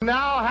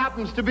Now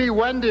happens to be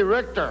Wendy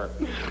Richter,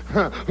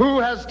 who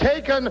has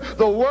taken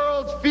the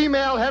world's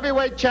female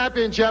heavyweight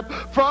championship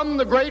from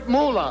the great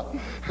Moolah,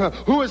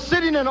 who is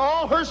sitting in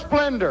all her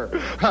splendor.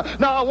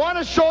 Now, I want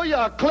to show you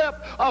a clip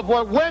of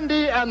what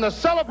Wendy and the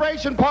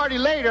celebration party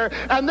later,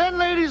 and then,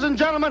 ladies and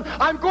gentlemen,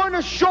 I'm going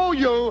to show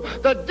you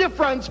the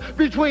difference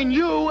between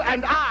you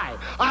and I.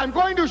 I'm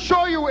going to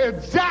show you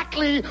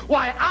exactly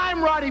why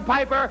I'm Roddy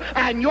Piper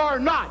and you're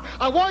not.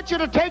 I want you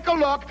to take a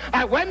look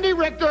at Wendy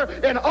Richter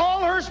in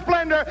all her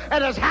splendor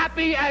and as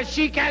happy as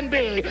she can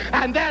be.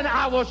 And then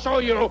I will show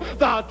you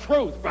the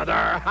truth,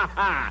 brother.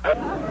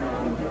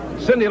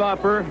 Cyndi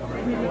Lauper,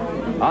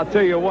 I'll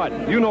tell you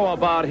what, you know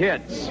about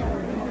hits.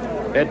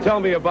 And tell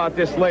me about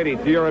this lady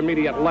to your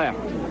immediate left.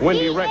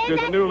 Wendy Richter,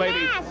 the new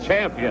ladies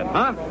champion,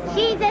 huh?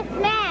 She's a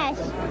smash.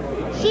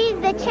 She's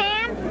the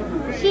champ.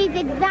 She's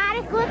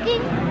exotic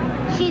looking.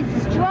 She's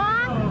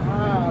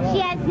strong. She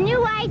has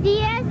new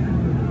ideas,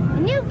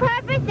 new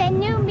purpose, and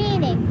new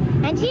meaning.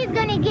 And she's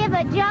going to give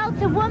a jolt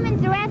to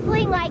women's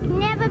wrestling like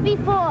never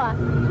before.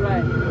 That's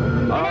right.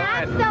 And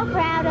I'm so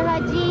proud of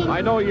her, Gene.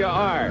 I know you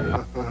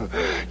are.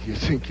 You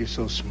think you're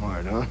so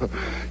smart, huh?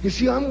 You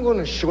see, I'm going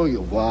to show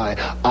you why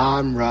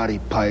I'm Roddy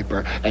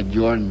Piper and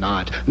you're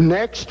not.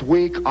 Next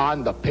week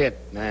on The Pit,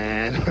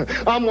 man,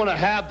 I'm going to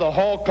have the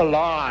whole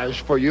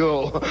collage for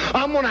you.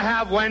 I'm going to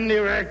have Wendy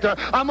Richter.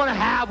 I'm going to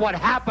have what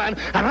happened,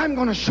 and I'm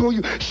going to show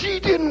you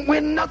she didn't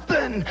win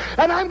nothing.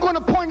 And I'm going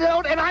to point it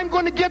out, and I'm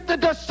going to get the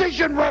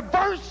decision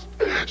reversed.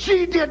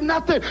 She did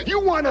nothing.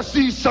 You want to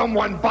see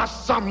someone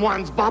bust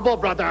someone's bubble,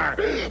 brother?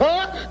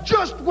 Huh?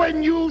 Just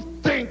when you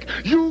think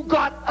you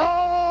got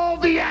all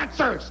the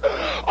answers,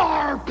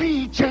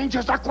 RP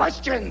changes the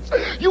questions.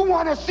 You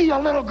want to see a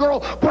little girl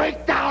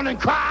break down and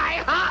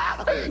cry?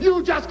 Huh?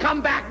 You just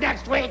come back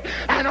next week,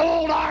 and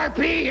old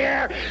RP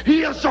here,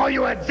 he'll show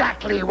you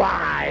exactly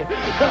why.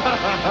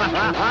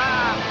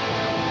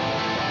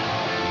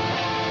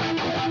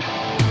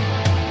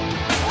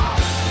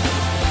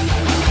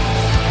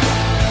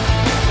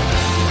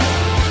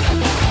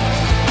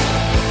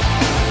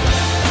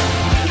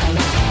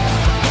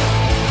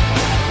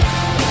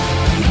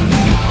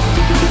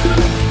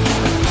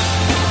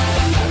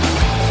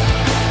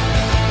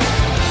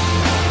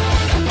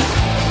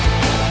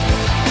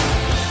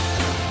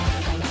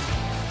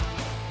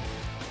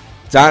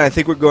 Don, I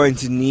think we're going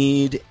to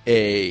need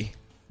a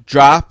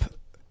drop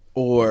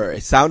or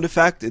a sound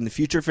effect in the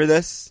future for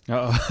this.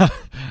 Uh-oh.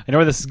 I know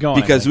where this is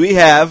going. Because we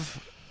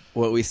have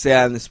what we say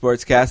on the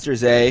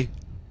Sportscasters, a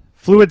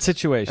fluid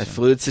situation. A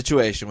fluid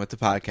situation with the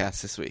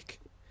podcast this week.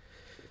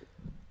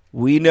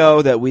 We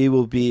know that we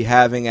will be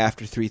having,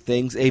 after three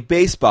things, a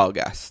baseball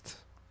guest.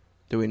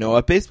 Do we know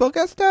what baseball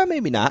guest?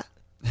 Maybe not.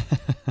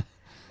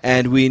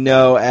 And we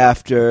know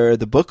after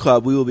the book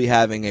club, we will be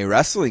having a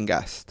wrestling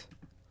guest.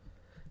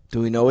 Do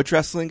we know which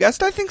wrestling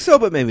guest? I think so,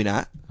 but maybe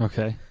not.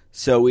 Okay.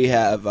 So we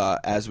have,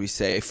 as we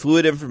say, a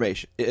fluid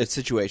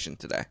situation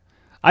today.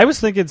 I was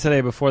thinking today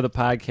before the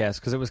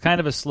podcast, because it was kind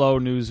of a slow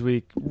news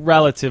week,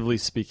 relatively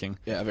speaking.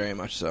 Yeah, very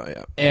much so,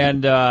 yeah.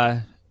 And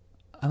I'm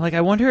like,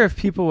 I wonder if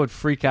people would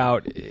freak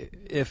out.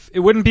 If it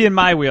wouldn't be in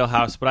my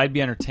wheelhouse, but I'd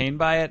be entertained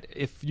by it.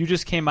 If you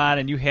just came on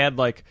and you had,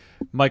 like,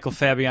 Michael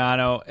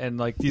Fabiano and,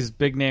 like, these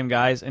big-name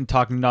guys and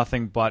talk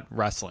nothing but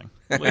wrestling.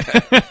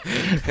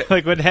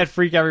 Like, would that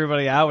freak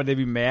everybody out? Would they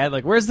be mad?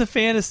 Like, where's the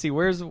fantasy?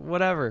 Where's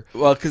whatever?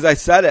 Well, because I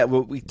said it.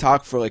 We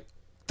talked for like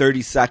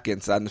 30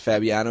 seconds on the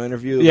Fabiano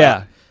interview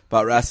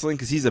about wrestling,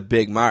 because he's a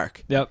big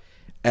mark. Yep.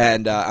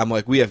 And I'm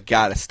like, we have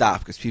got to stop,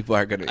 because people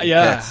are going to be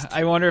pissed.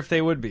 I wonder if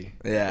they would be.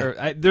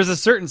 Yeah. There's a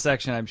certain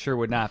section I'm sure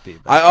would not be.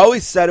 But. I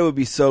always said it would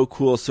be so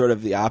cool, sort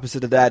of the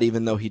opposite of that,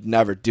 even though he'd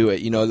never do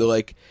it. You know,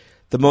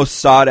 the most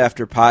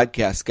sought-after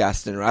podcast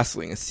guest in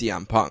wrestling is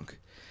CM Punk.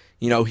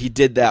 You know, he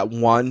did that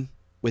one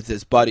with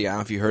his buddy. I don't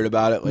know if you heard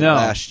about it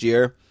last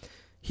year.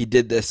 He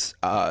did this.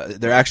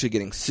 They're actually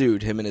getting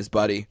sued, him and his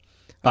buddy.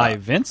 By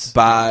Vince?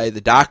 By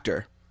the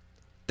doctor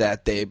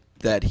that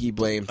he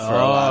blamed for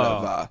a lot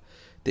of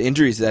the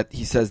injuries that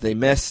he says they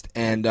missed.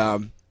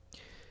 And,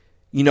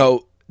 you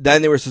know,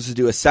 then they were supposed to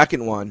do a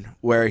second one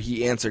where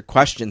he answered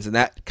questions, and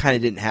that kind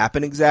of didn't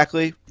happen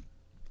exactly.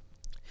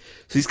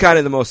 So he's kind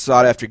of the most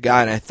sought-after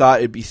guy, and I thought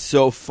it'd be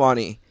so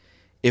funny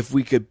if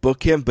we could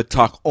book him but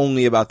talk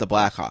only about the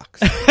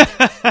Blackhawks.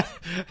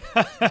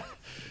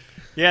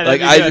 Yeah,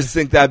 like, I just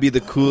think that'd be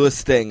the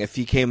coolest thing if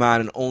he came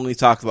on and only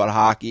talked about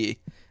hockey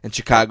and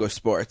Chicago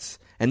sports.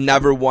 And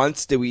never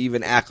once did we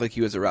even act like he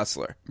was a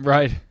wrestler.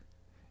 Right.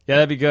 Yeah,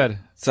 that'd be good.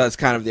 So it's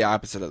kind of the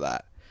opposite of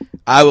that.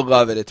 I would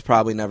love it. It's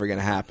probably never going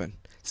to happen.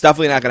 It's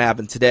definitely not going to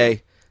happen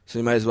today, so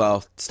we might as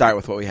well start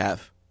with what we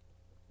have.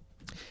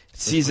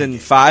 Season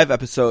 5,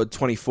 episode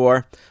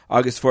 24,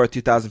 August 4th,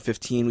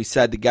 2015. We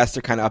said the guests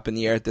are kind of up in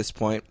the air at this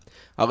point.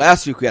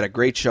 Last week we had a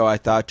great show, I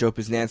thought. Joe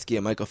Poznansky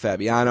and Michael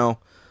Fabiano. We'll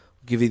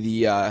give you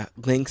the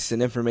links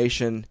and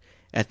information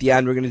at the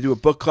end. We're going to do a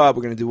book club.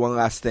 We're going to do one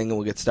last thing, and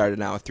we'll get started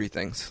now with three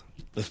things.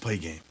 Let's play a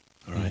game.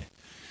 All right.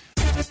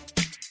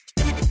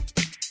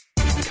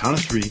 Count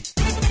of 3. 1.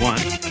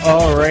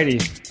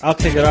 Alrighty. I'll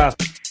kick it off.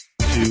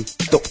 2,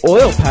 The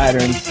oil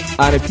patterns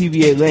on a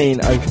PBA lane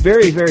are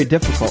very, very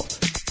difficult.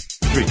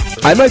 3.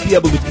 I might be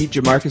able to beat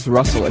Jamarcus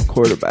Russell at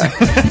quarterback.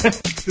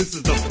 This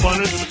is the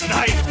funnest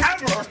night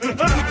ever!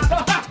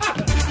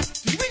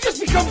 Did we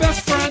just become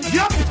best friends?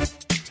 Yep!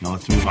 Now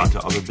let's move on to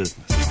other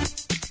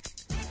business.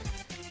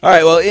 All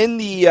right, well, in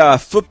the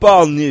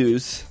football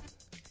news,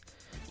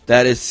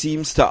 that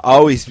seems to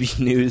always be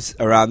news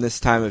around this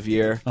time of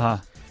year.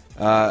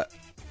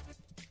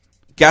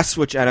 Guess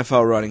which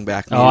NFL running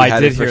back I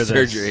did for hear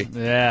surgery?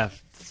 This. Yeah,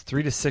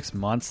 3 to 6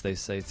 months, they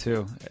say,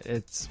 too.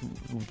 It's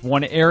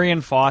one Arian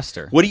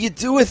Foster. What do you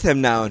do with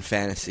him now in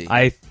fantasy?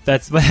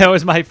 That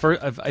was my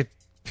first. I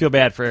feel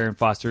bad for Arian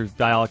Foster.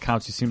 By all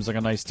accounts, he seems like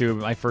a nice dude.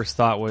 But my first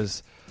thought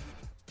was,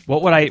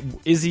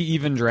 is he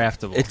even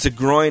draftable? It's a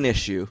groin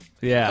issue,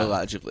 yeah,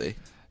 allegedly.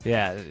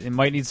 Yeah, it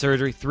might need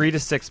surgery. 3 to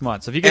 6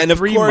 months. So if you get and of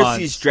 3 course months,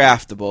 he's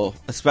draftable,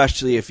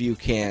 especially if you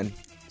can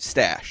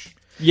stash.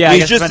 Yeah,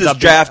 he's just as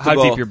draftable.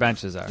 How deep your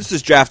benches are. Just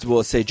as draftable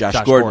as, say, Josh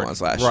Gordon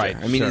was last right,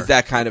 year. I mean, he's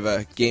that kind of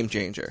a game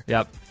changer.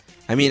 Yep.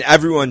 I mean,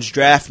 everyone's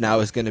draft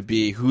now is going to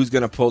be who's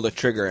going to pull the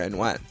trigger and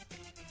when.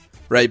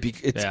 Right?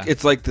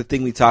 It's like the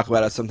thing we talk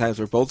about. Sometimes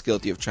we're both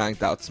guilty of trying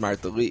to outsmart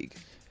the league.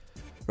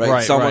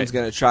 Right? Someone's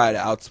going to try to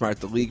outsmart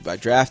the league by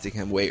drafting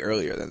him way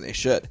earlier than they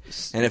should.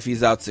 And if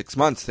he's out 6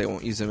 months, they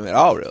won't use him at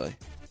all, really.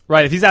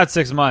 Right. If he's out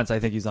 6 months, I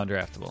think he's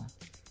undraftable.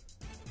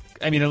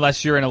 I mean,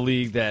 unless you're in a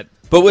league that...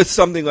 But with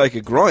something like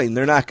a groin,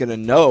 they're not going to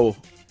know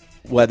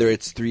whether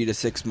it's 3 to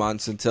 6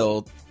 months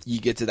until you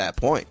get to that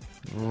point.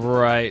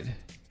 Right.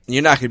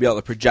 You're not going to be able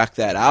to project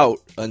that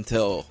out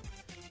until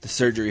the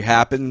surgery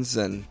happens.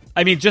 And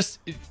I mean, just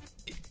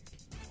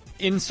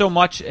in so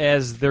much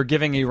as they're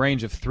giving a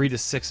range of 3 to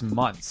 6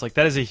 months. Like,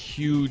 that is a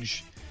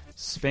huge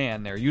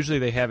span there. Usually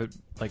they have it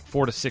like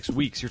 4 to 6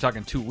 weeks. You're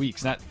talking 2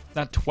 weeks, not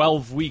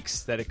 12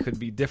 weeks that it could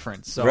be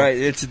different. So right.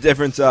 It's a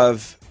difference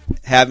of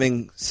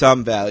having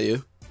some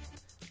value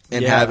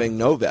and having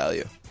no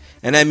value.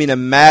 And I mean,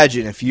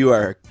 imagine if you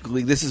are,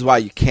 this is why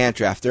you can't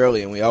draft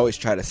early, and we always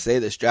try to say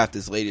this, draft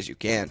as late as you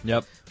can.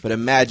 Yep. But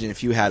imagine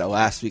if you had a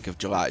last week of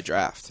July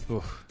draft.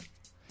 Oof.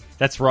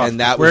 That's rough. And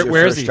that was your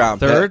first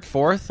round pick. Third,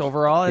 fourth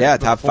overall? Yeah,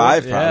 top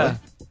 5 probably. Yeah.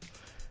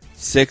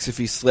 6 if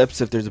he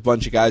slips, if there's a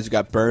bunch of guys who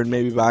got burned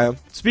maybe by him.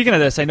 Speaking of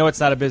this, I know it's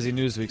not a busy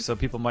news week, so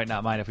people might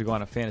not mind if we go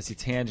on a fantasy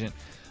tangent.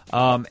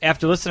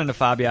 After listening to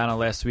Fabiano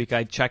last week,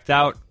 I checked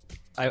out,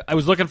 I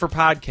was looking for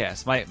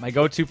podcasts. My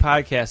go-to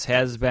podcast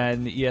has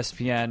been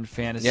ESPN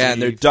Fantasy. Yeah,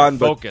 and they're done,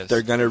 Focus. But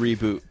they're going to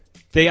reboot.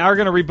 They are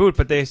going to reboot,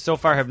 but they so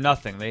far have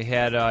nothing. They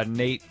had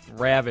Nate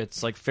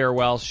Ravitt's like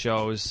farewell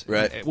shows,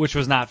 right, which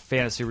was not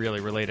fantasy really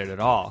related at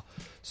all.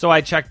 So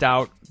I checked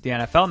out the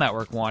NFL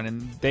Network one,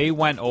 and they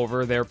went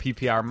over their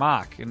PPR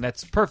mock, and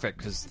that's perfect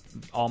because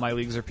all my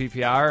leagues are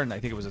PPR, and I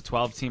think it was a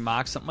 12-team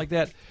mock, something like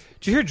that.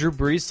 Did you hear Drew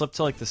Brees slipped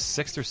to like the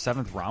 6th or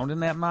 7th round in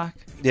that mock?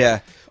 Yeah.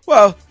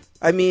 Well,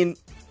 I mean,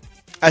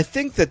 I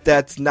think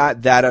that's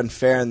not that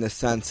unfair in the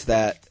sense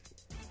that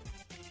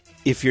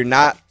if you're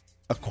not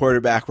a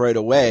quarterback right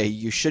away,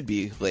 you should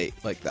be late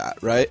like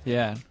that, right?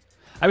 Yeah.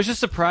 I was just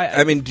surprised.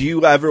 I mean, do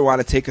you ever want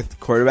to take a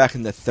quarterback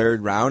in the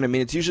 3rd round? I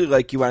mean, it's usually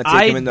like you want to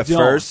take him in the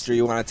 1st or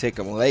you want to take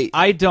him late.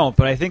 I don't,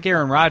 but I think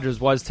Aaron Rodgers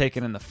was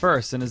taken in the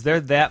 1st. And is there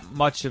that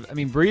much of... I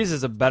mean, Breeze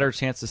has a better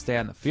chance to stay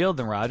on the field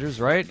than Rodgers,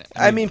 right?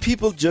 I mean,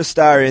 people just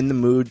are in the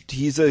mood.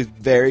 He's a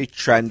very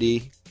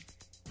trendy,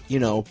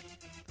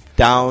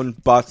 down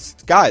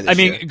bust guy this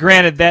year.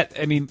 Granted,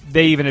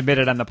 they even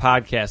admitted on the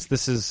podcast,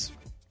 this is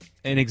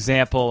an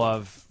example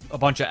of a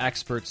bunch of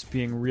experts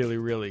being really,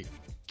 really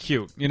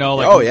cute.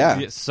 Oh,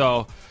 yeah.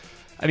 So,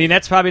 I mean,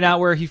 that's probably not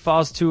where he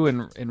falls to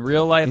in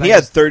real life. And he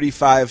had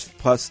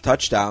 35-plus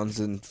touchdowns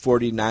and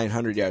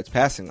 4,900 yards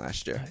passing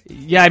last year.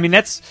 Yeah, I mean,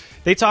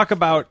 they talk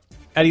about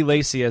Eddie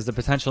Lacy as the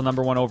potential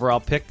number 1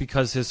 overall pick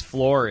because his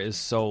floor is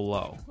so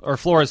low, or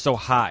floor is so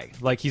high.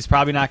 Like, he's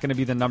probably not going to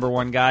be the number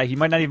 1 guy. He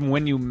might not even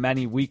win you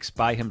many weeks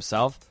by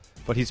himself,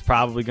 but he's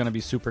probably going to be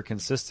super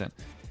consistent.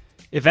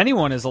 If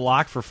anyone is a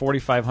lock for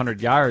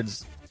 4,500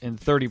 yards and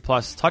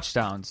 30-plus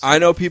touchdowns... I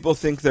know people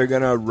think they're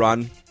going to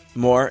run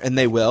more, and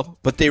they will,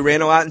 but they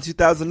ran a lot in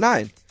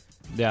 2009.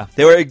 Yeah.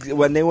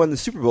 When they won the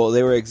Super Bowl,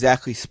 they were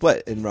exactly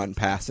split in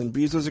run-pass, and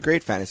Breeze was a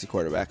great fantasy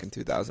quarterback in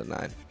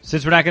 2009.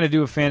 Since we're not going to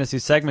do a fantasy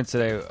segment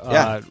today,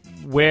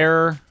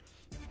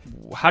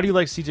 how do you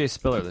like C.J.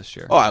 Spiller this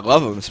year? Oh, I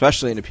love him,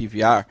 especially in a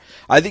PPR.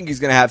 I think he's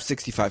going to have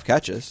 65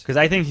 catches. Because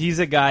I think he's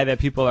a guy that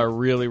people are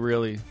really,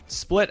 really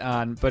split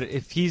on, but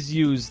if he's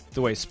used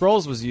the way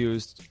Sproles was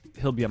used,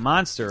 he'll be a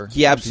monster.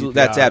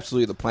 That's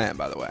absolutely the plan,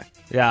 by the way.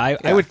 Yeah,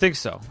 I would think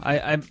so.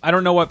 I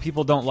don't know what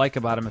people don't like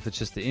about him, if it's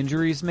just the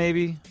injuries,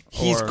 maybe.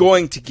 He's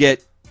going to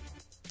get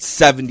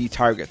 70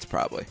 targets,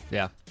 probably.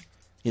 Yeah.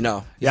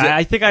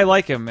 I think I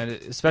like him, and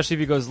especially if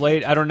he goes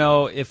late. I don't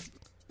know if...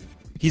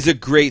 He's a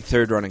great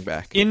 3rd running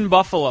back. In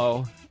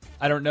Buffalo,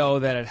 I don't know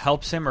that it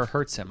helps him or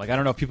hurts him. Like, I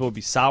don't know if people would be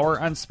sour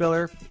on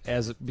Spiller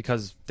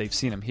because they've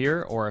seen him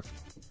here, or if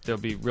they'll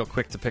be real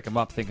quick to pick him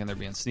up thinking they're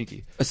being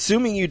sneaky.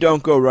 Assuming you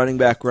don't go running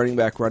back,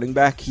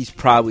 he's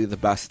probably the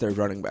best 3rd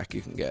running back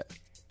you can get.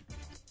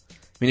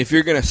 mean, if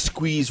you're going to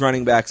squeeze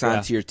running backs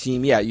onto your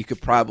team, you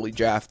could probably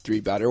draft 3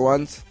 better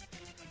ones.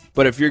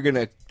 But if you're going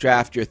to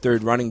draft your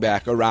third running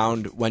back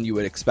around when you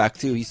would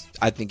expect to,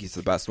 I think he's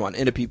the best one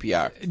in a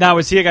PPR. Now,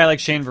 is he a guy like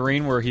Shane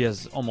Vereen where he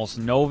has almost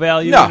no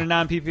value in a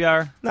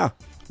non-PPR? No.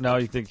 No,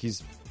 you think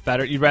he's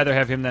better? You'd rather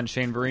have him than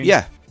Shane Vereen?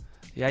 Yeah.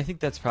 Yeah, I think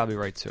that's probably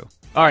right, too.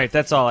 All right,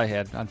 that's all I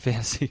had on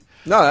fantasy.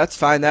 No, that's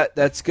fine.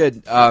 That's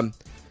good.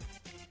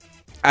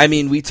 I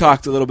mean, we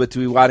talked a little bit. Do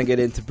we want to get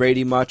into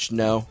Brady much?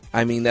 No.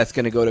 I mean, that's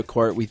going to go to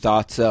court. We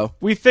thought so.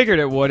 We figured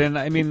it would, and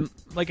I mean,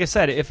 like I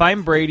said, if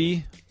I'm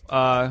Brady,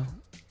 I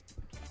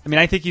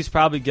think he's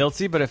probably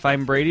guilty, but if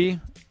I'm Brady,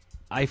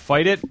 I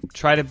fight it,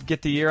 try to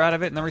get the year out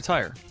of it, and then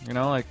retire.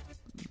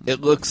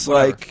 It looks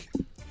whatever.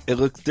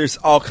 there's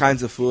all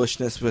kinds of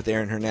foolishness with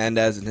Aaron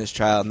Hernandez and his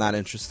trial. I'm not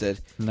interested.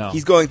 No.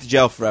 He's going to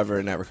jail forever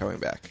and never coming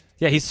back.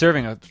 Yeah, he's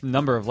serving a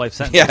number of life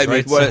sentences. Yeah, I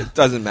mean, right? it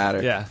doesn't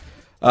matter. Yeah.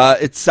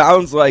 It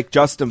sounds like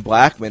Justin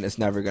Blackmon is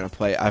never going to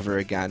play ever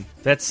again.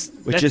 That's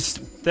just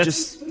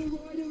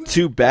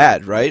too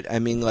bad, right? I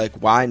mean,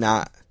 why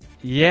not?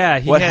 Yeah.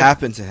 What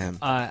happened to him?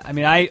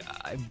 I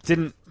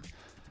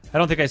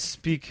don't think I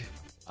speak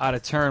out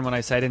of turn when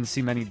I say I didn't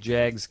see many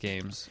Jags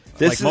games.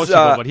 This is most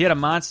people, but he had a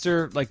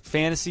monster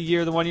fantasy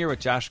year the one year with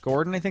Josh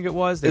Gordon, I think it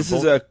was. This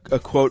is a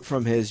quote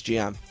from his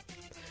GM.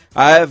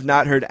 I have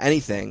not heard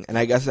anything, and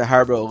I guess I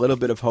harbor a little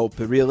bit of hope,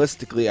 but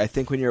realistically, I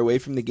think when you're away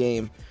from the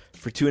game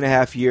for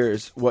 2.5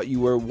 years, what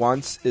you were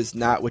once is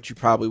not what you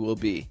probably will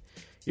be.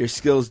 Your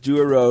skills do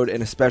erode,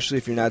 and especially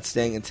if you're not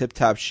staying in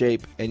tip-top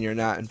shape and you're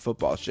not in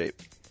football shape.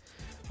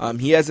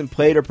 He hasn't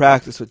played or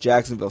practiced with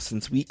Jacksonville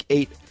since Week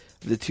 8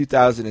 of the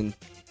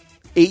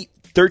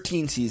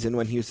 2008-13 season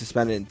when he was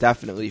suspended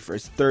indefinitely for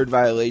his third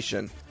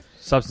violation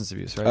substance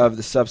abuse, right? Of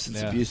the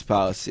substance abuse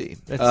policy.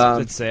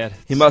 That's sad.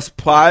 He must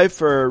apply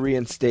for a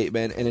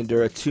reinstatement and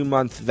endure a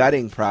 2-month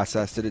vetting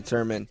process to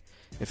determine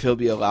if he'll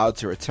be allowed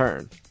to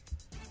return.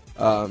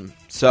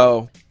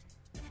 So,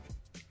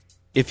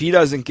 if he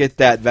doesn't get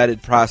that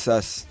vetted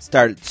process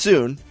started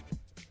soon,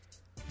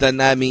 then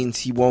that means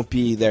he won't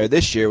be there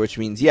this year, which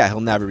means, he'll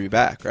never be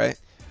back, right?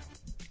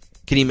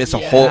 Can he miss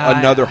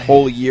another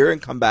whole year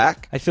and come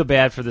back? I feel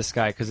bad for this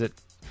guy because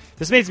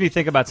this makes me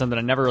think about something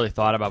I never really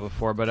thought about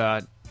before.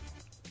 But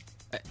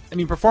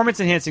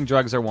performance-enhancing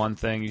drugs are one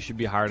thing. You should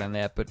be hard on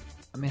that. But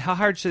how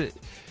hard should it?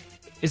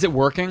 Is it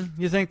working?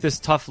 You think this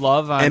tough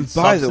love on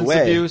substance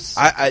abuse?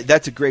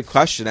 That's a great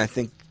question. I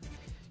think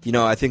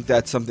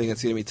that's something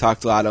that's going to be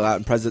talked a lot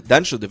in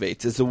presidential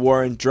debates. Is the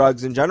war on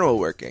drugs in general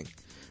working?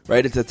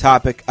 Right, it's a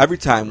topic every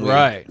time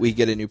we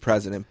get a new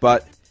president.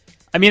 But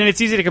it's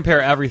easy to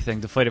compare everything: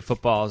 deflated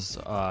footballs,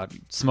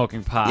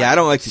 smoking pot. Yeah, I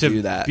don't like to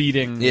do that.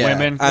 Beating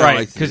women,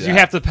 right? Because you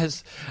have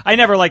to. I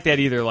never like that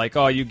either.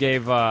 You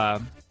gave.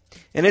 And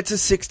it's a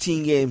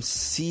 16-game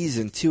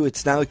season too.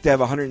 It's not like they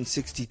have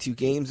 162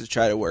 games to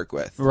try to work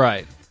with,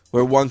 right?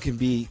 Where one can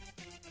be.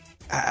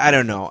 I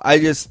don't know. I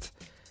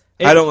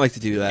don't like to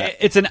do that.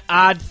 It's an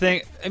odd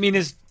thing.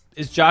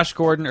 Is Josh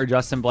Gordon or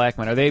Justin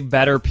Blackmon, are they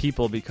better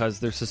people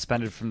because they're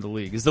suspended from the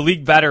league? Is the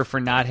league better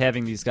for not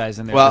having these guys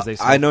in there? Well, they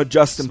I know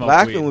Justin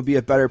Blackmon would be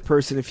a better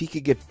person if he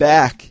could get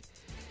back.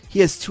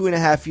 He has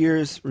 2.5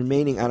 years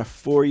remaining on a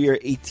 4-year,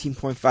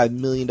 $18.5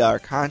 million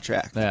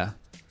contract. Yeah.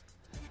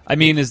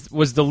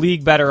 Was the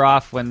league better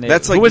off when they...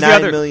 That's like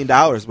 $9 million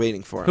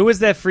waiting for him. Who was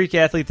that freak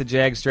athlete the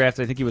Jags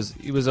drafted? I think he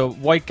was a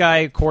white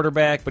guy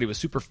quarterback, but he was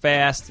super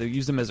fast. They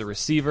used him as a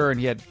receiver, and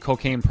he had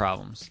cocaine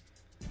problems.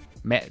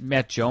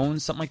 Matt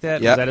Jones, something like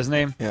that. Yep. Is that his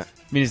name? Yeah.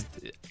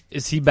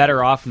 Is he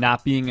better off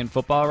not being in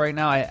football right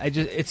now?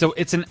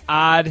 It's an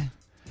odd.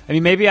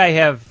 Maybe I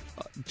have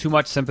too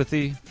much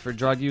sympathy for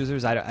drug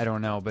users. I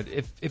don't know, but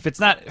if it's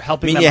not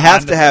helping, them you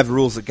have to have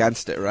rules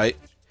against it, right?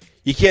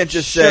 You can't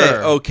just say,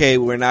 okay,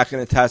 we're not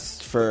going to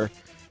test for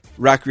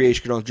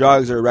recreational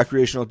drugs, or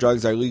recreational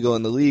drugs are legal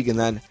in the league, and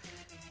then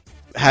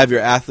have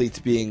your athletes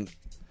being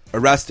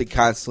arrested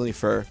constantly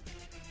for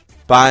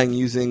buying,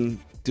 using.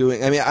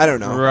 I don't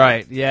know.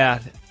 Right, yeah.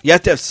 You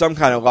have to have some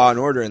kind of law and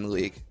order in the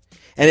league.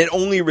 And it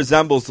only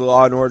resembles the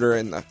law and order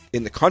in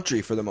the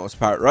country for the most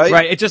part, right?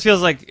 Right, it just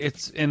feels like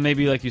and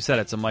maybe like you said,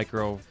 it's a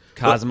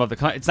microcosm of the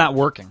country. It's not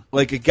working.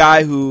 Like a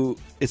guy who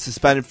is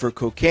suspended for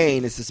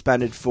cocaine is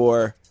suspended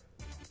for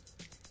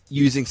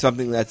using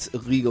something that's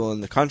illegal in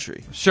the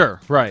country.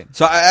 Sure, right.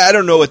 So I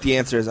don't know what the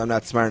answer is. I'm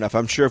not smart enough.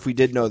 I'm sure if we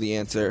did know the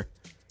answer,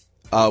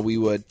 we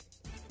would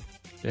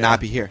not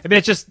be here.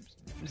 It's just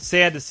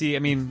sad to see.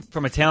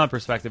 From a talent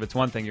perspective, it's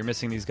one thing. You're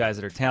missing these guys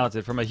that are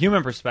talented. From a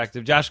human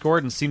perspective, Josh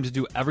Gordon seemed to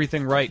do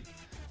everything right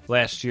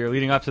last year,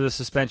 leading up to the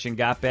suspension.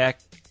 Got back,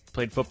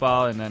 played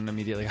football, and then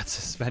immediately got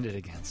suspended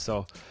again.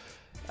 So,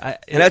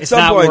 and at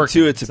some point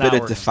too, it's a bit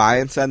of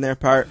defiance on their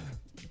part.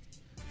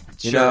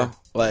 You know,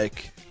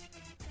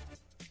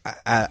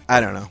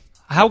 I don't know.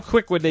 How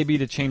quick would they be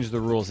to change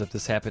the rules if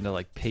this happened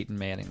to Peyton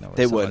Manning? Though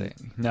they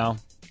wouldn't. No,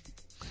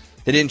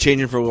 they didn't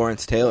change it for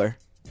Lawrence Taylor.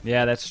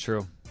 Yeah, that's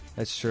true.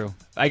 That's true.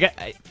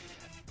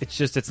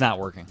 It's not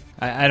working.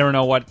 I don't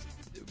know what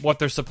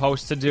they're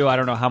supposed to do. I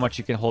don't know how much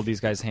you can hold these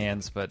guys'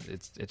 hands, but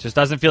it just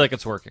doesn't feel like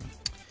it's working.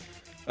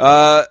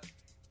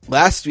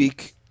 last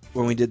week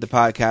when we did the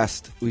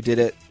podcast, we did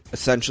it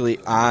essentially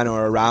on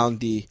or around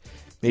the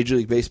Major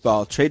League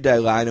Baseball trade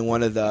deadline, and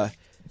one of the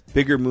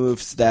bigger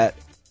moves that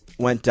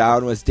went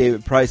down was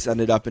David Price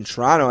ended up in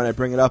Toronto, and I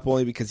bring it up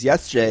only because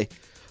yesterday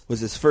was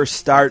his first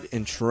start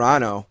in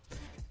Toronto,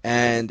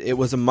 and it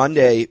was a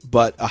Monday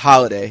but a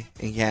holiday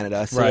in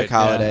Canada, a civic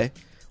holiday,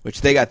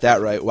 which they got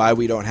that right. Why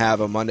we don't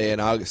have a Monday in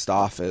August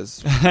off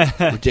is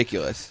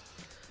ridiculous.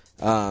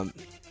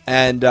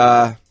 And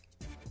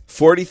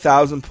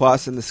 40,000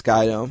 plus in the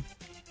Sky Dome,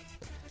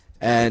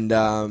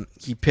 and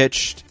he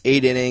pitched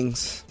 8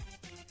 innings,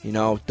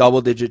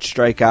 double-digit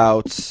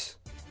strikeouts,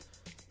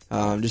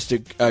 just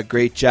a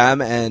great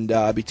gem.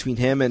 And between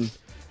him and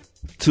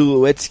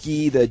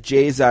Tulowitzki, the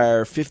Jays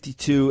are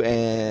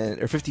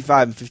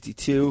 55 and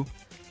 52.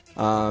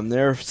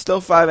 They're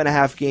still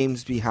 5.5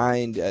 games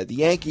behind the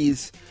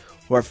Yankees,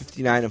 who are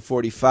 59 and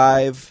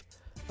 45.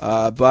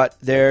 But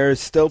there's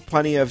still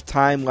plenty of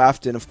time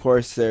left, and of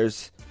course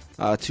there's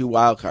 2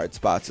 wild card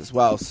spots as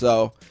well.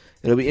 So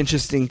it'll be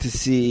interesting to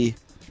see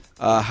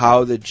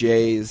how the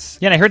Jays.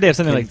 Yeah, and I heard they have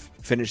something like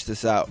finish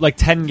this out, like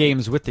 10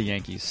 games with the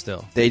Yankees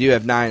still. They do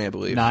have 9, I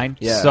believe. 9.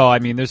 Yeah. So I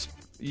mean,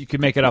 you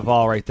could make it up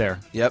all right there.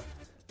 Yep.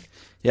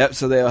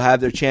 So they'll have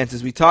their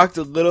chances. We talked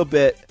a little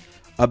bit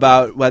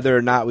about whether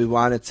or not we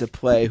wanted to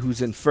play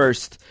who's in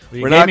first.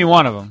 You gave me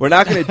one of them. We're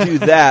not going to do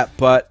that,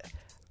 but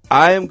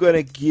I am going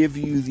to give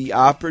you the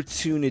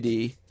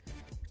opportunity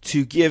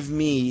to give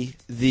me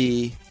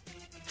the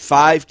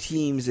 5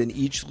 teams in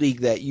each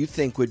league that you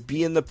think would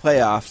be in the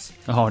playoffs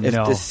if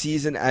the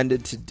season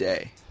ended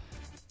today.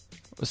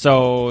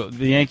 So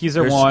the Yankees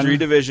are There's 1. 3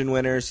 division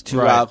winners, 2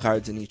 wild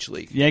cards in each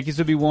league. The Yankees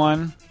would be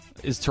 1.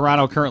 Is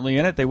Toronto currently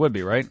in it? They would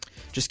be, right?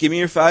 Just give me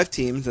your 5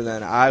 teams, and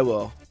then I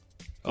will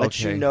let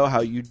you know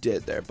how you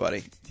did there,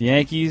 buddy. The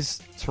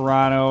Yankees,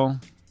 Toronto,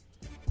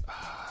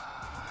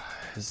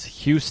 is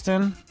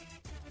Houston.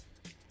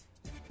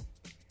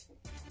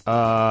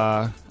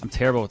 I'm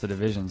terrible with the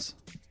divisions.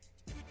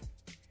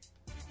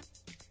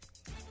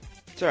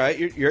 It's all right.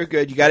 You're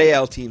good. You got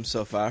AL teams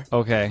so far.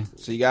 Okay.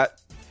 So you got...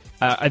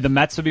 the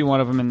Mets would be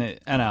one of them in the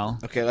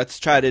NL. Okay, let's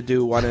try to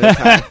do one at a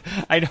time.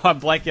 I know,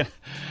 I'm blanking.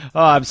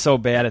 Oh, I'm so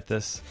bad at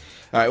this.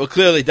 All right, well,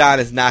 clearly Don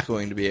is not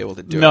going to be able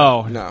to do it.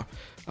 No.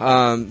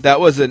 That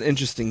was an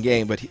interesting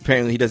game, but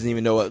apparently he doesn't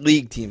even know what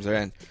league teams are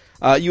in.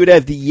 You would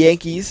have the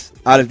Yankees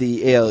out of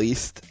the AL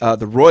East,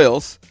 the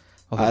Royals.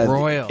 The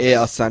Royals. The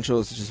AL Central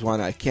is just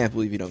one I can't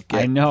believe you don't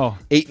get. I know.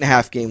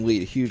 8.5 game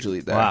lead, a huge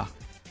lead there.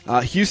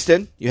 Wow.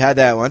 Houston, you had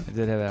that one. I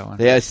did have that one.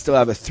 They still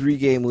have a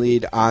 3-game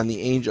lead on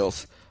the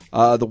Angels.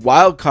 The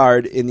wild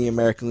card in the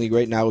American League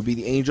right now would be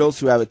the Angels,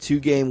 who have a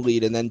 2-game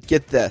lead. And then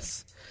get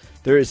this.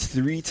 There is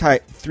 3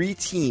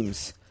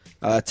 teams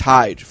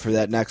tied for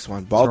that next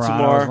one.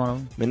 Baltimore,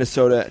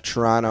 Minnesota,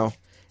 Toronto.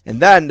 And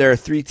then there are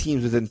 3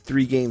 teams within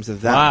 3 games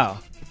of them. Wow.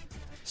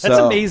 That's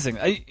amazing.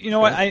 You know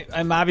what?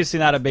 I'm obviously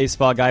not a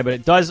baseball guy, but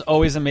it does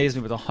always amaze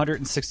me with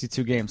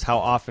 162 games how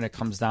often it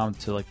comes down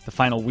to like the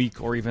final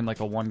week or even like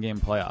a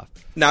 1-game playoff.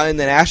 Now in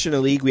the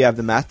National League, we have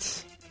the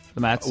Mets.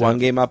 The Mets. 1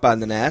 game up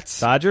on the Nats.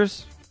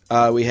 Dodgers?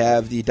 We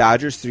have the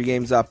Dodgers 3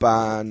 games up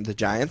on the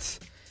Giants.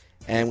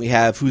 And we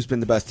have who's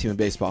been the best team in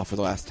baseball for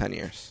the last 10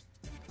 years.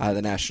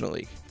 The National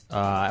League.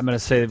 I'm going to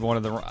say one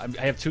of the...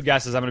 I have 2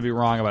 guesses. I'm going to be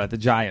wrong about it. The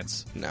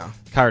Giants. No.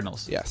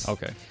 Cardinals. Yes.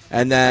 Okay.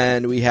 And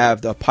then we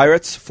have the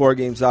Pirates, 4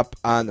 games up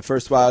on the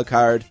first wild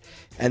card.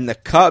 And the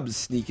Cubs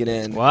sneaking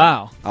in.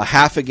 Wow.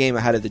 Half a game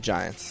ahead of the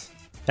Giants.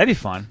 That'd be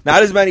fun.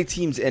 Not as many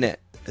teams in it.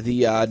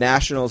 The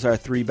Nationals are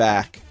 3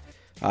 back.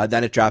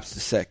 Then it drops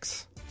to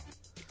 6.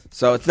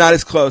 So it's not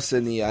as close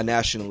in the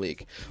National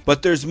League.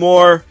 But there's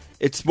more...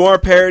 It's more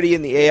parity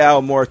in the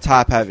AL, more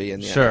top-heavy in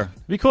the Sure. NL.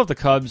 It'd be cool if the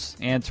Cubs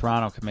and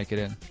Toronto could make it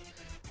in.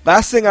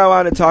 Last thing I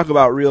want to talk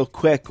about real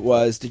quick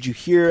was, did you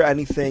hear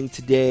anything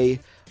today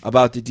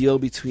about the deal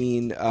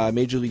between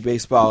Major League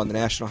Baseball and the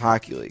National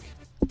Hockey League?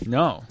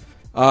 No.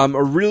 A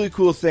really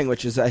cool thing,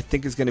 which is I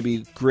think is going to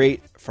be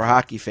great for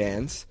hockey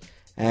fans,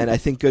 and I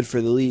think good for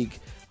the league.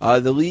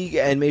 The league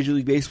and Major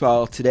League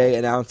Baseball today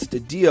announced a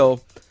deal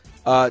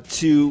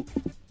to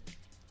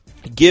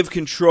give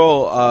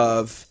control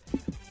of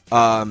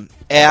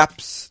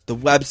apps, the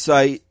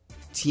website,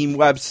 team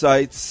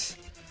websites,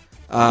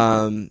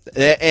 and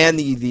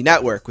the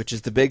network, which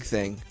is the big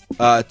thing,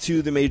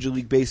 to the Major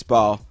League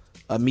Baseball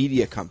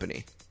media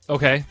company.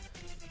 Okay.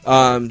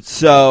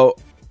 So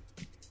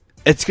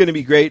it's going to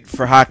be great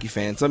for hockey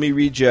fans. Let me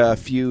read you a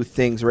few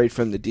things right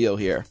from the deal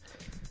here.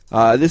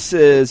 I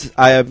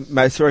have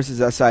my source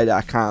is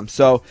SI.com.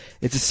 So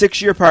it's a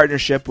 6-year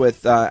partnership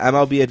with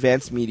MLB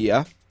Advanced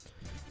Media.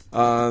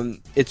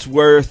 It's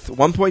worth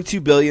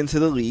 $1.2 billion to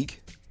the league,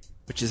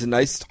 which is a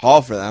nice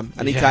haul for them.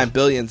 Anytime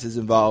billions is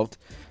involved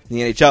in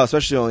the NHL,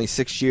 especially only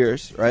 6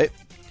 years, right?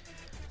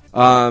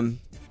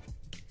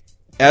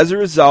 As a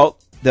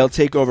result, they'll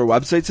take over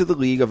websites of the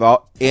league of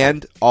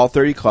all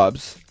 30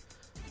 clubs,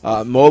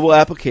 mobile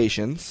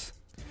applications,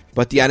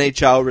 but the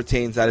NHL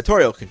retains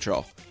editorial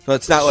control. So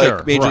it's not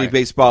like Major League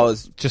Baseball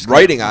is just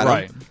writing on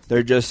them.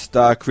 They're just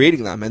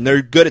creating them, and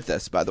they're good at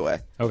this, by the way.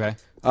 Okay.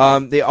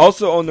 They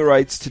also own the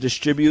rights to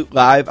distribute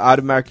live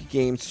out-of-market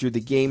games through the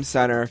Game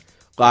Center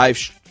live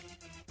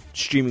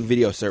streaming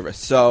video service.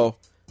 So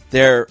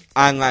their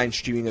online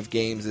streaming of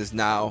games is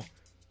now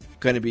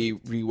going to be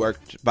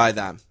reworked by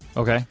them.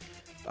 Okay.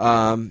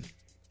 And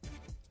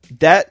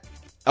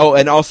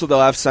also they'll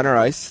have Center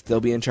Ice. They'll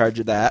be in charge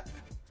of that.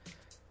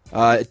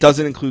 It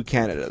doesn't include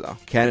Canada, though.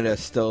 Canada is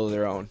still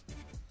their own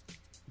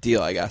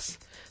deal, I guess.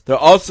 They'll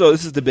also,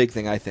 this is the big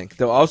thing, I think,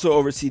 they'll also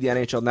oversee the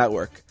NHL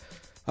Network,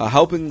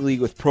 helping the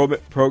league with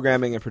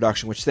programming and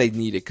production, which they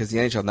needed because the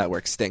NHL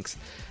Network stinks.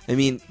 I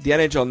mean, the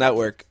NHL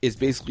Network is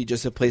basically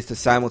just a place to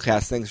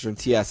simulcast things from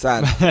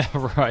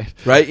TSN. Right.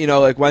 Right? You know,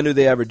 like, when do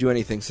they ever do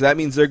anything? So that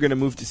means they're going to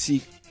move to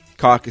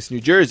Secaucus,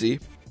 New Jersey,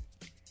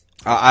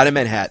 out of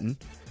Manhattan,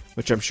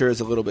 which I'm sure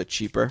is a little bit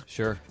cheaper.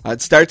 Sure.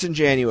 It starts in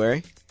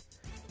January.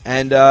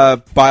 And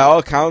by all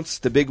accounts,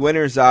 the big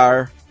winners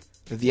are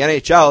the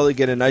NHL. They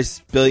get a nice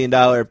 $1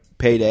 billion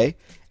payday.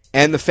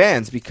 And the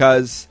fans,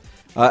 because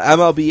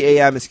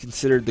MLBAM is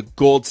considered the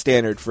gold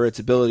standard for its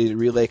ability to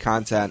relay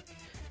content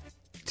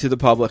to the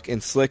public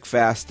in slick,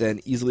 fast,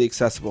 and easily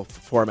accessible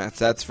formats.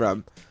 That's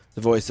from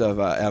the voice of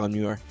Alan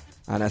Muir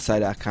on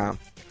SI.com.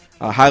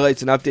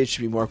 Highlights and updates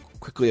should be more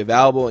quickly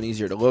available and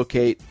easier to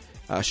locate.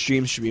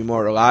 Streams should be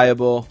more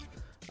reliable.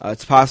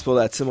 It's possible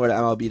that, similar to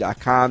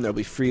MLB.com, there will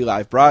be free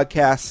live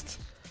broadcasts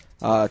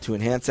to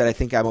enhance that. I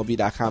think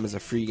MLB.com is a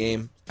free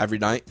game every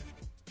night.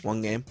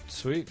 One game.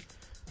 Sweet.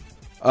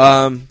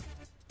 And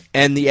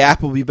the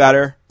app will be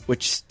better,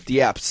 which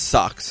the app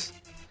sucks.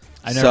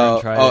 I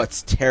never tried it. Oh,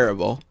 it's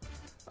terrible.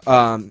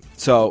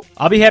 So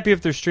I'll be happy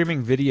if they're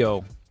streaming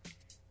video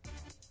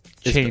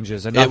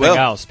changes and nothing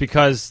else,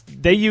 because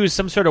they use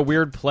some sort of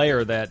weird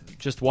player that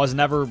just was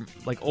never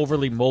like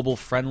overly mobile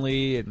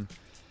friendly. And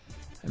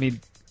I mean,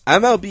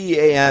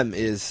 MLBAM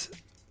is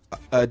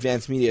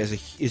Advanced Media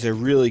is a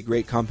really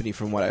great company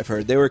from what I've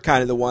heard. They were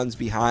kind of the ones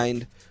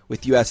behind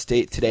with US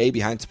State Today,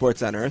 behind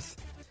Sports on Earth.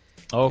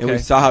 Okay. And we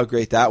saw how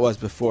great that was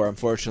before.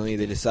 Unfortunately,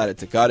 they decided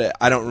to gut it.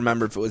 I don't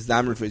remember if it was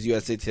them or if it was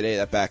USA Today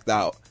that backed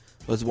out.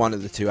 It was one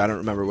of the two. I don't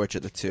remember which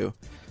of the two.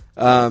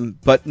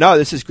 But no,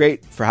 this is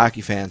great for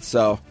hockey fans.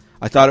 So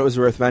I thought it was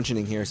worth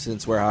mentioning here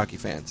since we're hockey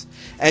fans.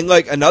 And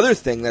like another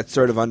thing that's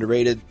sort of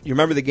underrated, you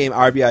remember the game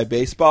RBI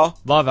Baseball?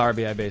 Love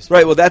RBI Baseball.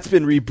 Right, well, that's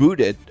been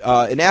rebooted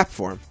in app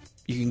form.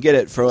 You can get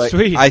it for like,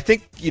 Sweet. I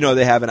think,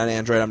 they have it on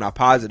Android. I'm not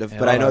positive,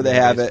 but I know they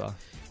have it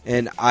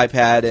in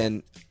iPad,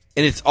 and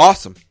it's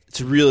awesome. It's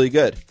really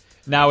good.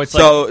 Now it's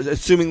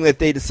assuming that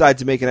they decide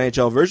to make an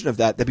NHL version of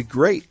that, that'd be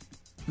great.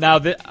 Now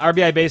the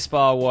RBI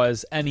Baseball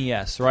was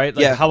NES, right?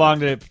 Like, yeah. How long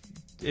did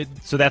it?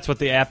 So that's what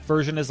the app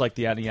version is, like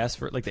the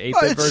NES, like the 8-bit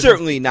version. It's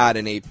certainly not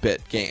an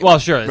 8-bit game. Well,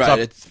 sure,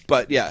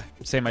 but yeah,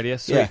 same idea.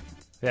 Sweet. Yeah,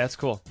 that's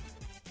cool.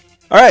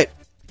 All right,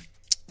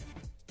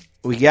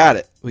 we got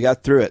it. We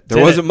got through it.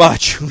 There wasn't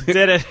much.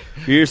 Did it?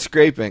 You're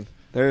scraping.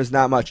 There is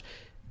not much.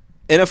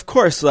 And of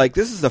course, like,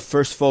 this is the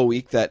first full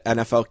week that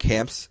NFL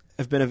camps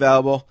have been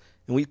available,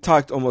 and we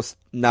talked almost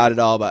not at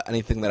all about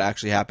anything that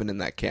actually happened in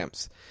that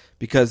camps,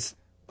 because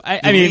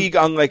I mean, league,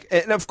 unlike,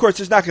 and of course,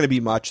 there's not going to be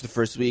much the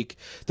first week.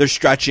 They're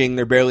stretching.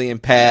 They're barely in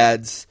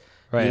pads.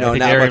 Right.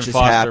 Not Arian much has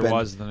Foster happened.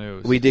 was the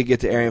news. We did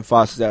get to Arian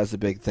Foster. That was the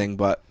big thing,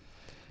 but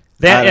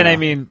I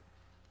mean,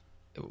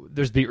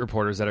 there's beat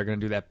reporters that are going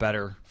to do that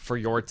better for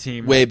your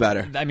team. Way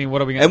better. I mean,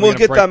 what are we going to? And we'll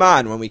get them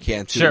on when we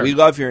can too. Sure. We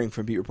love hearing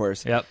from beat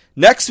reporters. Yep.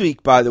 Next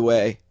week, by the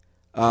way,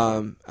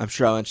 I'm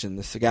sure I'll mention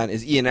this again,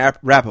 is Ian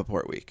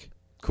Rappaport week.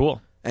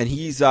 Cool. And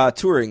he's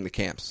touring the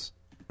camps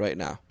right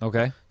now.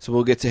 Okay. So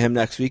we'll get to him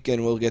next week,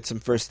 and we'll get some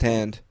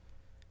firsthand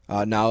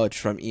knowledge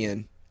from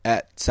Ian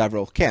at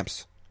several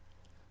camps.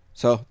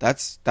 So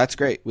that's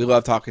great. We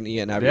love talking to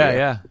Ian every year.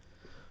 Yeah.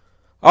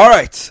 All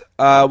right.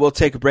 We'll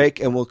take a break,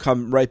 and we'll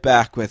come right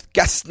back with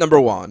guest number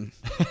 1.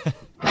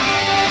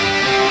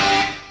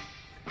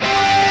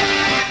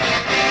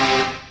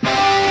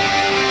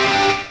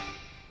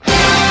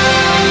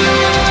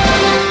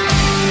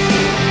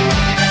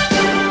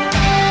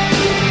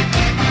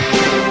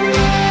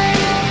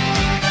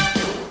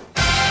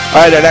 All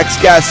right, our next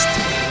guest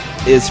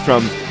is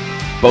from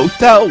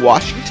Bothell,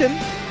 Washington,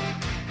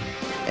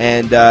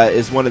 and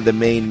is one of the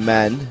main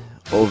men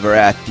over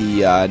at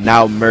the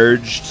now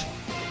merged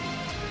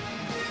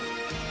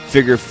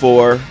Figure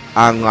 4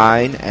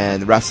 Online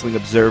and Wrestling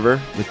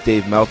Observer with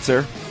Dave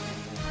Meltzer.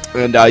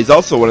 And he's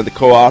also one of the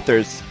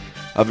co-authors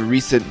of a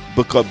recent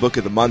book club book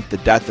of the month, The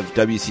Death of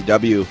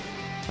WCW,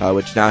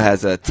 which now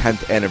has a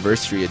 10th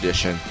anniversary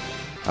edition,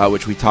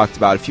 which we talked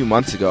about a few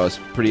months ago. It's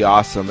pretty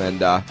awesome,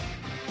 and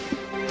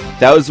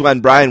that was when,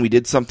 Brian, we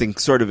did something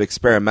sort of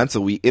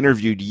experimental. We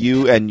interviewed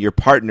you and your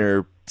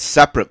partner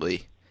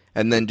separately,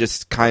 and then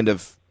just kind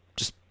of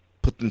just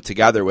put them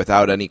together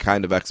without any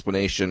kind of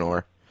explanation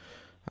or,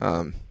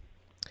 I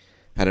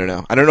don't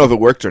know. I don't know if it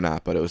worked or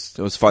not, but it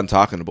was fun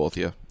talking to both of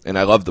you, and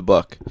I love the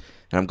book, and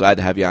I'm glad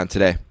to have you on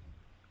today.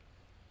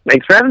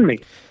 Thanks for having me.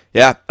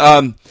 Yeah,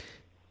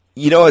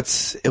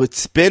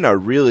 it's been a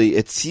really.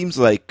 It seems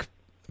like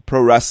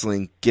pro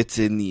wrestling gets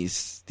in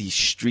these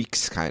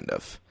streaks, kind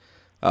of.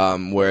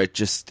 where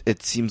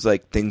it seems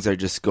like things are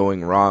just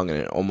going wrong, and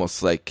it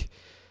almost like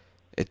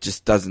it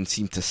just doesn't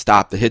seem to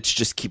stop. The hits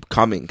just keep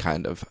coming,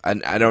 kind of.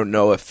 And I don't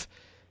know if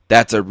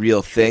that's a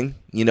real thing,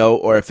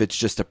 or if it's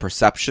just a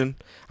perception.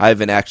 I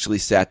haven't actually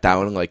sat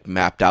down and like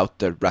mapped out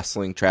the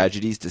wrestling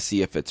tragedies to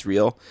see if it's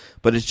real,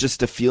 but it's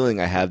just a feeling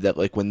I have that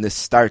like when this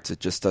starts, it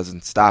just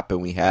doesn't stop.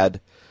 And we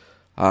had,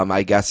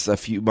 I guess a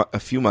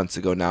few months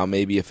ago now,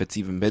 maybe if it's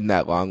even been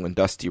that long, when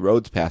Dusty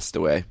Rhodes passed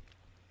away,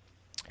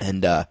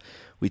 and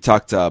we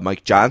talked to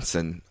Mike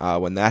Johnson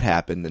when that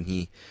happened, and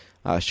he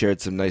shared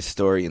some nice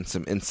story and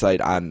some insight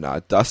on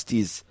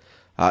Dusty's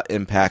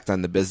impact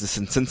on the business.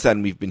 And since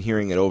then, we've been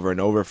hearing it over and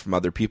over from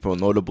other people.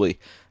 Notably,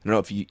 I don't know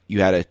if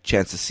you had a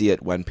chance to see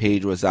it when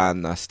Paige was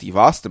on Steve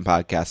Austin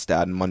podcast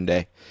on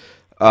Monday.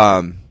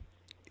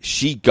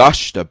 She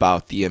gushed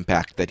about the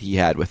impact that he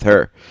had with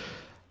her.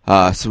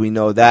 So we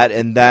know that.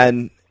 And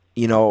then,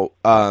 not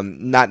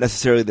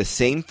necessarily the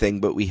same thing,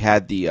 but we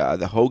had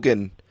the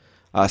Hogan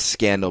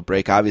scandal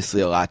break.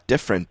 Obviously a lot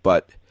different,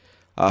 but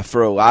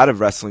for a lot of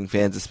wrestling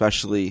fans,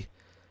 especially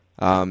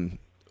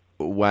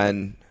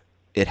when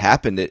it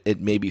happened, it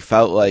maybe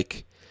felt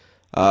like,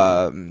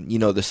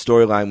 the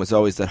storyline was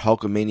always that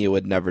Hulkamania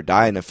would never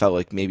die, and it felt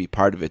like maybe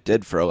part of it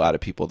did for a lot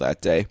of people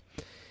that day.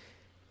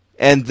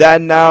 And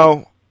then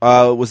now,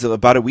 was it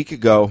about a week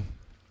ago,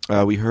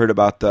 we heard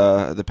about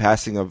the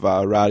passing of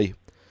Rowdy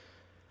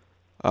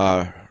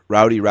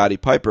Roddy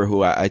Piper,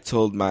 who I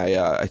told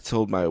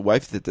my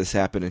wife that this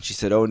happened, and she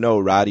said, "Oh no,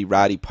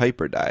 Roddy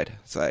Piper died."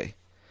 So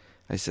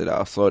I said,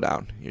 "Oh, slow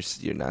down.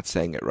 You're not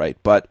saying it right."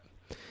 But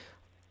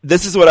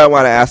this is what I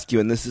want to ask you,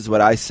 and this is what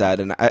I said,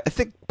 and I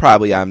think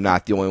probably I'm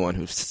not the only one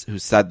who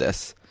said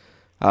this.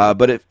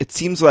 But it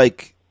seems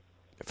like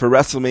for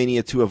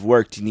WrestleMania to have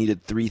worked, you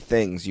needed three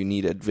things. You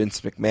needed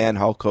Vince McMahon,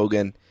 Hulk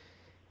Hogan,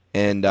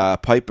 and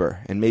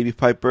Piper. And maybe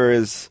Piper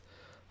is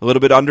a little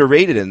bit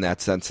underrated in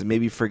that sense, and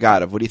maybe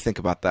forgot of. What do you think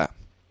about that?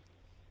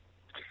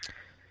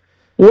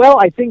 Well,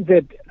 I think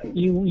that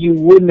you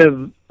wouldn't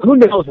have. Who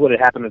knows what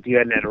had happened if you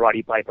hadn't had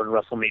Roddy Piper in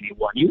WrestleMania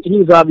I? He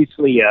was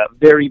obviously a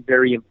very,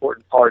 very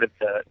important part of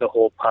the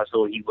whole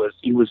puzzle. He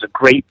was a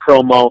great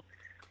promo.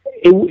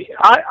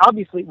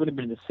 Obviously, it would have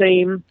been the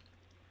same.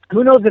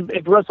 Who knows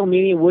if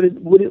WrestleMania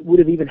would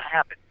have even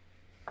happened?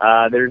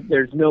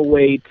 There's no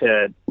way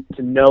to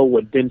know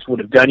what Vince would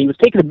have done. He was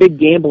taking a big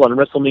gamble on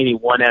WrestleMania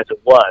I as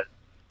it was,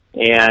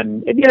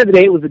 and at the end of the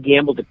day, it was a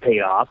gamble to pay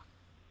off.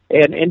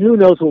 And who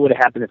knows what would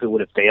have happened if it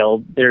would have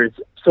failed. There's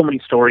so many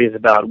stories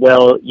about,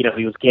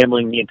 he was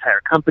gambling the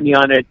entire company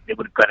on it. It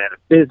would have gone out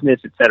of business,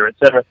 et cetera, et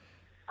cetera.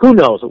 Who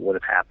knows what would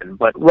have happened.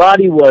 But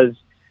Roddy,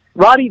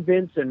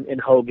 Vince, and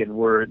Hogan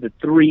were the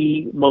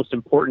three most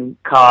important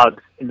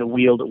cogs in the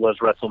wheel that was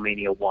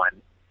WrestleMania I.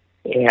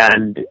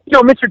 And,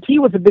 Mr. T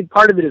was a big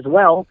part of it as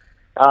well.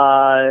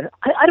 I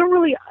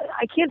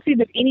can't say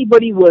that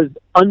anybody was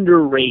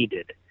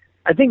underrated.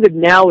 I think that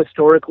now,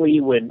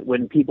 historically,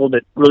 when people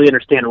that really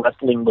understand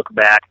wrestling look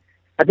back,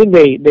 I think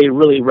they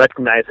really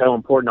recognize how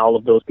important all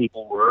of those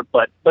people were.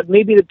 But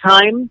maybe at the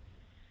time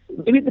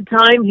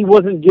he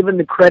wasn't given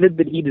the credit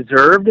that he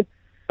deserved.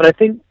 But I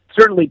think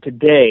certainly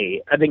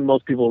today, I think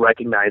most people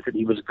recognize that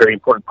he was a very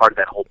important part of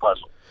that whole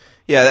puzzle.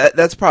 Yeah,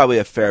 that's probably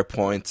a fair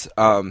point.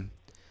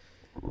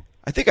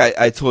 I think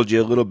I told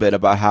you a little bit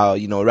about how,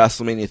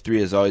 WrestleMania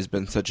 3 has always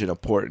been such an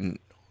important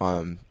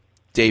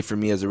day for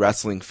me as a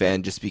wrestling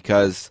fan, just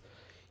because,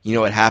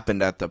 it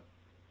happened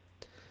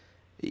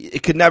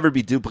it could never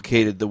be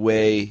duplicated, the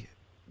way,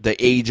 the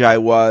age I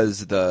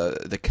was,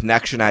 the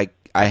connection I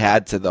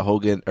had to the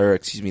Hogan,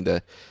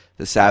 the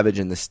Savage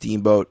and the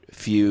Steamboat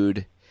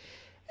feud.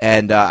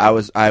 And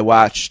I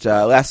watched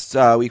last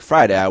week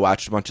Friday. I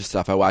watched a bunch of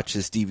stuff. I watched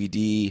his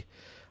DVD.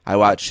 I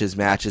watched his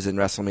matches in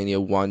WrestleMania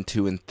 1,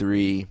 2, and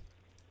 3.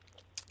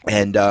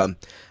 And I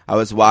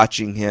was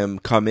watching him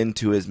come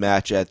into his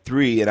match at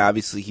 3, and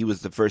obviously he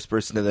was the first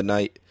person of the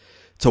night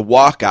to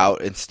walk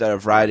out instead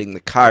of riding the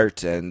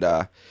cart, and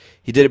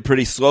he did it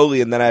pretty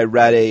slowly. And then I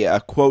read a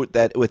quote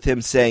that with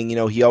him saying,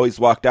 he always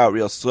walked out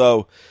real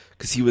slow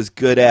because he was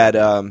good at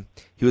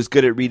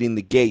reading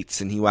the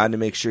gates, and he wanted to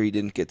make sure he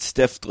didn't get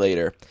stiffed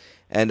later.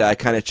 And I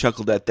kind of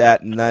chuckled at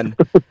that, and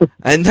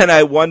then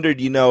I wondered,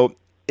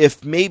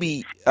 if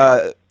maybe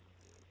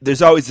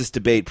there's always this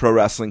debate, pro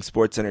wrestling,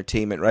 sports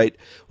entertainment, right?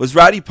 Was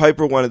Roddy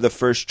Piper one of the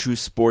first true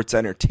sports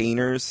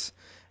entertainers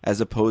as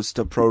opposed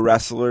to pro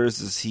wrestlers?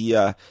 Is he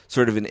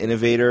sort of an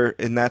innovator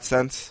in that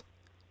sense?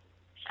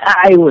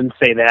 I wouldn't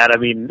say that. I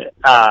mean,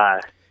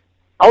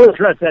 I'll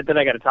address that, then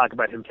I got to talk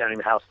about him counting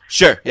the house.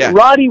 Sure, yeah.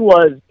 Roddy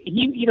was,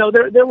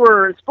 there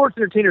were sports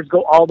entertainers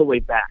go all the way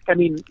back. I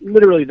mean,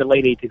 literally the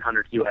late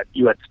 1800s, you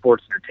had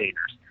sports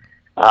entertainers.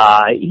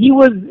 He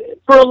was,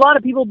 for a lot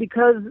of people,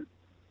 because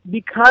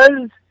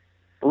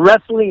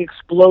wrestling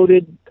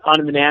exploded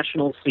on the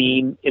national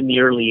scene in the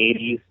early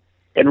 80s,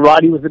 and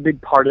Roddy was a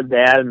big part of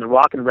that, and the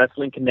Rock and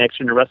Wrestling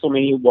connection, and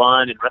WrestleMania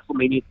 1 and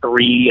WrestleMania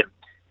 3. And,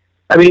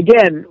 I mean,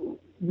 again,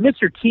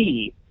 Mr.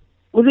 T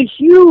was a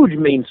huge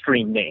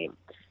mainstream name.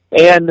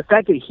 And the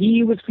fact that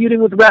he was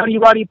feuding with Rowdy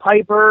Roddy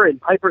Piper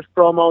and Piper's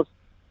promos,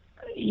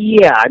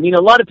 Yeah, I mean,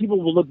 a lot of people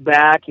will look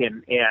back,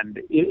 and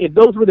if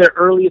those were their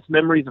earliest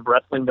memories of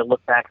wrestling, they'll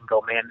look back and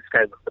go, man, this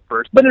guy was the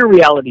first. But in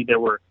reality, there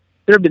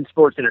have been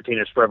sports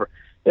entertainers forever.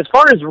 As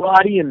far as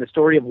Roddy and the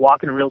story of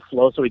walking real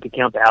slow so he could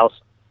count the house,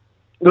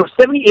 there were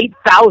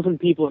 78,000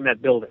 people in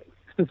that building.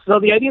 So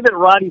the idea that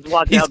Roddy's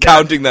walking out... He's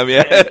counting them,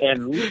 yeah.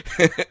 And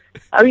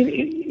I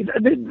mean,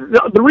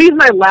 the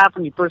reason I laughed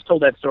when you first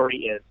told that story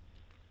is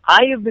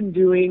I have been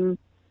doing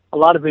a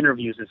lot of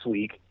interviews this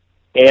week,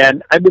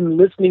 and I've been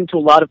listening to a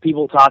lot of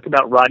people talk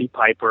about Roddy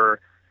Piper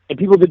and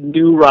people that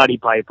knew Roddy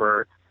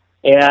Piper,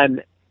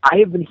 and I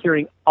have been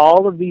hearing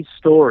all of these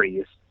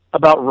stories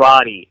about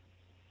Roddy.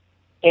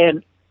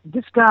 And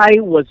this guy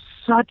was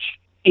such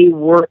a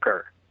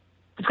worker.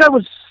 This guy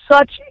was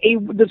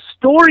the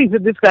stories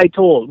that this guy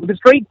told with a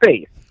straight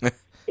face.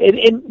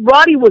 and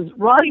Roddy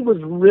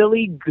was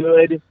really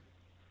good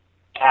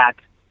at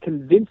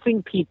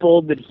convincing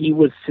people that he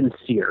was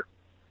sincere.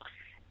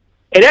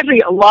 And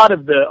actually, a lot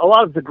of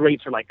the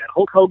greats are like that.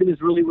 Hulk Hogan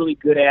is really, really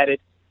good at it.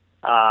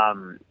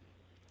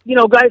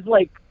 Guys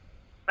like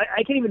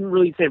I can't even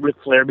really say Ric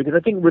Flair because I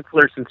think Ric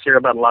Flair's sincere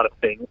about a lot of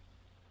things.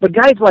 But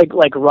guys like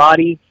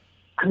Roddy,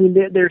 I mean,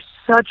 they're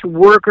such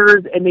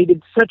workers, and they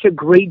did such a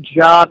great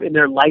job in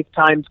their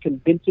lifetimes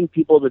convincing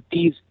people that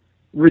these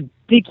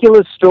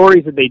ridiculous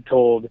stories that they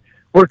told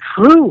were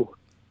true.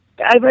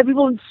 I've had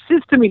people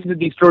insist to me that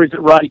these stories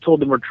that Roddy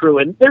told them were true,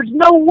 and there's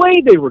no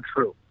way they were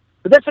true.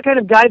 But that's the kind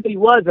of guy that he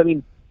was. I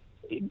mean,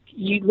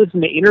 you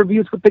listen to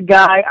interviews with the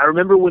guy. I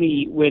remember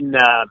when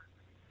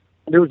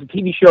there was a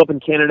TV show up in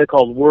Canada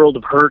called World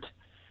of Hurt,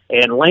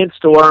 and Lance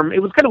Storm,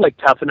 it was kind of like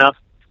Tough Enough.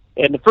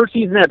 And the first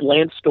season had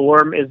Lance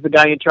Storm as the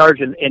guy in charge,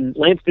 and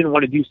Lance didn't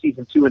want to do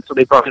season 2, and so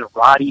they brought in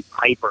Roddy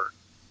Piper.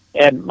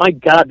 And my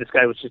God, this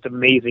guy was just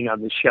amazing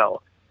on the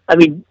show. I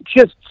mean,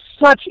 just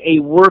such a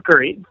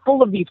worker,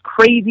 full of these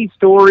crazy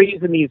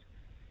stories, and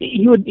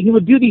he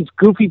would do these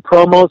goofy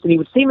promos, and he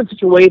would say them in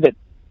such a way that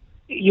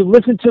you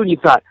listened to it and you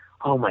thought,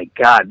 oh my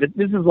God,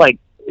 this is like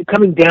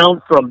coming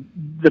down from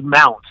the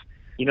mount.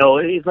 You know,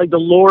 it's like the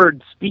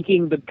Lord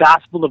speaking the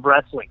gospel of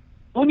wrestling.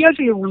 When you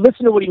actually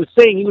listen to what he was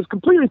saying, he was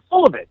completely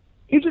full of it.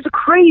 He was just a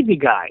crazy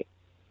guy.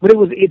 But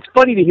it's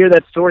funny to hear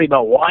that story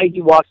about why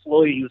he walked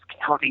slowly. He was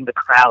counting the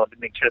crowd to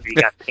make sure that he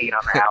got paid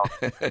on the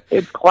house.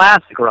 It's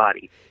classic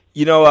Roddy.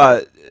 You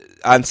know,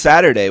 on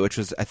Saturday, which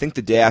was, I think,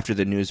 the day after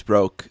the news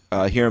broke,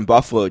 here in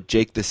Buffalo,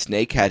 Jake the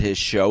Snake had his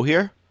show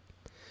here.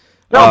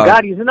 Oh,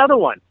 God, he's another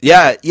one.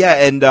 Yeah,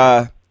 and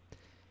I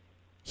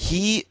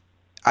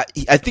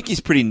think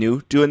he's pretty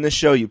new doing this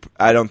show.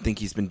 I don't think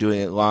he's been doing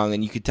it long,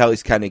 and you could tell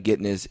he's kind of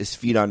getting his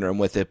feet under him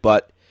with it.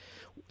 But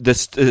the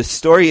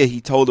story that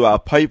he told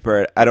about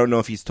Piper, I don't know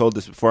if he's told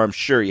this before. I'm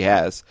sure he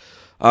has.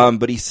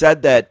 But he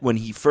said that when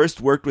he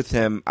first worked with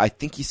him, I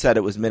think he said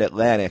it was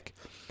Mid-Atlantic,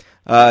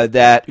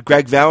 that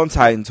Greg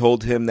Valentine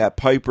told him that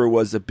Piper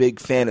was a big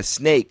fan of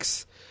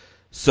snakes.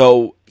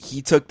 So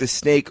he took the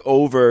snake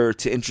over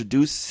to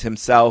introduce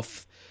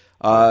himself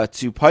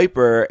to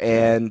Piper,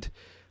 and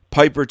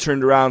Piper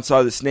turned around,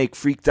 saw the snake,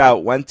 freaked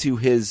out, went to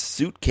his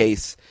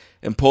suitcase,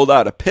 and pulled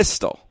out a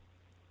pistol.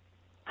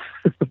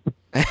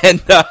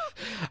 And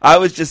I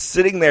was just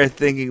sitting there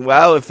thinking,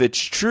 well, if it's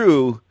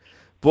true,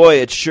 boy,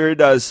 it sure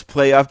does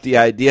play up the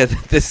idea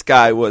that this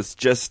guy was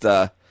just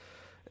a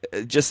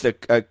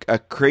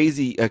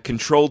crazy, a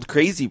controlled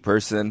crazy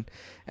person.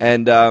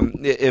 And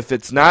if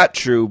it's not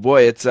true,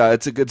 boy, it's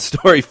a good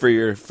story for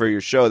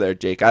your show there,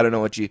 Jake. I don't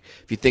know if you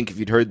think if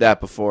you'd heard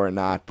that before or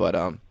not, but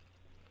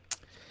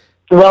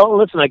Well,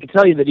 listen, I can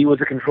tell you that he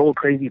was a controlled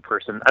crazy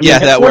person. I mean, yeah,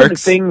 that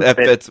works. That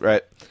fits,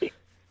 right.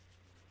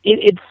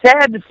 It's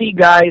sad to see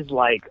guys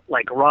like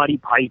Roddy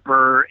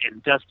Piper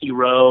and Dusty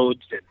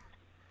Rhodes. And,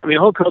 I mean,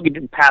 Hulk Hogan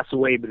didn't pass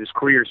away, but his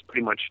career is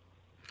pretty much,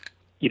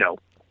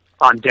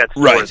 on death's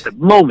door at the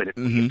moment.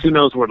 Mm-hmm. Who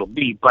knows where it'll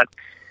be? But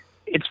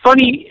it's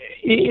funny.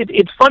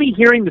 It's funny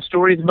hearing the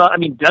stories about. I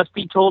mean,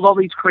 Dusty told all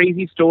these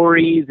crazy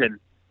stories, and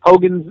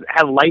Hogan's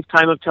had a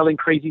lifetime of telling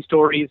crazy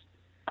stories.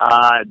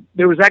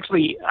 There was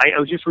actually, I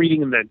was just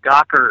reading in the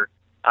Gawker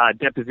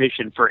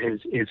deposition for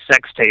his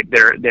sex tape.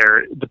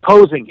 They're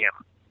deposing him,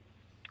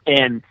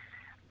 and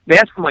they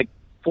asked him like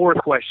 4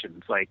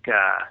 questions, like,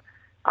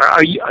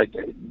 "Are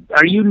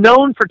you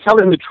known for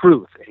telling the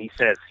truth?" And he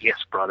says, "Yes,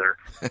 brother."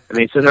 And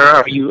they said,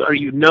 "Are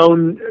you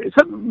known?"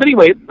 But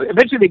anyway,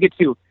 eventually they get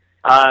to,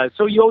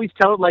 "So you always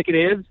tell it like it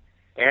is?"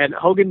 And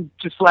Hogan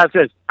just flat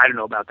says, "I don't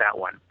know about that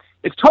one."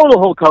 It's total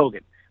Hulk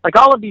Hogan. Like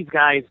all of these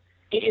guys.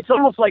 It's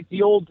almost like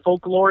the old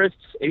folklorists.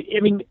 I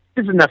mean,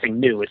 this is nothing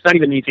new. It's not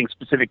even anything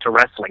specific to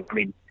wrestling. I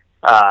mean,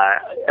 I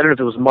don't know if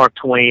it was Mark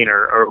Twain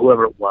or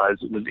whoever it was.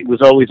 It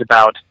was always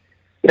about,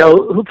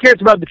 who cares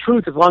about the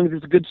truth as long as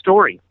it's a good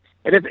story?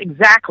 And it's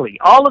exactly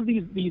all of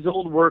these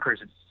old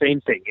workers. It's the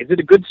same thing. Is it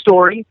a good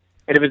story?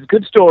 And if it's a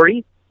good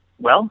story,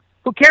 well,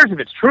 who cares if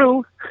it's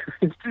true?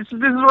 This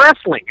is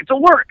wrestling. It's a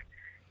work.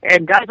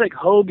 And guys like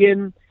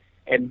Hogan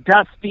and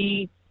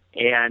Dusty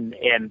and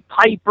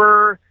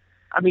Piper.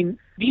 I mean,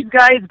 these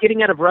guys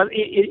getting out of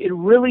it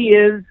really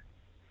is.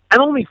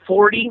 I'm only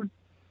 40,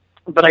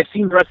 but I've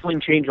seen wrestling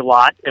change a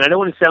lot, and I don't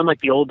want to sound like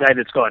the old guy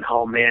that's going,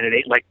 oh man, it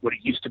ain't like what it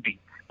used to be.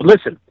 But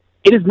listen,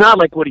 it is not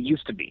like what it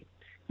used to be,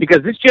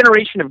 because this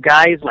generation of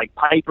guys like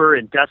Piper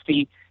and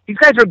Dusty, these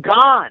guys are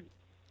gone,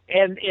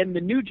 and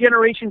the new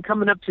generation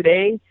coming up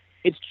today,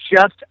 it's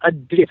just a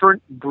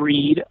different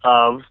breed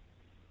of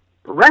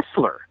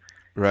wrestler.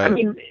 Right. I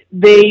mean,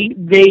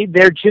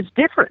 they're just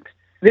different.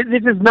 This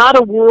is not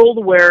a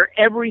world where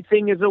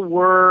everything is a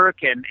work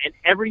and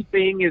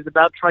everything is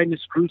about trying to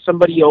screw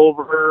somebody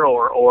over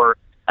or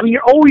I mean,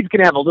 you're always going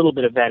to have a little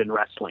bit of that in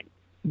wrestling,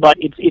 but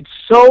it's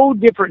so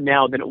different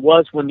now than it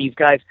was when these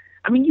guys.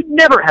 I mean, you'd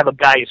never have a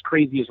guy as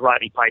crazy as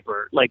Roddy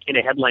Piper like in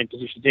a headline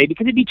position today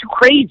because he'd be too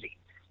crazy.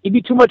 He'd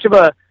be too much of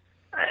a.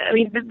 I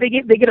mean, they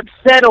get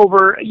upset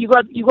over you go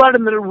out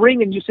in the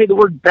ring and you say the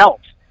word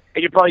belt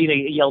and you're probably going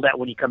to get yelled at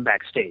when you come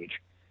backstage.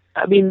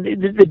 I mean,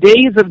 the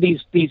days of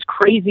these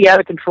crazy,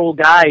 out-of-control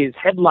guys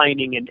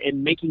headlining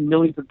and making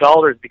millions of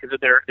dollars because of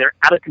their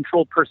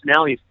out-of-control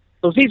personalities,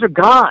 those days are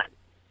gone,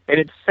 and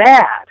it's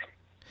sad.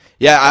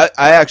 Yeah,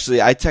 I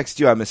texted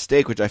you on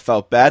mistake, which I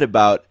felt bad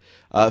about.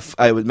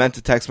 I was meant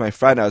to text my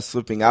friend. I was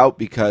slipping out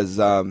because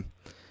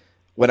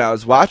when I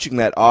was watching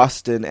that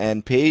Austin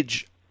and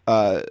Paige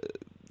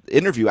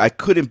interview, I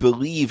couldn't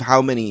believe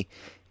how many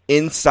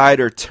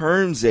insider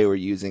terms they were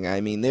using.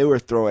 I mean, they were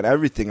throwing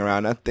everything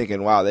around. I'm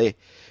thinking, wow,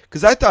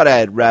 because I thought I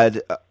had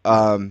read,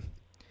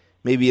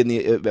 maybe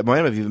it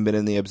might have even been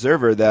in the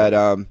Observer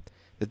that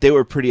they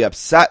were pretty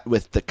upset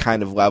with the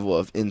kind of level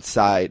of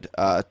inside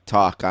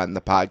talk on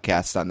the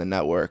podcast on the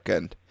network,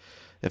 and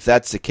if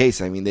that's the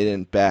case, I mean, they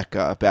didn't back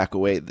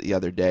away the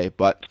other day.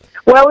 But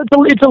well,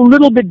 it's a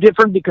little bit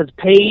different because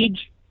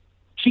Paige,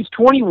 she's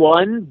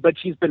 21, but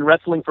she's been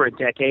wrestling for a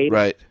decade,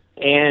 right?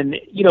 And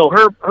you know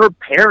her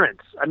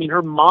parents. I mean,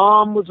 her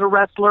mom was a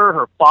wrestler,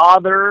 her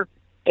father.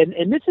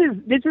 And this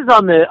is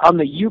on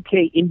the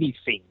UK indie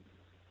scene,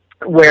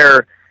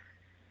 where,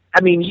 I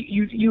mean,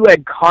 you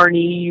had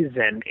Carnies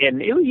and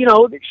you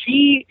know,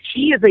 she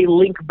is a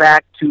link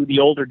back to the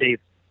older days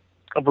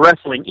of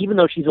wrestling, even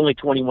though she's only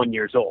 21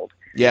 years old.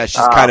 Yeah,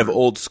 she's kind of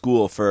old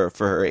school for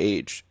her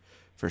age,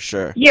 for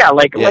sure. Yeah,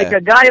 like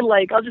a guy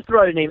like, I'll just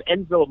throw out a name,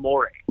 Enzo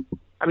Amore.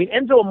 I mean,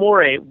 Enzo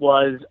Amore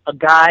was a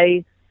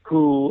guy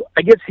who,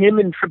 I guess him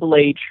and Triple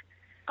H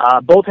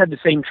both had the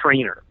same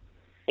trainer.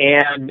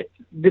 And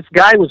this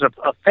guy was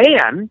a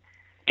fan,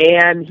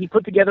 and he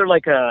put together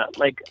like a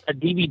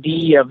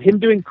DVD of him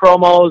doing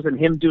promos and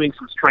him doing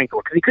some strength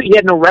work because he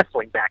had no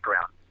wrestling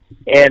background.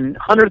 And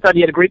Hunter thought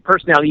he had a great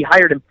personality. He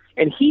hired him,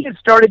 and he had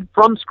started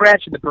from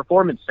scratch at the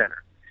Performance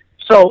Center.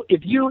 So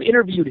if you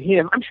interviewed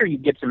him, I'm sure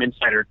you'd get some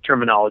insider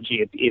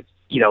terminology if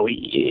you know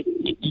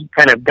you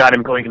kind of got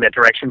him going in that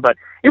direction. But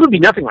it would be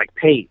nothing like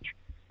Paige.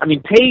 I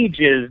mean,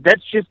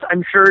 that's just,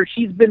 I'm sure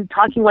she's been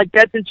talking like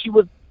that since she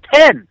was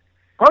 10.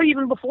 Probably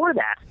even before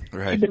that.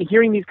 Right. She's been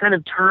hearing these kind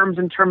of terms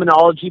and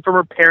terminology from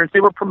her parents.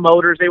 They were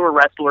promoters. They were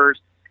wrestlers.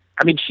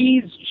 I mean,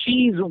 she's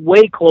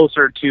way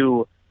closer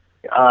to,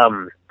 it's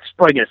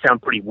probably going to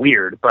sound pretty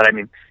weird, but I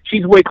mean,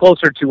 she's way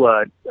closer to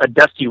a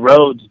Dusty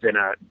Rhodes than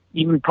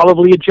even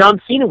probably a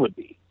John Cena would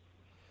be.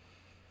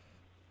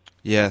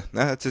 Yeah,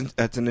 that's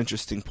an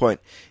interesting point.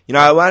 You know,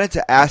 I wanted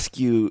to ask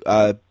you,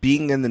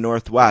 being in the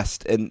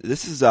Northwest, and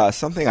this is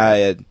something I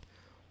had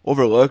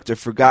overlooked or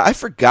forgot. I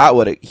forgot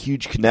what a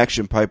huge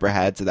connection Piper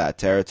had to that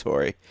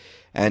territory,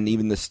 and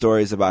even the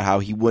stories about how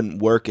he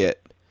wouldn't work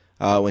it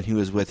when he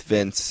was with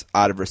Vince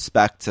out of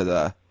respect to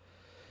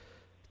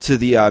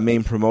the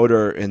main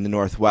promoter in the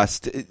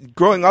Northwest.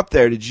 Growing up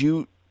there, did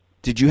you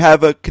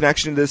have a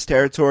connection to this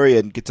territory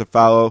and get to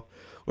follow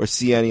or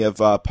see any of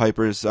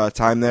Piper's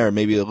time there, or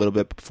maybe a little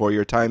bit before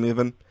your time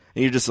even?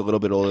 And you're just a little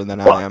bit older than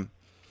I am.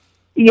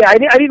 Yeah, I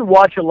didn't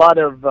watch a lot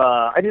of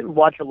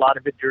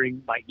it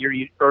during my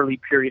early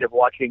period of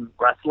watching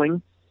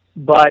wrestling,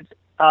 but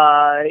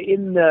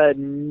in the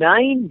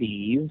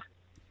 90s,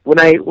 when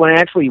I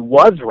actually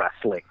was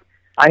wrestling,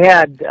 I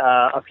had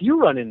a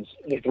few run-ins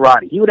with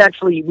Roddy.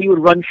 We would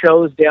run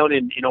shows down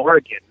in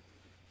Oregon,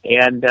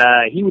 and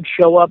he would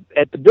show up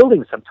at the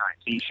building sometimes.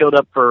 He showed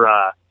up for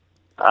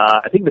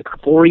I think the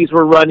Kaporis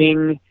were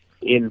running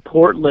in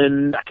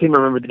Portland. I can't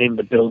remember the name of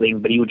the building,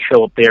 but he would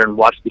show up there and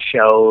watch the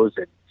shows.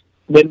 And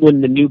then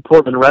when the new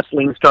Portland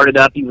Wrestling started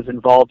up, he was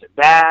involved in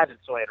that, and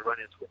so I had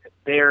run-ins with him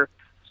there.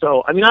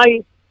 So, I mean,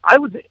 I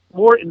was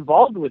more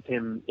involved with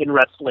him in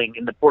wrestling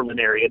in the Portland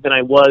area than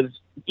I was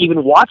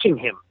even watching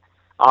him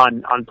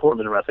on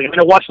Portland Wrestling. I mean,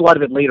 I watched a lot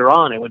of it later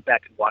on. I went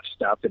back and watched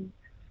stuff, and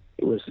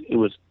it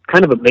was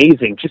kind of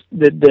amazing. Just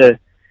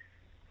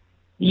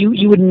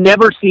you would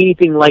never see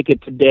anything like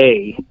it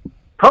today,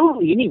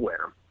 probably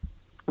anywhere.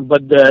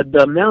 But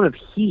the amount of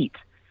heat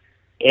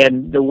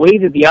and the way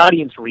that the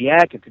audience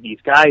reacted to these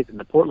guys in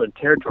the Portland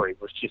territory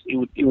was just,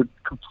 it would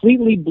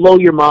completely blow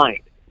your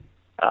mind.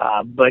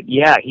 But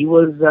yeah, he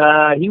was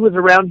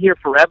around here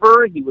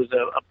forever. He was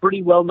a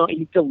pretty well-known,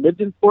 he still lived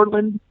in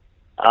Portland.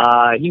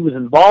 He was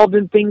involved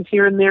in things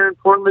here and there in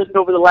Portland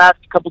over the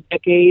last couple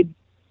decades.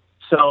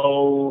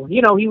 So,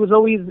 you know, he was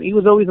always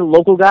a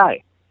local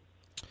guy.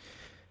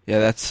 Yeah,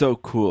 that's so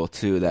cool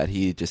too that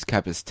he just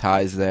kept his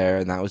ties there,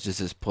 and that was just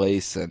his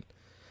place. And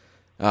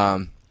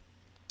one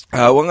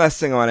last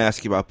thing I want to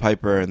ask you about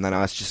Piper, and then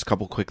I'll ask just a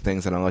couple quick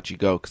things, and I'll let you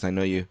go because I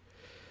know you're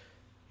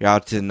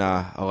out in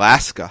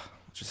Alaska,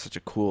 which is such a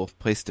cool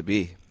place to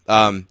be.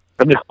 I'm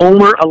in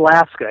Homer,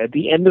 Alaska, at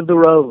the end of the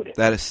road.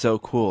 That is so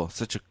cool.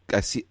 I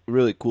see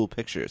really cool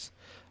pictures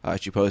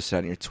that you posted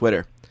on your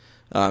Twitter.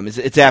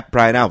 It's at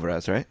Bryan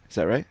Alvarez, right? Is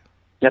that right?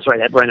 That's right,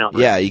 at Bryan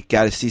Alvarez. Yeah, you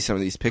got to see some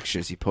of these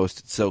pictures he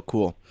posted. So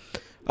cool.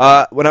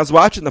 When I was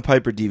watching the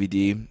Piper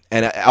DVD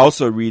and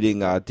also reading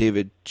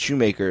David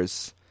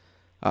Shoemaker's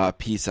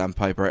piece on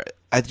Piper,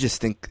 I just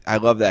think I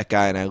love that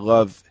guy,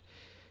 and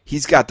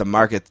he's got the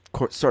market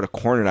sort of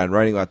cornered on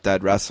writing about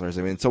dead wrestlers.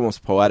 I mean, it's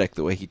almost poetic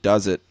the way he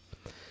does it.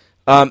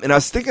 And I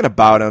was thinking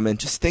about him, and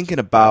just thinking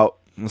about,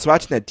 I was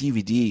watching that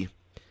DVD, and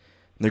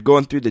they're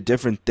going through the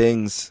different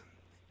things,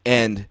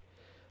 and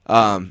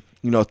throwing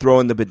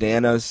the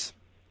bananas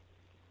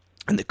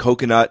and the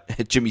coconut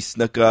at Jimmy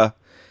Snuka,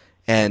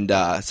 and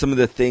some of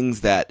the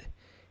things that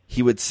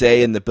he would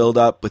say in the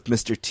build-up with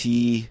Mr.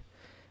 T,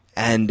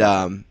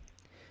 and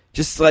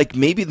just like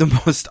maybe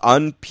the most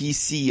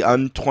un-PC,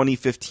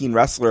 un-2015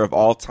 wrestler of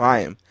all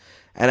time.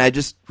 And I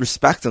just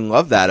respect and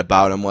love that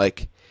about him.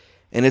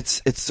 And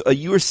it's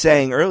you were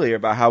saying earlier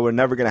about how we're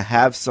never going to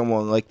have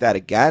someone like that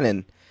again,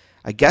 and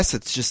I guess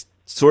it's just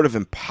sort of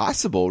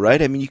impossible,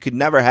 right? I mean, you could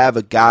never have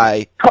a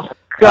guy...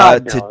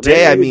 God, no.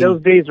 Today,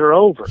 those days are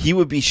over. He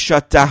would be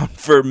shut down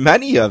for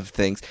many of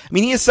things. I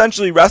mean, he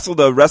essentially wrestled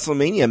a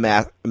Wrestlemania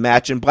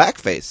match in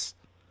blackface.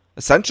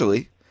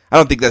 Essentially, I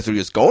don't think that's what he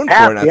was going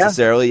for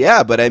necessarily.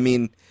 Yeah, but I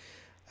mean,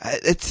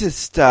 it's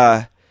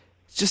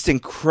just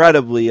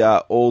incredibly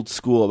old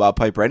school about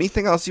Piper.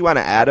 Anything else you want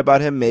to add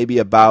about him? Maybe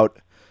about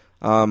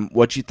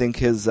what you think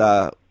his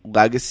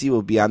legacy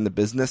will be on the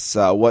business.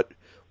 What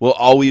we'll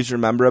always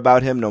remember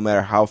about him, no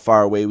matter how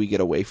far away we get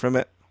away from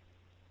it.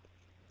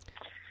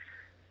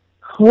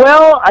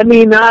 Well, I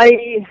mean,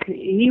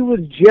 he was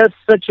just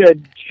such a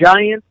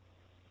giant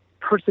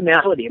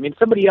personality. I mean,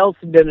 somebody else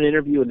had done an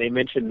interview and they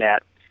mentioned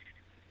that,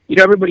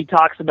 everybody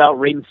talks about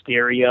Rey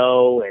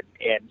Mysterio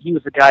and he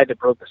was the guy that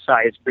broke the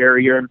size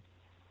barrier. And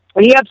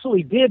he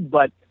absolutely did,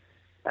 but,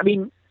 I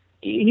mean,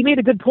 he made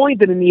a good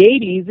point that in the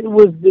 80s, it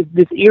was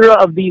this era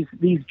of these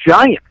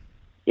giants.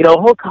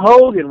 Hulk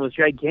Hogan was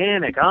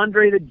gigantic,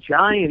 Andre the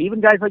Giant, even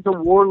guys like the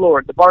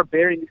Warlord, the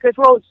Barbarian, these guys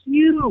were all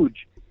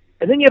huge.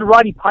 And then you had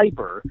Roddy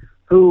Piper,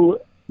 who,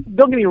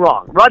 don't get me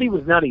wrong, Roddy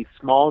was not a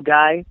small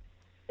guy,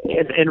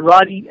 and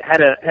Roddy had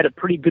a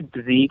pretty good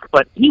physique,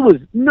 but he was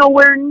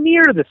nowhere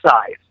near the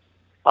size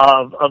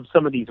of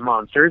some of these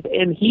monsters,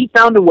 and he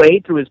found a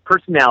way through his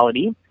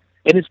personality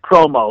and his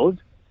promos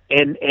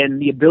and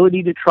the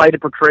ability to try to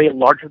portray a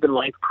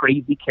larger-than-life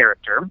crazy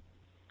character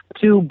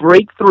to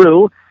break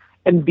through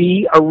and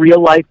be a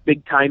real-life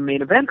big-time main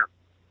eventer.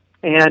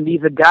 And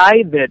he's a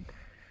guy that,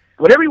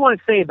 whatever you want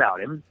to say about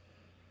him,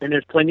 and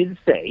there's plenty to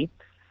say,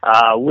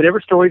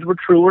 whatever stories were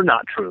true or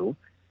not true,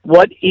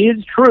 what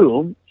is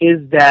true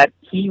is that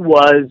he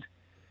was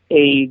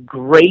a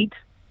great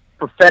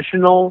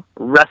professional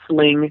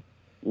wrestling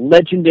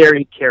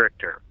legendary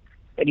character.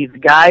 And he's a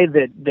guy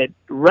that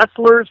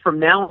wrestlers from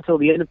now until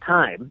the end of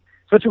time,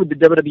 especially with the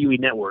WWE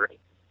Network,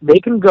 they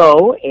can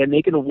go and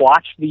they can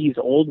watch these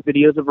old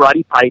videos of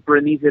Roddy Piper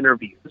in these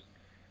interviews,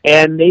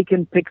 and they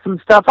can pick some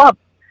stuff up.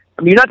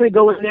 I mean, you're not going to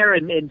go in there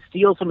and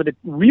steal some of the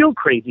real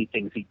crazy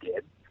things he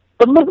did.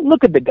 But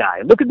look at the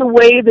guy. Look at the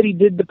way that he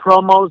did the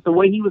promos, the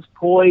way he was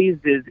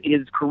poised,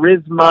 his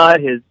charisma,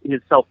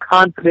 his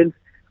self-confidence.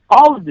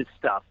 All of this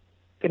stuff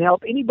can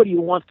help anybody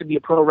who wants to be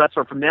a pro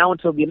wrestler from now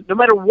until the end, no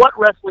matter what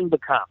wrestling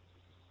becomes.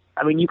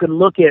 I mean, you can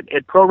look at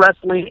pro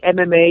wrestling,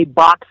 MMA,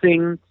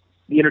 boxing,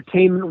 the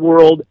entertainment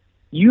world.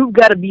 You've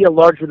got to be a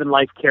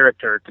larger-than-life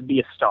character to be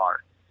a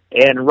star.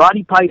 And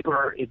Roddy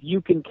Piper, if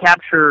you can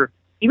capture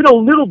even a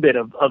little bit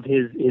of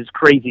his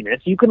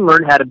craziness, you can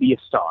learn how to be a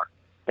star.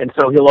 And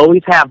so he'll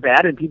always have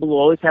that, and people will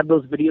always have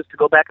those videos to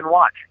go back and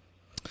watch.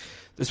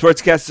 The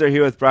Sportscasters are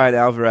here with Bryan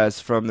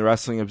Alvarez from the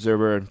Wrestling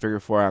Observer and Figure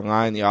 4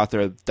 Online, the author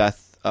of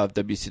Death of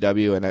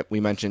WCW, and we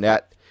mentioned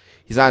that.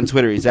 He's on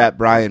Twitter. He's at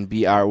Bryan,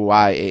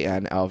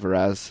 Bryan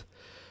Alvarez.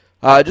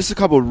 Just a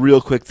couple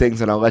real quick things,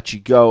 and I'll let you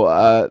go.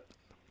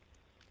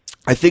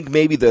 I think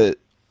maybe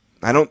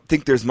I don't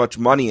think there's much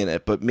money in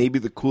it, but maybe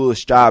the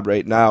coolest job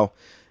right now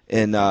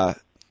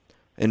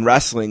in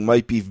wrestling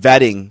might be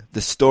vetting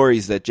the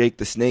stories that Jake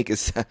the Snake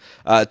is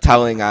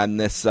telling on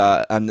this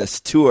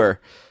tour,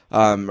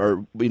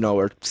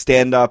 or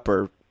stand up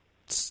or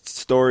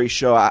story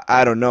show.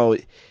 I don't know.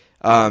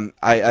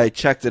 I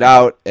checked it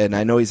out, and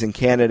I know he's in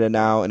Canada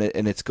now,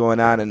 and it's going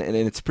on, and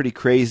it's pretty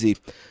crazy.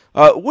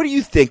 What do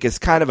you think as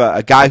kind of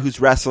a guy who's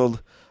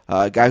wrestled,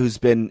 a guy who's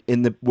been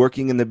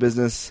working in the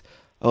business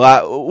a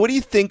lot? What do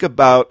you think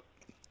about?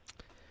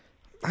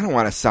 I don't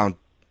want to sound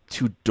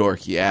too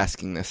dorky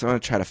asking this. I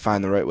want to try to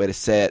find the right way to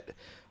say it.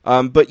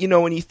 But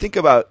when you think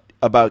about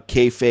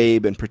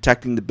kayfabe and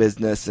protecting the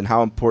business and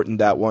how important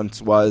that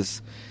once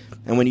was,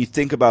 and when you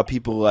think about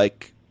people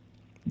like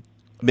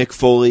Mick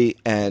Foley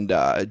and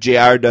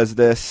JR does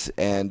this,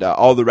 and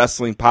all the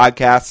wrestling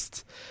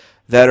podcasts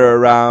that are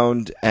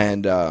around,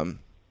 and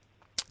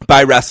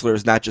by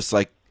wrestlers, not just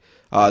like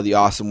the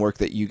awesome work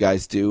that you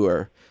guys do,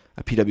 or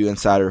a PW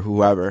Insider, or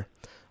whoever.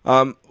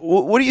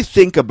 What do you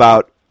think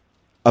about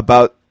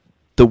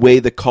the way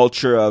the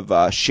culture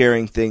of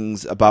sharing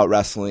things about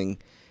wrestling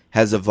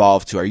has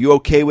evolved to? Are you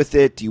okay with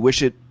it? Do you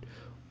wish it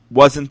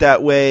wasn't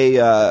that way?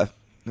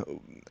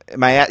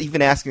 Am I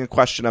even asking a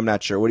question? I'm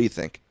not sure. What do you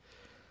think?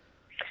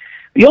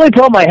 The only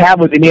problem I have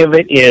with any of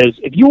it is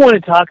if you want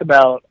to talk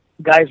about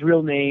guys'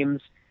 real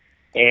names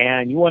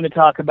and you want to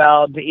talk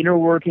about the inner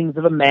workings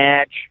of a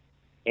match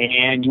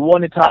and you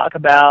want to talk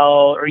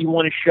about or you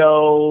want to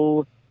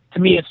show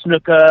Tamiya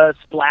Snuka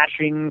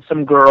splashing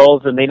some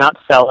girls and they not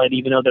sell it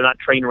even though they're not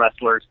trained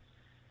wrestlers,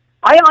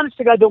 I honest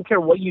to God don't care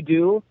what you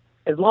do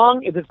as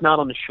long as it's not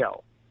on the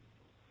show.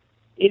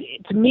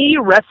 To me,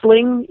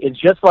 wrestling is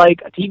just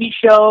like a TV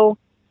show.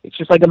 It's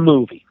just like a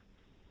movie.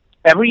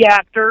 Every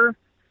actor,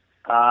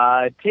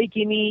 take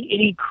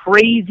any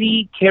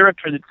crazy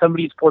character that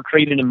somebody's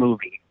portrayed in a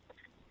movie,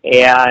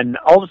 and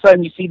all of a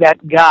sudden you see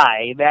that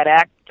guy, that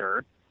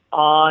actor,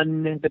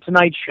 on The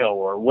Tonight Show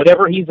or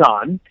whatever he's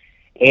on,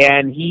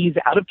 and he's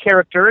out of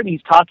character and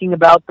he's talking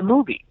about the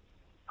movie.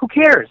 Who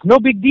cares? No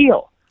big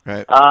deal.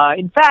 Right.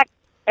 In fact,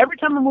 every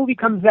time a movie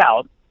comes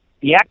out,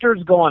 the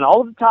actors go on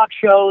all of the talk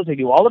shows, they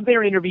do all of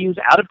their interviews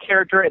out of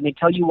character, and they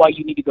tell you why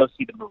you need to go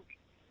see the movie.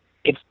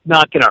 It's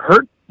not going to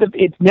hurt.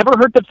 It's never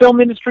hurt the film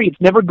industry. It's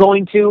never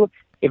going to.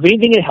 If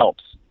anything, it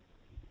helps.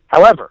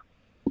 However,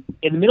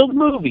 in the middle of the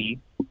movie,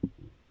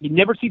 you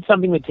never see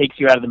something that takes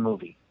you out of the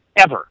movie,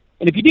 ever.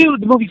 And if you do,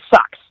 the movie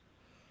sucks.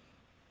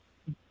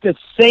 The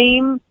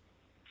same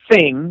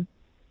thing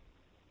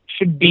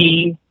should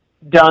be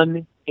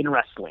done in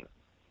wrestling.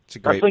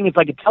 Wrestling is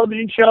like a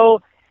television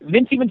show.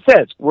 Vince even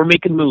says, we're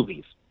making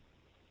movies.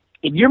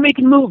 If you're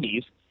making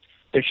movies,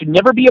 there should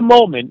never be a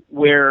moment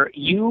where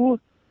you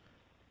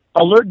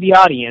alert the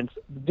audience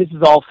that this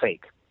is all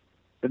fake,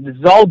 that this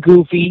is all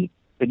goofy,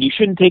 that you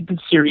shouldn't take this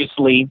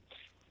seriously.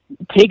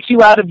 It takes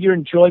you out of your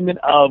enjoyment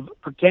of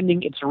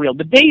pretending it's real.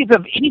 The days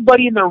of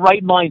anybody in their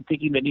right mind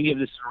thinking that any of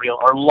this is real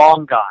are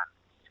long gone.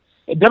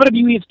 And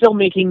WWE is still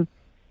making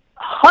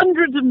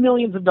hundreds of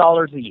millions of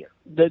dollars a year.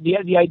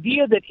 The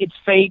idea that it's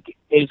fake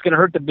is going to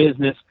hurt the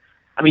business,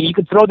 I mean, you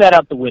could throw that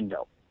out the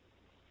window.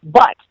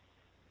 But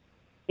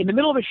in the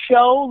middle of a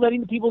show,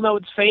 letting the people know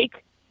it's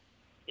fake,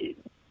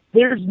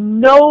 there's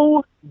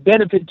no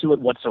benefit to it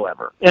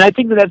whatsoever. And I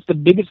think that's the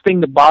biggest thing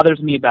that bothers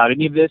me about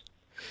any of this.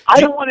 I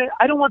don't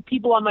want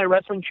people on my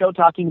wrestling show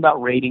talking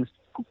about ratings.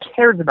 Who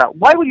cares about?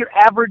 Why would your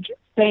average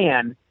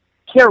fan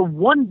care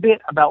one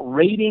bit about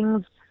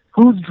ratings?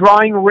 Who's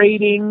drawing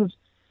ratings?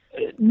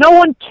 No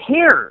one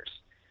cares.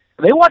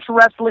 They watch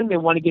wrestling. They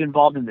want to get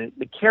involved in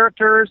the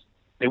characters.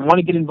 They want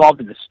to get involved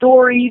in the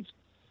stories.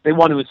 They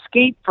want to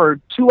escape for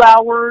 2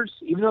 hours,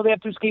 even though they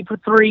have to escape for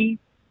 3.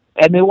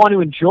 And they want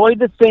to enjoy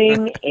the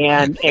thing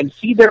and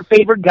see their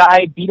favorite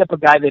guy beat up a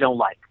guy they don't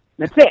like.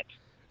 That's it.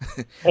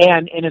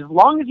 And as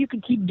long as you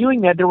can keep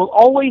doing that, there will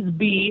always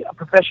be a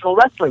professional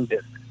wrestling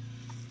business.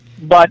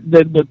 But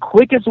the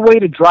quickest way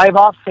to drive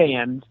off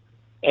fans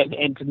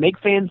and to make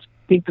fans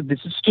think that this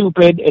is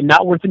stupid and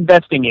not worth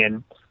investing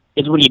in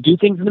is when you do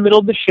things in the middle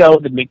of the show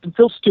that make them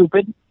feel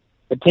stupid,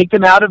 that take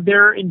them out of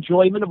their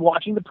enjoyment of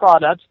watching the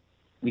product.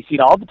 We see it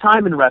all the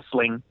time in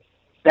wrestling.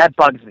 That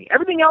bugs me.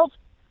 Everything else,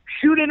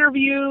 shoot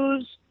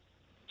interviews,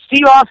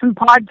 Steve Austin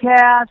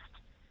podcast,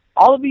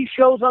 all of these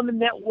shows on the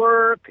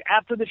network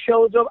after the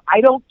show is over.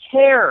 I don't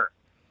care.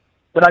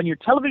 But on your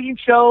television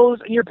shows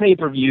and your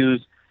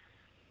pay-per-views,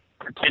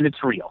 pretend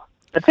it's real.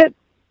 That's it.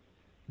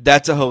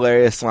 That's a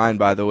hilarious line,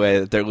 by the way,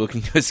 that they're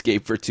looking to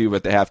escape for 2,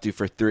 but they have to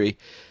for 3.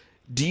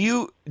 Do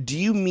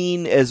you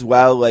mean as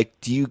well, like,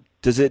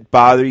 does it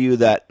bother you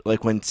that,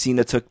 like, when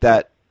Cena took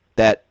that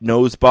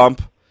nose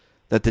bump,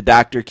 that the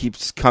doctor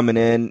keeps coming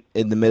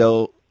in the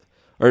middle,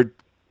 or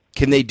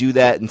can they do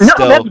that and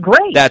still? That's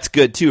great. That's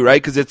good too,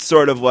 right? Because it's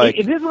sort of like,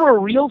 if this were a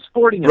real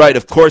sporting event, right?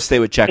 Of course they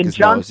would check his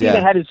John nose.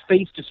 Cena had his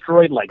face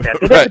destroyed like that.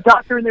 They had the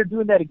doctor in there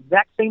doing that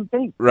exact same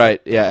thing.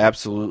 Right? Yeah,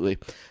 absolutely.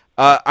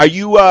 Are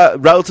you,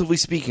 relatively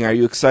speaking, are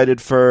you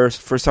excited for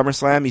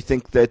SummerSlam? You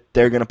think that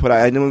they're going to put?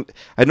 I know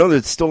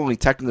there's still only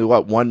technically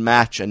one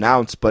match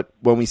announced, but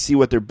when we see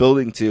what they're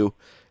building to,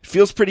 it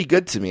feels pretty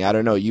good to me. I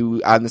don't know.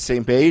 You on the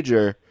same page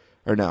or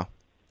no?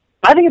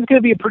 I think it's going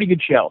to be a pretty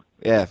good show.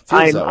 Yeah,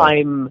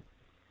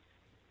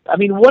 I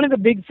mean, one of the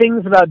big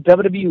things about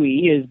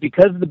WWE is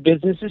because the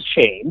business has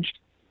changed,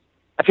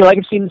 I feel like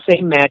I've seen the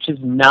same matches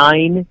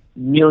 9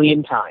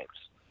 million times.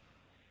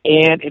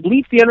 And at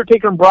least The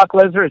Undertaker and Brock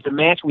Lesnar is a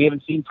match we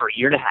haven't seen for a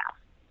year and a half.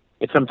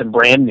 It's something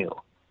brand new.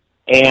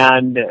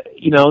 And,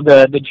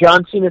 the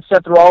John Cena,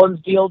 Seth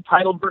Rollins deal,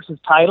 title versus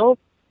title,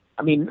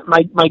 I mean,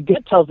 my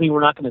gut tells me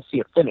we're not going to see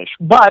a finish.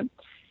 But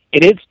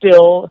it is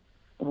still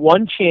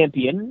one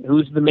champion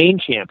who's the main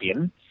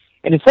champion,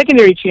 and a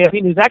secondary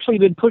champion who's actually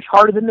been pushed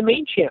harder than the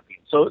main champion.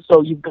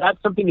 So you've got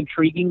something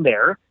intriguing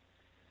there.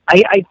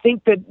 I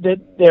think that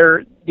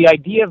the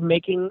idea of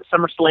making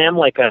SummerSlam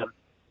like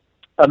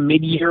a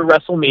mid-year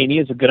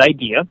WrestleMania is a good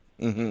idea.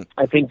 Mm-hmm.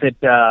 I think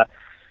that,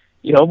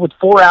 with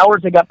 4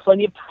 hours, they got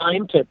plenty of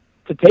time to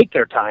take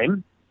their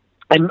time.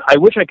 And I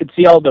wish I could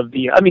see all of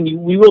we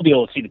will be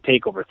able to see the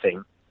TakeOver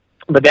thing,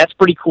 but that's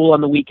pretty cool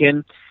on the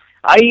weekend.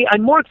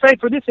 I'm more excited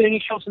for this than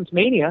any show since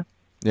Mania.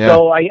 Yeah.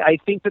 So I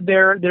think that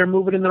they're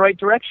moving in the right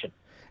direction.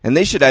 And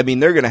they should.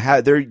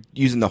 They're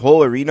using the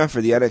whole arena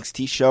for the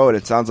NXT show, and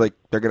it sounds like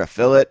they're going to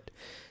fill it.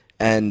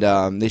 And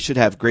they should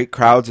have great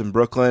crowds in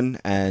Brooklyn,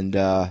 and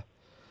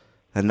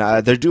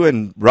they're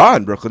doing Raw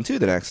in Brooklyn too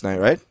the next night,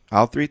 right?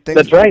 All three things.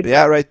 That's right.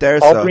 Yeah, right there.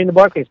 All three in the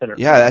Barclays Center.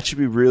 Yeah, that should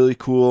be really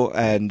cool.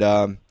 And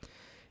I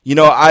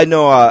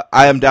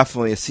am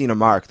definitely a Cena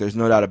mark. There's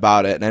no doubt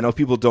about it. And I know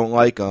people don't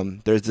like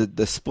him. There's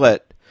the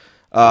split.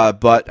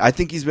 But I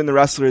think he's been the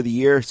wrestler of the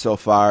year so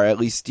far. At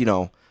least,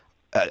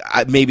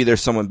 maybe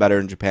there's someone better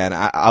in Japan.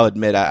 I'll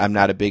admit I'm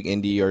not a big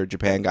indie or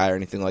Japan guy or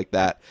anything like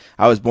that.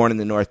 I was born in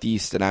the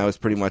Northeast, and I was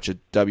pretty much a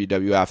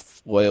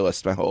WWF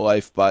loyalist my whole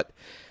life. But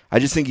I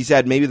just think he's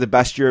had maybe the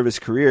best year of his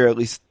career, at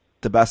least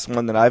the best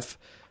one that I've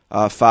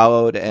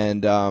followed.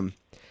 And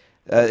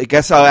I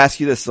guess I'll ask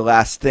you this, the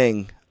last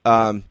thing.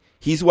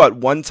 He's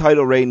one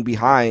title reign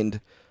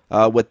behind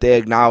what they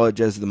acknowledge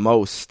as the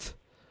most.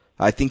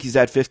 I think he's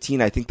at 15.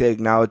 I think they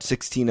acknowledge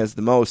 16 as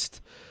the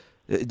most.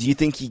 Do you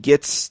think he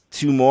gets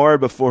 2 more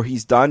before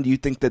he's done? Do you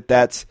think that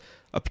that's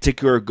a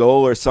particular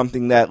goal or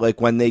something that,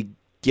 like, when they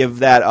give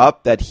that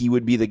up, that he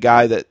would be the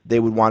guy that they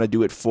would want to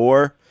do it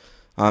for?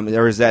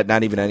 Or is that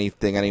not even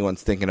anything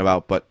anyone's thinking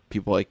about but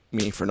people like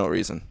me for no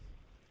reason?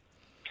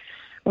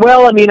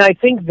 Well, I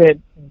think that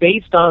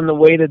based on the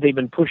way that they've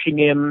been pushing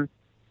him,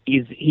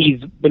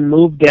 he's been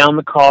moved down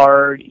the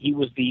card. He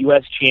was the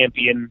U.S.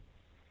 champion.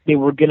 They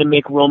were going to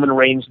make Roman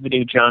Reigns the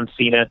new John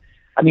Cena.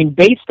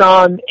 Based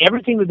on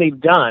everything that they've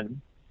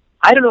done,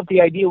 I don't know if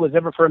the idea was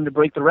ever for him to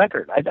break the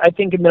record. I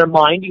think in their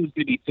mind he was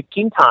going to be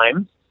 15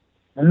 times.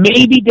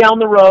 Maybe down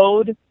the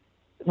road,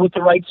 with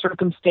the right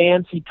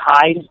circumstance, he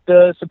ties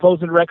the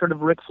supposed record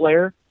of Ric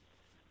Flair.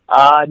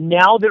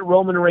 Now that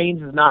Roman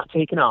Reigns is not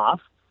taken off,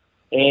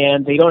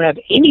 and they don't have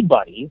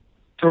anybody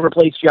to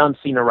replace John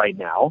Cena right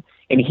now,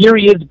 and here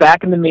he is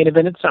back in the main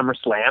event at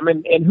SummerSlam,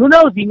 and who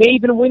knows, he may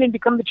even win and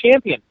become the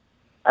champion.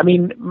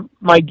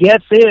 My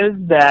guess is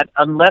that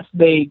unless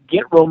they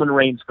get Roman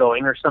Reigns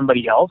going or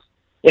somebody else,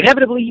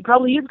 inevitably he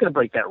probably is going to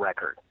break that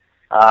record,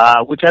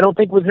 which I don't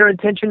think was their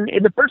intention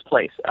in the first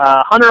place.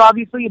 Hunter,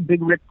 obviously, a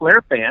big Ric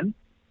Flair fan,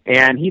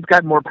 and he's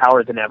got more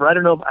power than ever. I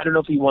don't know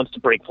if he wants to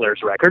break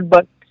Flair's record,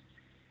 but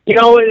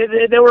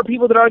there were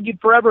people that argued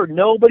forever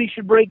nobody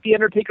should break the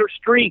Undertaker's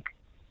streak.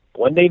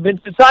 One day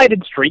Vince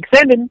decided streak's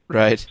ending.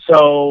 Right.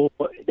 So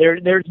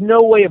there's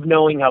no way of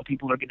knowing how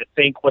people are going to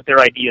think, what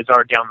their ideas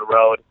are down the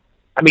road.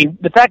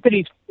 The fact that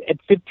he's at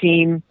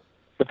 15,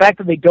 the fact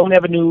that they don't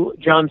have a new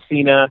John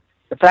Cena,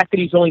 the fact that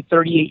he's only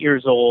 38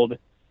 years old,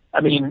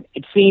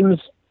 it seems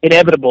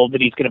inevitable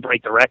that he's going to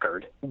break the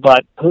record.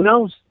 But who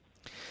knows?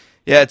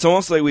 Yeah, it's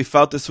almost like we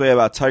felt this way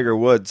about Tiger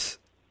Woods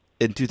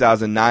in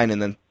 2009,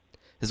 and then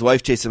his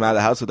wife chased him out of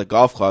the house with a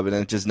golf club, and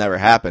then it just never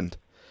happened.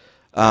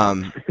 It's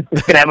going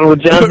to happen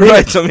with John Cena.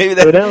 Right, so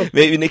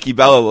maybe Nikki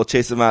Bella will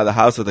chase him out of the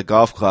house with a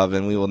golf club,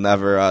 and we will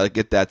never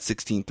get that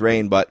 16th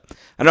reign. But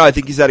I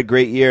think he's had a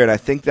great year, and I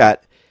think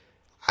that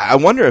I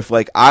wonder if,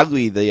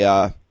 oddly,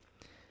 I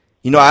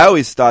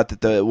always thought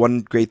that the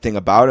one great thing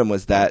about him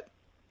was that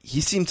he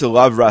seemed to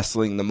love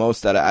wrestling the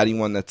most out of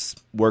anyone that's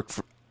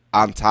worked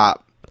on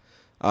top.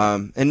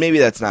 And maybe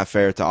that's not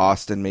fair to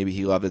Austin. Maybe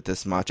he loved it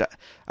this much.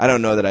 I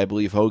don't know that I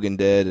believe Hogan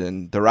did,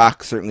 and The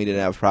Rock certainly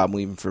didn't have a problem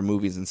even for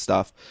movies and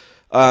stuff.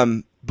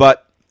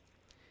 But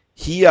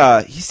he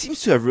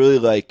seems to have really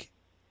like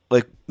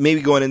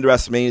maybe going into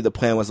WrestleMania, the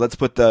plan was let's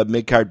put the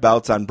mid-card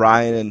belts on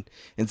Bryan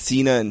and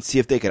Cena and see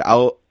if they could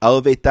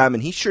elevate them,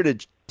 and he's sure to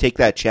take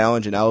that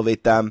challenge and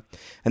elevate them.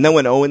 And then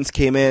when Owens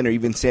came in, or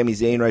even Sami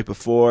Zayn right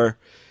before,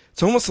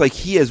 it's almost like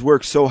he has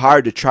worked so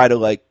hard to try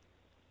to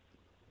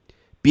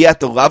be at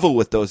the level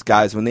with those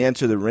guys when they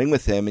enter the ring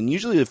with him. And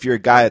usually if you're a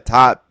guy at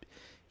top,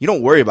 you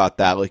don't worry about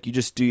that. You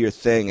just do your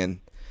thing, and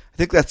I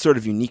think that's sort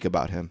of unique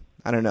about him.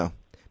 I don't know.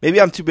 Maybe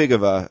I'm too big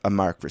of a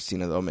mark for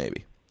Cena, though,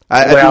 maybe.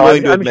 I'd be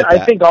willing to admit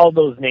that. I think all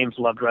those names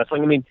loved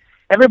wrestling.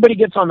 Everybody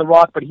gets on The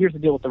Rock, but here's the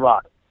deal with The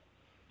Rock.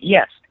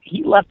 Yes,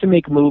 he left to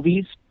make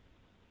movies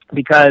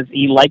because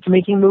he liked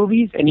making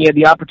movies, and he had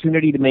the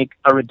opportunity to make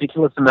a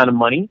ridiculous amount of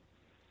money.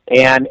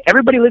 And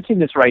everybody listening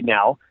to this right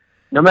now,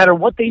 no matter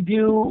what they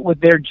do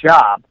with their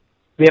job,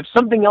 they have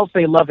something else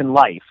they love in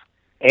life.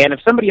 And if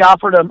somebody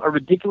offered them a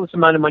ridiculous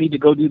amount of money to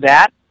go do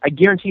that, I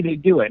guarantee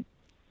they'd do it.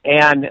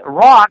 And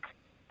Rock,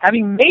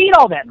 having made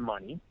all that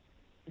money,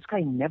 this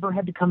guy never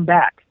had to come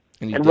back.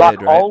 And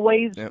Rock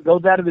always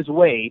goes out of his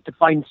way to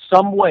find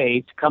some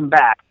way to come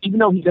back, even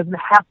though he doesn't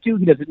have to,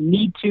 he doesn't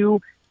need to.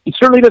 He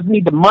certainly doesn't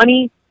need the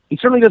money. He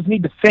certainly doesn't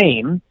need the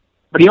fame,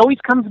 but he always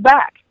comes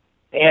back.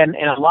 And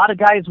a lot of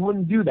guys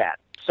wouldn't do that.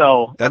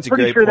 So I'm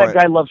pretty sure that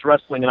guy loves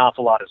wrestling an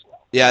awful lot as well.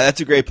 Yeah,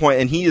 that's a great point.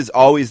 And he is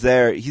always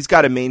there. He's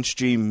got a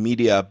mainstream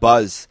media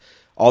buzz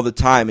all the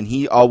time, and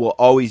he will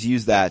always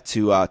use that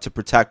to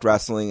protect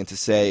wrestling and to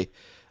say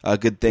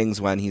good things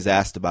when he's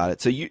asked about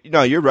it. So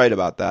you're right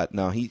about that.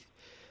 No,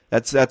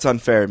 that's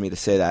unfair of me to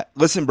say that.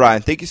 Listen,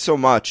 Bryan, thank you so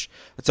much.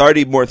 It's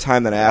already more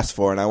time than I asked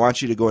for, and I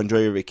want you to go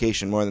enjoy your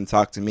vacation more than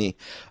talk to me.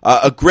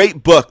 A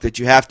great book that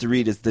you have to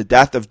read is The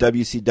Death of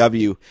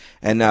WCW,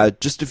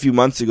 and just a few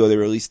months ago they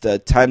released a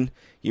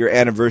 10-year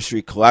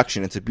anniversary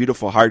collection. It's a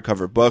beautiful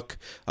hardcover book,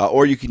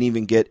 or you can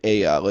even get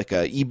a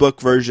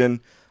ebook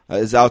version.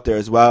 Is out there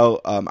as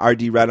well.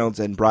 R.D. Reynolds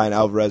and Bryan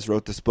Alvarez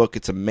wrote this book.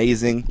 It's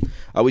amazing.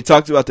 We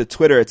talked about the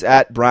Twitter. It's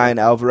at Bryan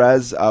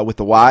Alvarez with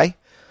a Y.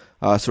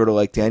 Sort of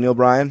like Daniel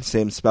Bryan,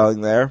 same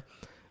spelling there.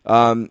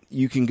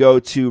 You can go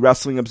to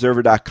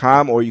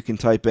WrestlingObserver.com, or you can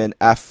type in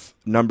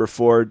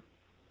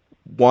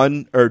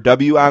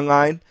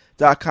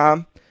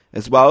WOnline.com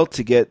as well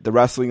to get the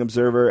Wrestling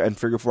Observer and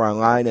Figure 4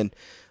 Online. And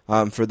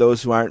for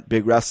those who aren't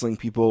big wrestling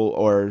people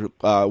or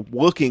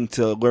looking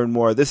to learn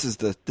more, this is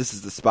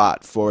the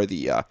spot for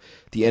the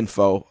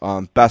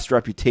info. Best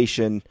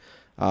reputation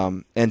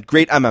and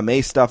great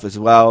MMA stuff as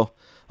well.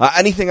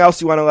 Anything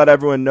else you want to let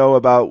everyone know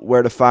about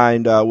where to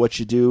find what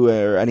you do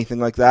or anything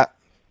like that?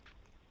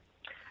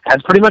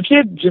 That's pretty much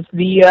it. Just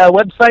the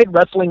website,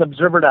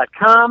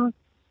 WrestlingObserver.com.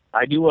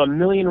 I do a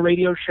million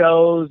radio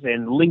shows,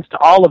 and links to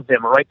all of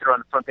them are right there on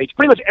the front page.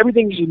 Pretty much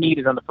everything that you need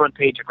is on the front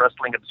page of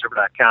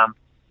WrestlingObserver.com.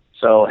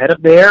 So head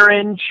up there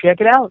and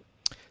check it out.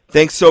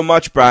 Thanks so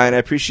much, Bryan. I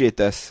appreciate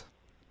this.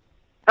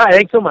 All right,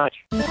 thanks so much.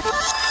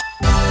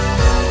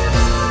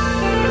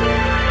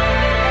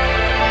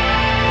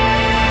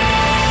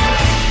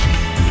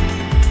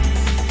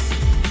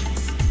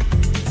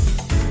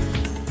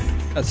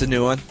 That's a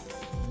new one.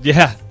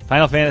 Yeah,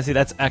 Final Fantasy,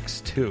 that's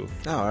X2.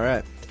 Oh, all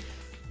right.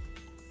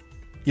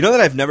 You know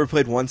that I've never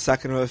played 1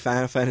 second of a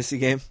Final Fantasy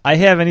game? I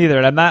haven't either,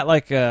 and I'm not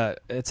like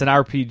it's an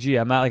RPG.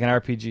 I'm not like an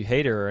RPG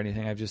hater or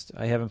anything. I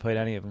haven't played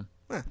any of them.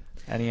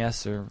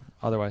 NES or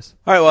otherwise.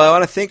 All right, well, I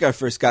want to thank our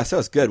first guest. That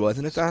was good,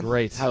 wasn't it, Don?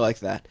 Great. I like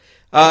that.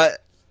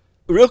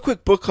 Real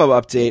quick book club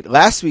update.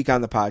 Last week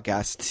on the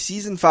podcast,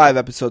 Season 5,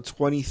 Episode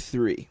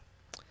 23.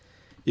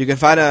 You can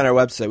find it on our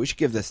website. We should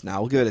give this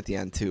now. We'll give it at the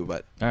end, too.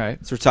 But all right.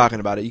 So we're talking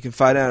about it. You can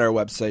find it on our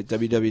website,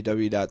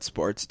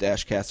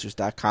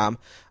 www.sports-casters.com,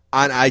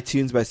 on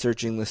iTunes by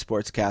searching the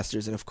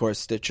Sportscasters, and, of course,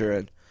 Stitcher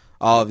and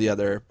all of the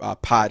other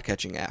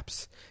pod-catching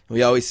apps. And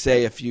we always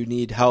say if you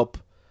need help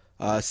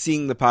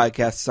seeing the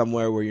podcast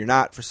somewhere where you're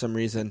not for some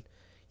reason,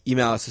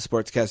 email us at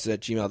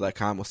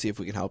sportscasters@gmail.com. We'll see if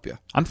we can help you.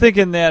 I'm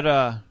thinking that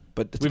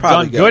but it's we've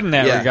done good in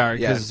that yeah, regard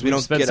because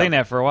we've been saying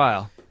that for a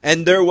while.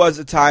 And there was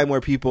a time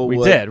where people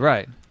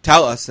would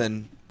tell us,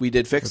 and we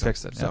did fix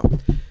it. So.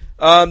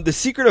 The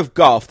Secret of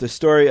Golf, the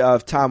story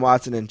of Tom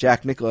Watson and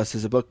Jack Nicklaus,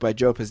 is a book by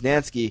Joe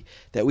Posnanski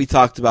that we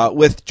talked about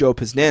with Joe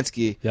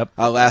Posnanski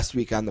last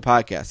week on the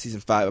podcast, Season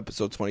 5,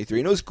 Episode 23.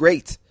 And it was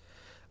great.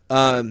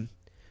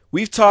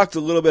 We've talked a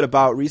little bit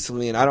about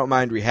recently, and I don't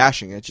mind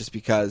rehashing it just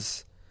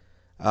because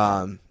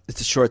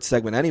it's a short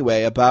segment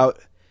anyway, about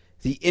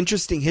the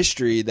interesting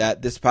history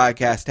that this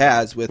podcast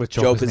has with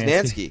Joe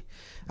Posnanski.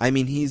 I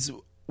mean, he's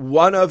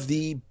one of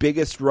the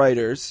biggest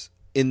writers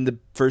in the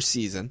first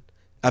season.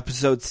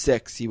 Episode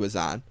 6 he was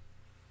on,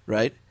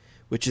 right?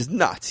 Which is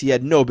nuts. He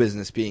had no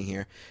business being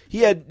here.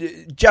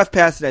 Jeff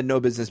Passan had no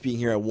business being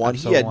here at 1.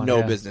 He had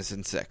no business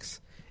in 6.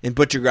 And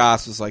Butcher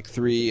Gross was like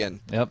 3. And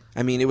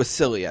I mean, it was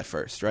silly at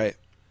first, right?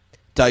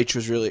 Deitch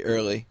was really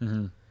early.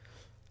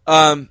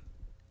 Mm-hmm.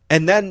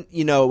 And then,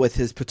 with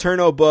his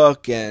Paterno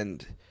book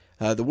and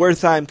the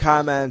Wertheim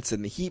comments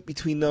and the heat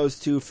between those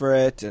two for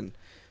it, and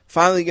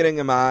finally getting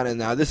him on, and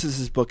now this is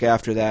his book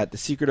after that, The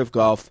Secret of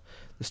Golf,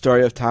 the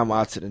story of Tom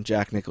Watson and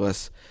Jack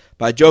Nicklaus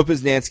by Joe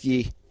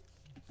Posnanski.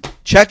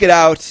 Check it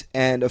out,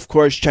 and of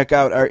course check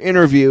out our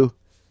interview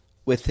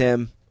with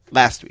him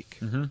last week.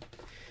 Mm-hmm.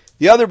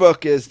 The other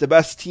book is The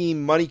Best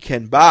Team Money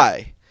Can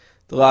Buy,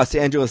 the Los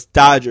Angeles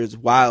Dodgers'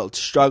 wild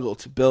struggle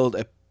to build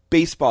a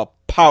baseball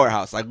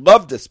powerhouse. I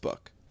love this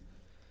book.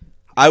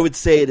 I would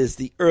say it is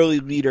the early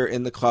leader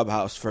in the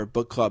clubhouse for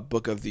Book Club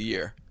Book of the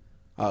Year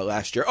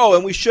last year. Oh,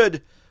 and we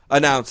should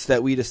announce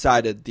that we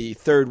decided the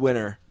fourth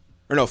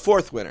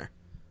winner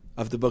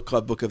of the Book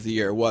Club Book of the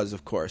Year was,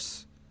 of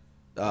course,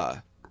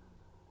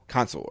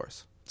 Console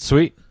Wars.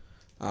 Sweet.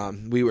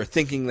 We were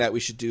thinking that we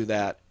should do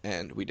that,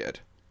 and we did.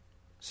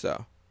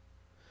 So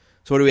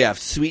what do we have?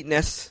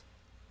 Sweetness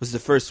was the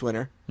first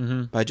winner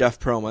by Jeff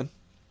Perlman.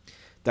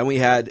 Then we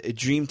had A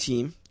Dream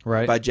Team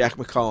by Jack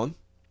McCullen.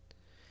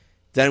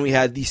 Then we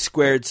had The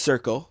Squared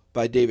Circle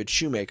by David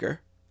Shoemaker.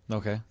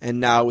 Okay.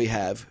 And now we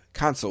have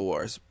Console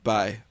Wars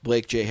by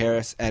Blake J.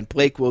 Harris. And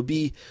Blake will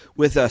be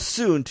with us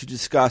soon to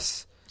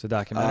discuss the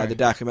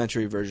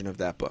documentary version of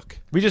that book.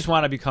 We just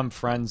want to become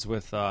friends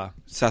with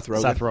Seth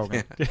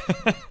Rogen.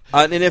 Yeah.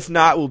 And if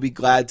not, we'll be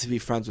glad to be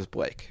friends with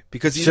Blake.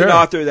 Because he's an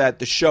author that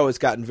the show has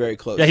gotten very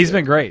close to. Yeah, he's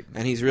been great.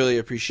 And he's really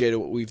appreciated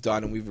what we've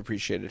done, and we've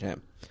appreciated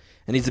him.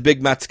 And he's a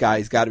big Mets guy.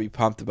 He's got to be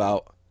pumped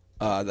about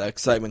the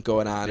excitement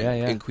going on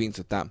in Queens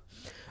with them.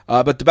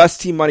 But The Best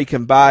Team Money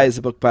Can Buy is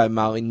a book by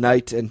Molly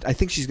Knight, and I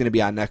think she's going to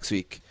be on next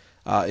week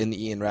in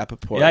the Ian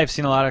Rappaport. Yeah, I've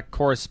seen a lot of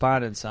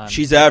correspondence on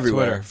She's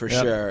everywhere, Twitter. for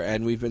sure,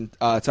 and we've been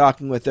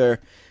talking with her,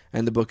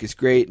 and the book is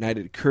great, and I'd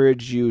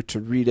encourage you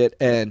to read it,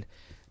 and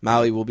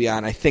Molly will be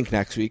on, I think,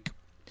 next week.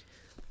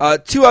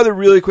 Two other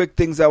really quick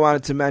things I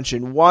wanted to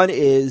mention. One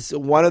is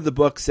one of the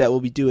books that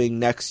we'll be doing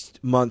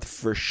next month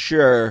for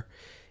sure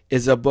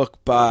is a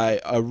book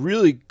by a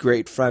really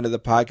great friend of the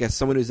podcast,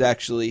 someone who's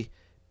actually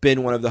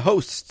been one of the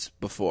hosts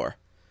before.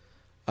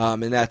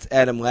 And that's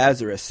Adam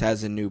Lazarus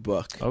has a new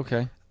book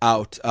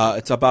out.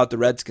 It's about the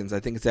Redskins. I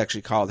think it's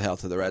actually called Hail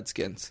to the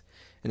Redskins.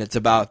 And it's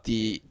about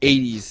the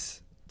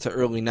 80s to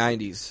early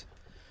 90s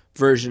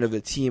version of the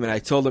team. And I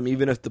told him,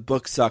 even if the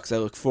book sucks, I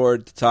look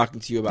forward to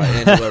talking to you about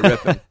Angela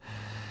Rippon.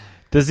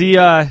 Does he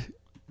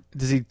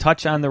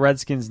touch on the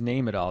Redskins'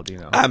 name at all? Do you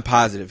know? I'm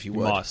positive he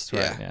would. Must,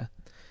 right?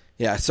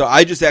 Yeah. So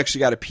I just actually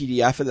got a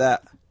PDF of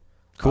that.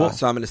 Cool.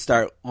 So I'm going to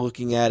start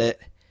looking at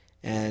it.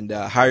 And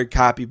hard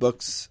copy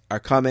books are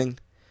coming.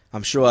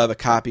 I'm sure we'll have a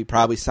copy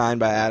probably signed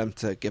by Adam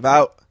to give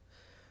out.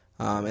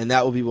 And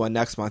that will be one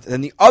next month. And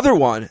then the other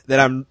one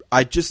that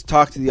I just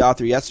talked to the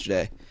author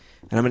yesterday,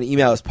 and I'm going to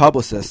email his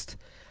publicist.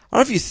 I don't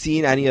know if you've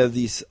seen any of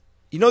these,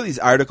 these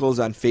articles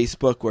on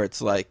Facebook where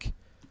it's like,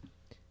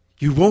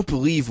 you won't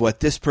believe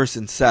what this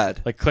person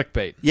said. Like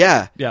clickbait.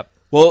 Yeah. Yep.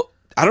 Well,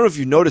 I don't know if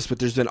you noticed, but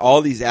there's been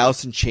all these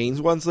Alice in Chains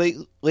ones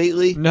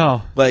lately.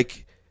 No.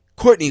 Like,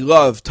 Courtney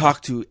Love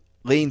talked to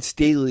Lane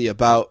Staley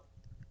about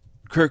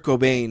Kurt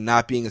Cobain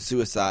not being a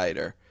suicide,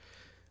 or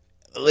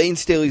Lane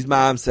Staley's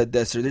mom said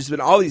this, or there's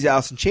been all these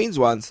Alice in Chains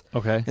ones.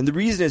 Okay. And the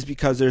reason is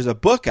because there's a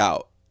book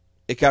out.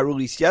 It got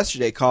released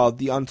yesterday called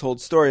The Untold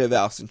Story of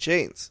Alice in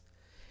Chains.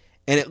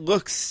 And it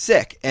looks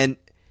sick. And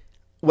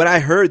when I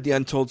heard The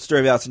Untold Story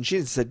of Alice in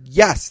Chains, I said,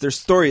 yes, their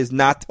story is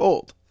not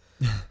told.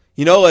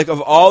 Like of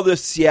all the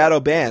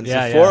Seattle bands,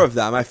 the four of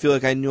them, I feel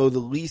like I know the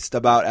least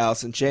about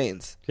Alice in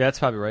Chains. Yeah, that's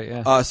probably right,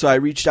 yeah. So I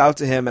reached out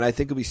to him, and I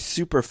think it'll be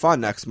super fun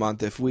next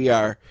month if we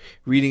are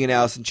reading an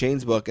Alice in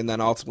Chains book and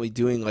then ultimately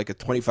doing like a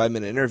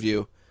 25-minute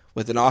interview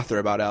with an author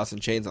about Alice in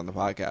Chains on the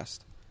podcast.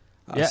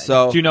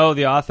 So, do you know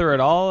the author at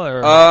all?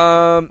 Or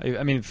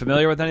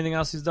familiar with anything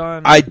else he's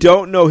done? I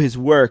don't know his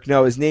work.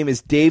 No, his name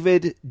is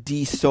David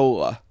D.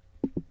 Sola.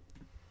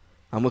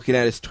 I'm looking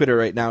at his Twitter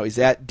right now. He's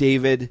at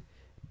David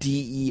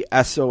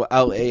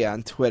DESOLA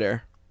on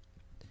Twitter.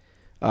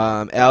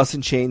 Alice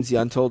in Chains, The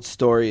Untold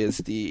Story is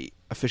the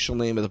official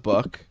name of the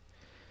book.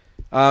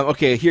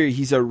 Okay, here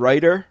he's a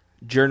writer,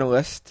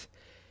 journalist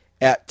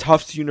at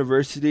Tufts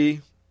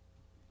University.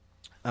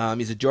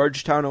 He's a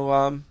Georgetown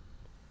alum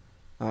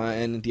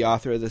and the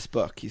author of this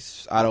book.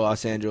 He's out of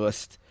Los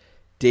Angeles.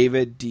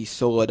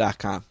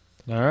 DavidDSola.com.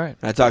 All right.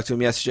 And I talked to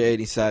him yesterday, and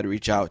he said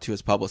reach out to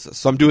his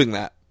publicist. So I'm doing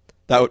that.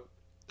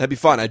 That'd be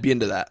fun. I'd be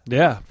into that.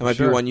 Yeah, that might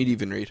be one you'd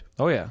even read.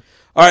 Oh, yeah.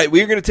 All right,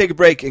 we're going to take a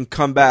break and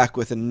come back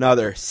with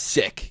another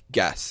sick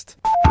guest.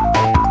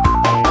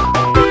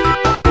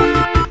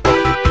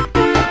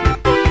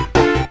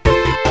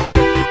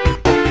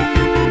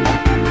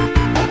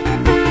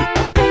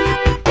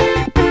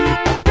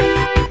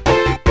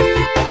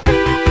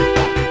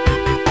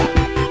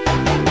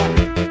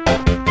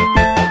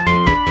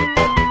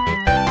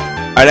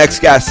 Our next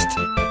guest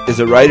is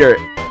a writer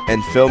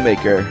and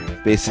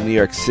filmmaker based in New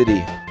York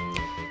City,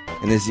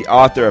 and is the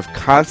author of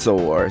Console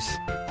Wars.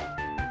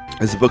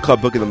 It's a book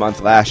club book of the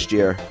month last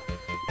year.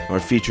 And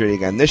we're featuring it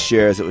again this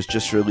year as it was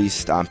just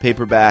released on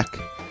paperback.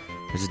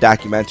 There's a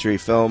documentary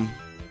film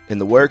in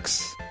the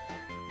works.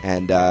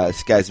 And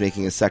this guy's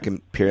making his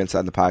second appearance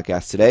on the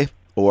podcast today.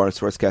 Warren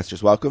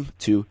Sportscasters, welcome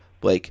to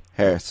Blake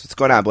Harris. What's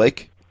going on,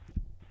 Blake?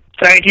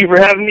 Thank you for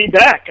having me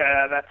back.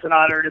 That's an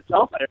honor in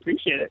itself. I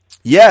appreciate it.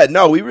 Yeah,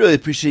 no, we really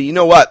appreciate it. You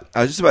know what?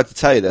 I was just about to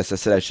tell you this. I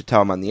said I should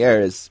tell him on the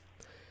air is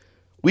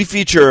we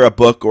feature a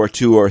book or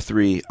two or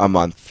three a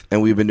month,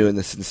 and we've been doing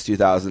this since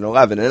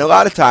 2011. And a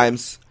lot of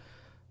times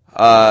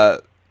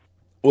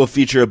we'll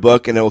feature a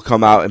book, and it will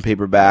come out in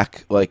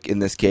paperback, like in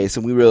this case.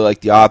 And we really like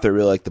the author,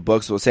 really like the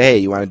book, so we'll say, hey,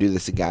 you want to do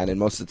this again? And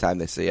most of the time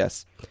they say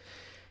yes.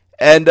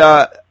 And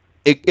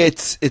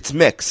it's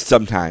mixed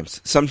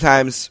sometimes.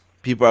 Sometimes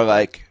people are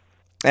like,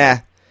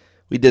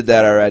 we did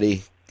that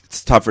already.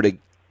 It's tougher to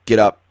get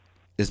up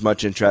as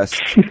much interest.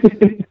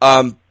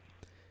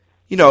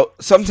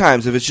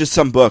 Sometimes if it's just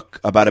some book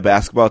about a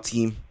basketball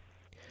team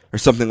or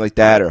something like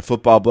that, or a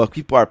football book,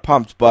 people are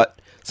pumped. But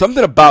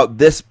something about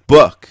this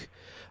book,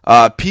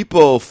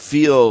 people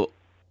feel,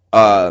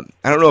 I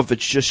don't know if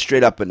it's just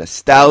straight up a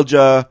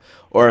nostalgia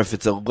or if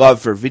it's a love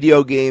for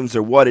video games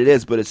or what it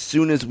is, but as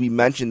soon as we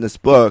mention this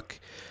book,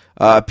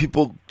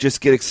 people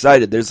just get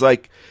excited. There's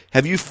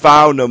have you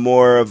found a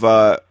more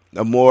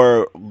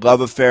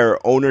love affair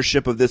or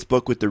ownership of this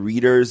book with the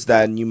readers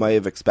than you might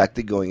have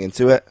expected going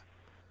into it?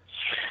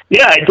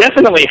 Yeah, I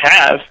definitely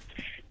have.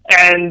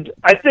 And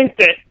I think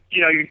that,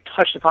 you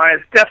touched upon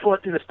it.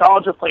 Definitely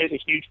nostalgia plays a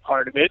huge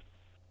part of it.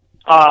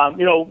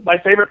 My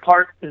favorite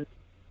part is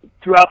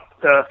throughout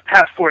the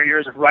past 4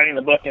 years of writing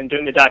the book and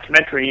doing the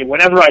documentary,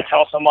 whenever I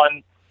tell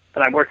someone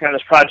that I'm working on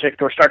this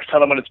project or start to tell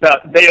them what it's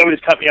about, they always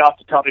cut me off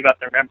to tell me about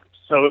their memories.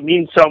 So it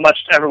means so much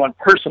to everyone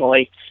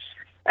personally,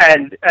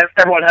 and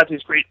everyone has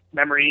these great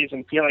memories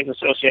and feelings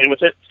associated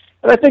with it.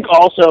 And I think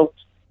also,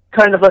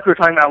 kind of like we were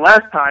talking about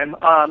last time,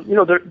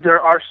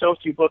 there are so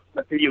few books in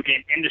the video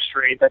game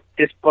industry that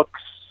this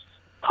book's,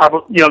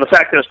 the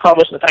fact that it's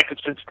published and the fact that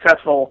it's been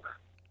successful,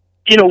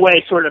 in a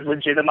way, sort of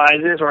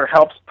legitimizes or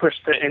helps push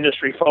the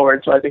industry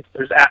forward. So I think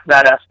there's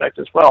that aspect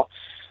as well.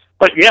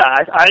 But yeah,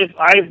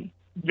 I'm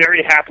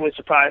very happily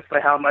surprised by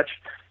how much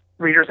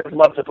readers have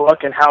loved the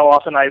book and how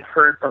often I've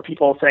heard from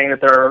people saying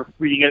that they're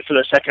reading it for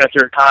the second or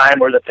third time,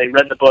 or that they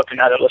read the book and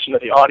now they're listening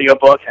to the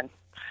audiobook. And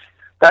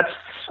that's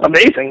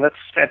amazing. That's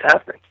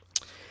fantastic.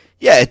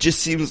 Yeah, it just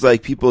seems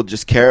like people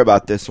just care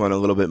about this one a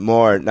little bit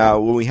more. Now,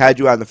 when we had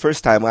you on the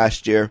first time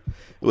last year,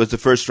 it was the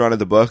first run of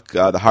the book,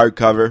 the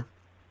hardcover,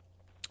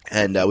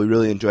 and we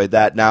really enjoyed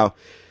that. Now,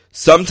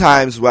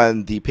 sometimes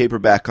when the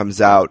paperback comes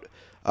out,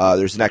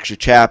 there's an extra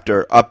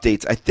chapter,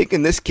 updates. I think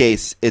in this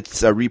case,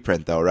 it's a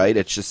reprint, though, right?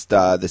 It's just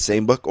the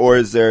same book, or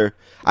is there?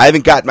 I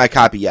haven't gotten my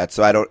copy yet,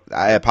 so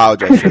I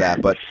apologize for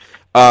that. But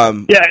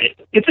yeah,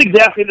 it's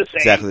exactly the same.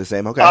 Exactly the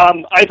same. Okay.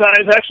 I've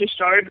actually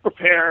started to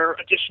prepare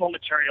additional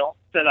material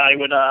that I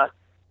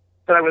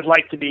would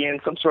like to be in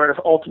some sort of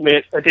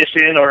ultimate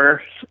edition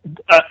or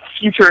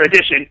future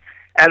edition.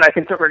 And I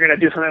think that we're going to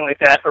do something like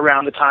that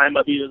around the time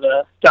of either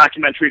the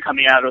documentary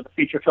coming out or the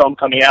feature film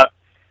coming out.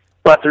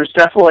 But there's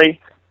definitely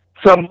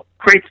some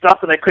great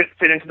stuff that I couldn't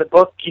fit into the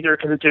book, either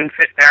because it didn't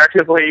fit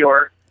narratively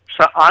or,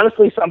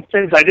 honestly, some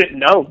things I didn't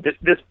know.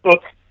 This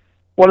book,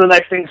 one of the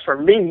nice things for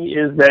me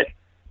is that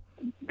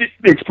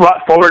it's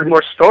brought forward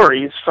more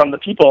stories from the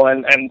people,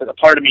 and a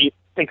part of me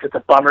thinks it's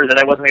a bummer that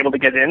I wasn't able to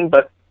get in,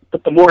 but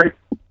the more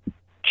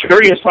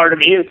curious part of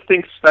me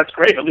thinks that's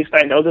great. At least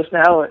I know this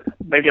now.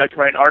 Maybe I can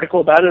write an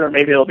article about it, or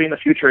maybe it'll be in a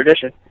future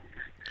edition.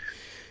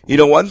 You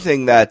know, one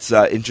thing that's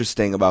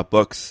interesting about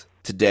books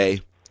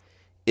today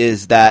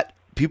is that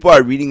people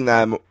are reading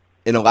them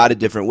in a lot of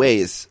different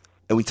ways.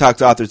 And we talk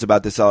to authors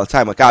about this all the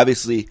time. Like,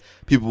 obviously,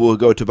 people will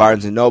go to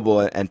Barnes &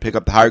 Noble and pick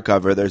up the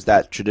hardcover. There's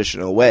that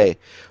traditional way.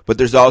 But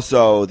there's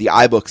also the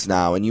iBooks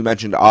now, and you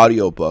mentioned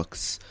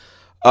audiobooks.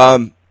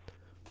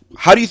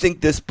 How do you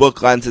think this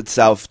book lends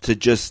itself to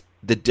just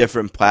the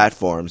different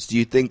platforms? Do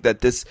you think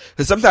that this...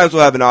 Because sometimes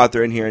we'll have an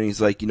author in here, and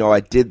he's like, I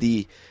did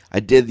the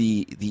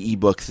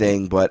ebook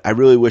thing, but I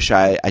really wish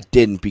I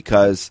didn't,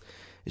 because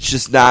it's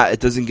just not... It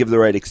doesn't give the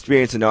right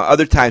experience. And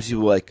other times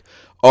people are like,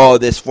 oh,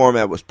 this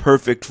format was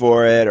perfect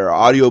for it, or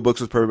audiobooks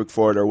was perfect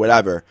for it, or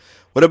whatever.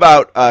 What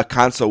about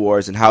console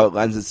wars and how it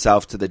lends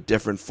itself to the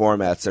different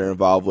formats that are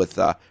involved with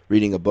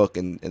reading a book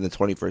in the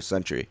 21st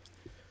century?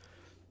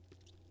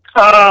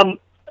 I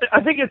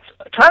think it's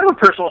kind of a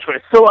personal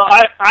choice. So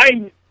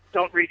I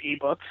don't read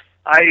ebooks.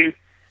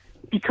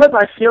 Because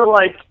I feel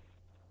like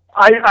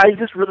I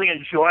just really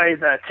enjoy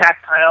the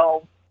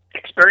tactile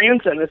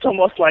experience, and it's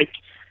almost like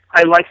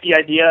I like the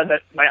idea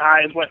that my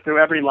eyes went through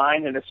every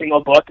line in a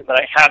single book, and that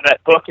I have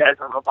that book as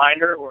a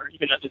reminder or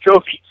even as a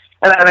trophy.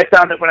 And I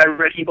found that when I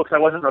read ebooks, I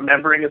wasn't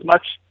remembering as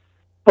much.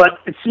 But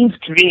it seems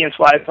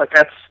convenience-wise like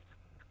that's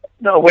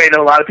the way that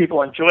a lot of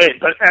people enjoy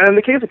it. And in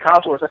the case of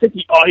console wars, I think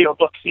the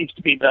audiobook seems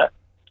to be the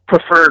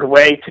preferred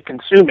way to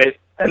consume it.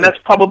 And that's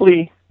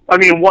probably,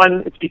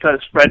 one, it's because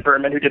Fred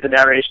Berman, who did the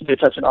narration, did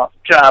such an awesome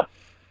job.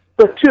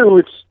 But two,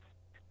 it's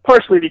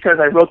partially because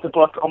I wrote the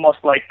book almost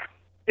like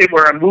it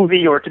were a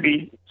movie, or to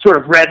be sort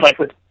of read like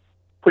with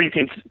where you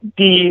can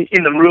be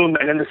in the room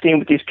and in the scene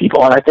with these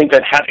people. And I think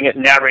that having it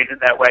narrated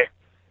that way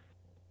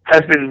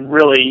has been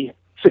really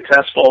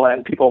successful,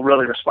 and people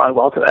really respond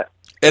well to that.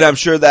 And I'm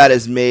sure that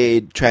has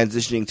made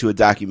transitioning to a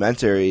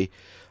documentary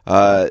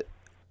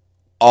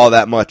all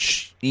that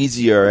much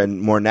easier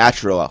and more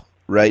natural,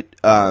 right?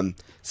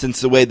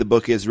 Since the way the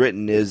book is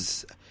written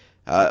is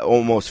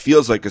almost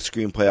feels like a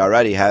screenplay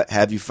already.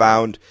 Have you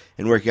found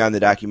in working on the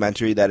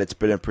documentary that it's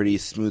been a pretty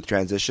smooth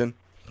transition?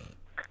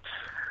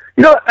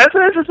 That's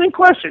an interesting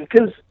question,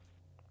 because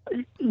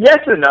yes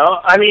and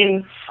no.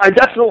 I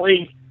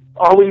definitely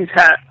always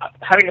had,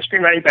 having a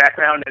screenwriting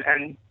background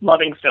and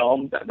loving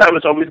film, that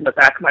was always in the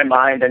back of my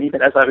mind. And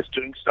even as I was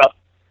doing stuff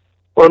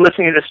or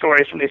listening to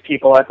stories from these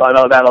people, I thought,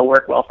 oh, that'll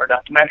work well for a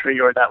documentary,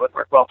 or that would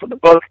work well for the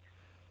book,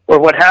 or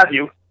what have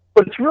you.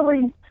 But it's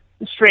really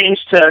strange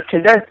to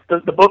condense.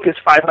 The book is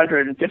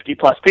 550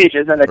 plus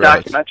pages, and the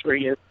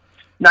documentary is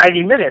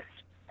 90 minutes.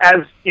 As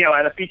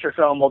and a feature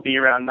film will be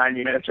around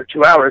 90 minutes or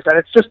 2 hours,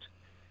 and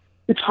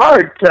it's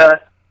hard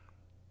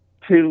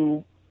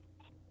to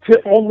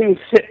only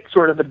hit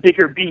sort of the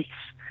bigger beats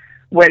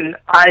when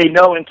I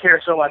know and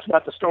care so much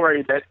about the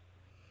story that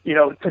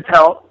to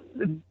tell.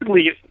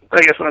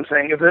 I guess what I'm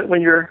saying is that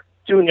when you're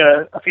doing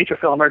a feature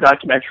film or a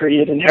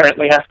documentary, it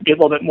inherently has to be a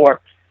little bit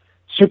more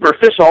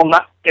superficial,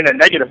 not in a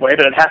negative way,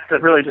 but it has to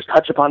really just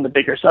touch upon the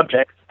bigger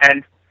subject.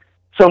 And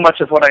so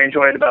much of what I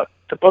enjoyed about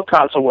the book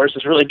Console Wars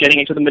is really getting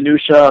into the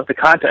minutia of the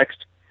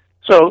context.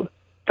 So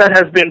that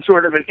has been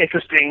sort of an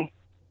interesting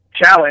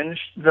challenge,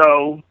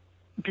 though,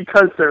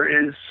 because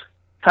there is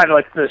kind of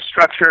like the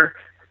structure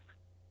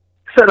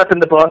set up in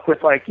the book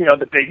with, like, you know,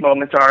 the big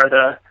moments are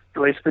the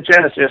release of the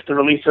Genesis, the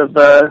release of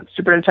the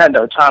Super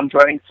Nintendo, Tom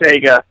joining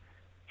Sega,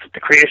 the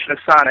creation of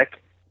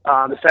Sonic,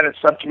 the Senate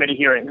subcommittee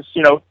hearings.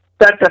 You know,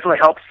 that definitely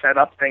helps set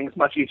up things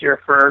much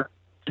easier for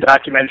the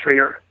documentary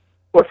or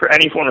for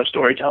any form of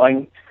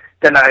storytelling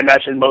than I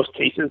imagine most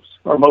cases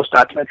or most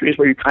documentaries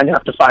where you kind of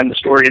have to find the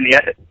story in the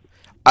edit.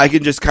 I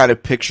can just kind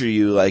of picture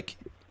you like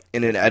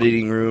in an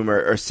editing room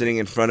or sitting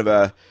in front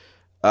of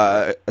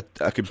a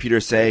computer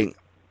saying,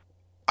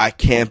 I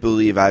can't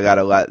believe I got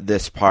to let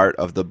this part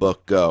of the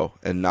book go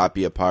and not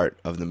be a part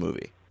of the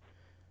movie.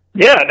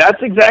 Yeah,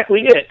 that's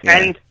exactly it. Yeah.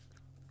 And,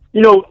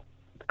 you know,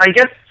 I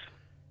guess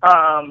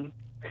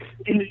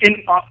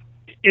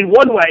in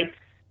one way,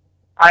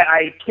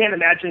 I can't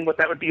imagine what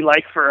that would be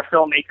like for a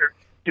filmmaker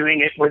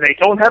doing it where they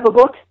don't have a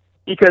book,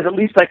 because at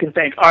least I can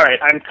think, all right,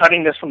 I'm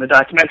cutting this from the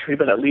documentary,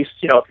 but at least,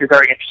 you know, if you're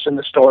very interested in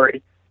the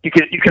story, you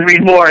can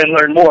read more and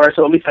learn more,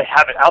 so at least I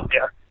have it out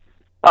there.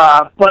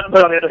 But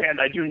on the other hand,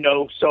 I do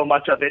know so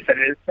much of it that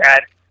it is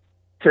sad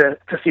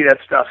to see that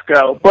stuff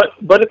go.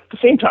 But at the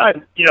same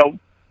time, you know,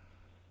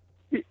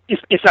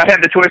 if I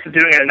had the choice of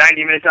doing a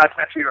 90-minute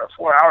documentary or a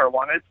 4-hour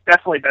one, it's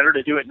definitely better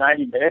to do it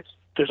 90 minutes.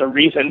 There's a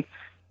reason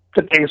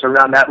to things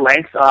around that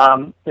length.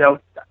 You know,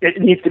 it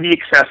needs to be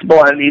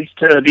accessible and it needs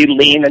to be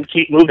lean and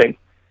keep moving.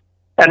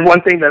 And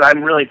one thing that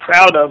I'm really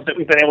proud of that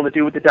we've been able to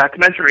do with the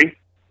documentary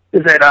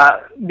is that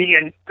me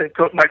and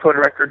my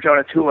co-director,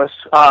 Jonah Tulis,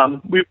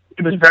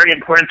 it was very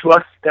important to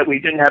us that we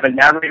didn't have a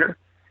narrator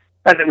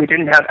and that we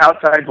didn't have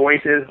outside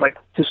voices like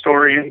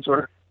historians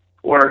or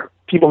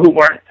people who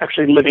weren't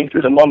actually living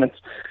through the moments.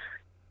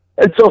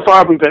 And so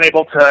far, we've been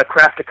able to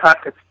craft a cut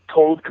that's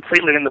told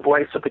completely in the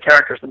voice of the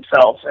characters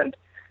themselves, and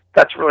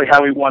that's really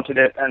how we wanted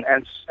it, and I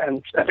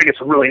think it's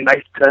really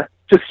nice to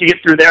see it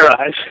through their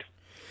eyes.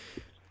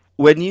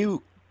 When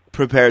you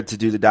prepared to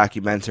do the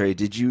documentary,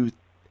 did you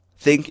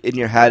think in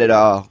your head at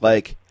all,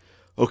 like,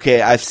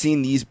 okay, I've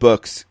seen these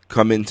books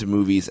come into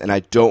movies, and I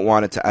don't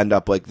want it to end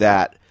up like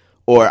that,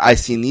 or I've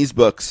seen these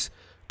books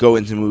go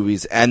into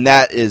movies, and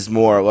that is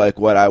more like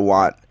what I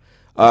want?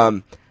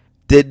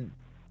 Did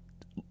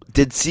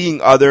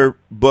seeing other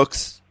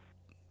books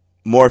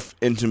morph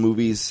into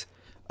movies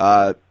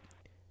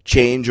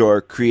change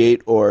or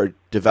create or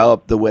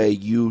develop the way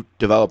you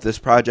develop this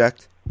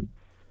project?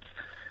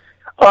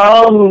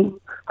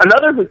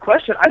 Another good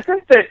question. I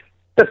think that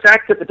the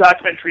fact that the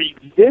documentary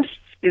exists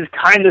is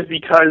kind of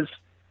because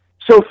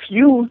so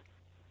few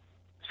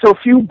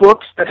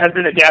books that have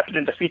been adapted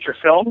into feature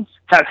films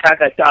have had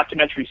that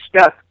documentary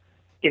step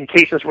in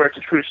cases where it's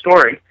a true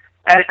story.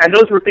 And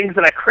those were things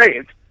that I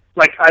craved.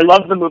 Like, I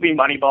love the movie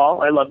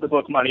Moneyball, I love the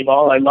book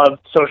Moneyball, I love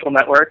Social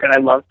Network, and I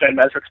love Ben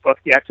Mesrick's book,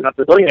 The Accident of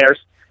the Billionaires.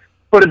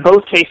 But in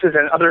both cases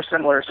and other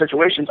similar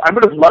situations, I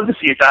would have loved to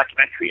see a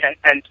documentary.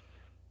 And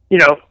you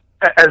know,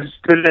 as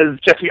good as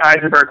Jesse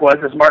Eisenberg was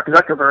as Mark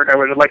Zuckerberg, I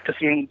would have liked to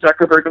see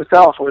Zuckerberg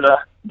himself or the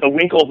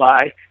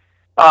Winklevi.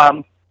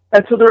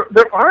 And so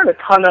there aren't a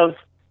ton of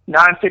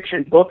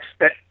nonfiction books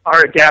that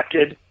are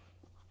adapted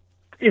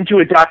into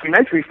a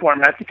documentary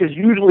format, because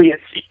usually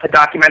a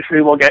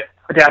documentary will get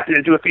adapted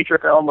into a feature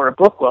film or a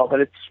book will, but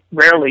it's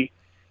rarely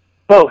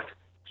both.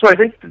 So I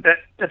think that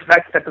the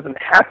fact that doesn't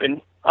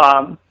happen,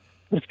 and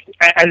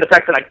the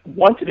fact that I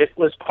wanted it,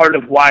 was part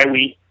of why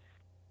we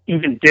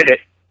even did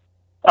it,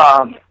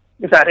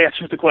 if that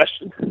answers the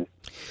question.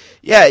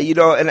 Yeah, you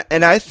know,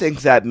 and I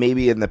think that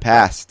maybe in the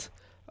past,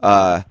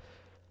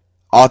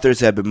 authors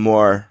have been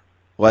more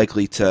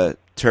likely to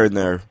turn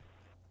their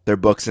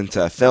books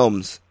into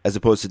films as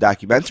opposed to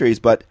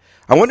documentaries, but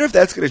I wonder if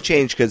that's going to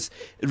change, because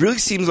it really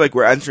seems like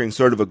we're entering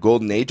sort of a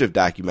golden age of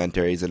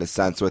documentaries in a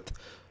sense, with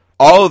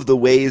all of the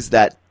ways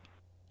that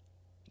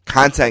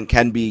content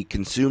can be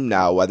consumed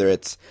now, whether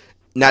it's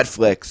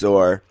Netflix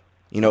or,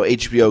 you know,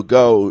 HBO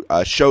Go,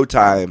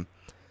 Showtime.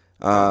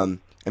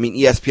 I mean,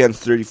 ESPN's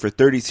 30 for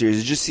 30 series.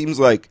 It just seems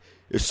like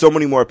there's so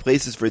many more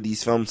places for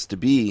these films to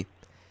be.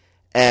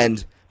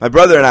 And my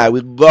brother and I,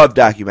 we love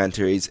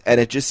documentaries, and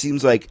it just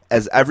seems like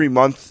as every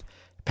month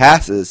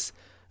passes,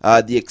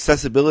 the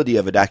accessibility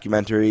of a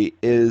documentary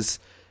is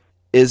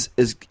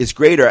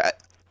greater.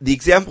 The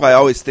example I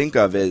always think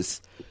of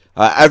is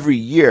every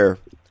year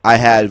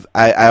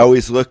I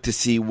always look to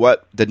see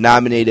what the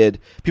nominated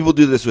people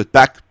do this with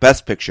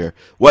Best Picture,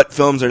 what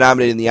films are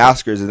nominated in the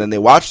Oscars, and then they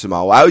watch them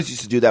all. Well, I always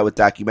used to do that with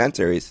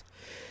documentaries.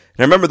 And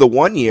I remember the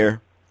one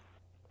year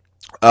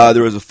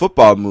there was a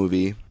football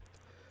movie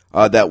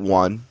that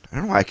won. I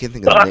don't know why I can't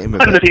think of the name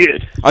of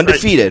it.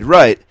 Undefeated,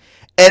 right.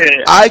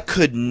 And I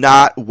could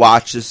not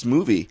watch this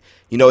movie.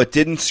 You know, it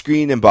didn't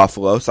screen in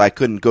Buffalo, so I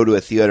couldn't go to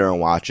a theater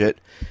and watch it.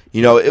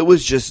 You know, it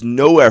was just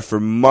nowhere for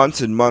months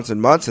and months and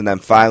months, and then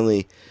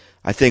finally,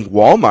 I think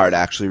Walmart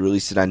actually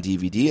released it on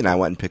DVD, and I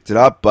went and picked it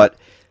up. But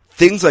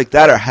things like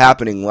that are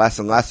happening less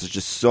and less. There's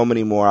just so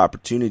many more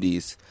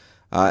opportunities.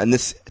 And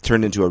this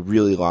turned into a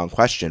really long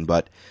question,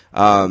 but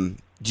do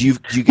you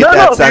get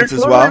that sense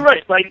as well?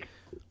 Right. Like,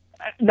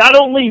 not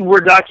only were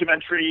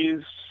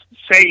documentaries,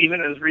 say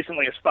even as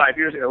recently as 5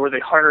 years ago, were they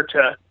harder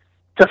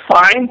to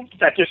find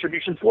that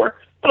distribution for,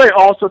 But I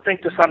also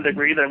think to some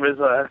degree there was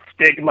a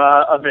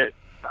stigma of it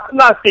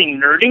not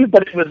being nerdy,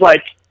 but it was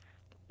like,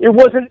 it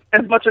wasn't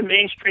as much a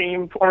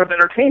mainstream form of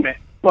entertainment.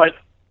 But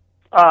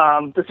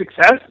the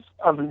success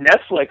of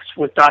Netflix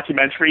with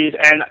documentaries,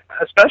 and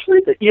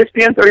especially the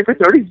ESPN 30 for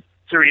 30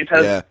 series,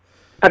 has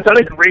done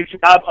a great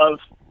job of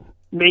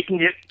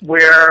making it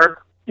where,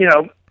 you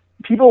know,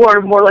 people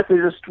are more likely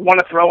to just want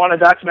to throw on a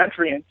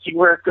documentary and see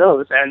where it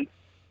goes. And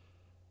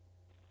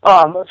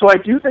so I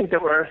do think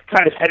that we're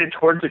kind of headed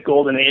towards a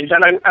golden age.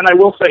 And I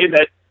will say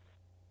that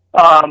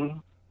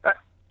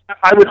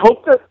I would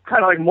hope that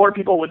kind of like more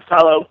people would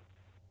follow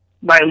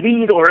my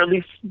lead, or at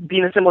least be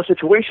in a similar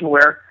situation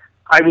where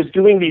I was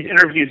doing these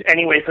interviews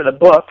anyway for the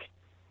book,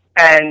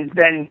 and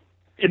then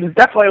it was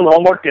definitely a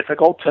little more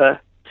difficult to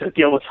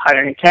deal with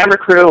hiring a camera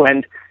crew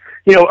and,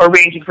 you know,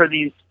 arranging for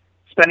these,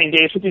 spending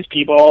days with these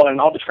people and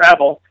all the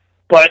travel.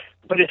 But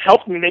it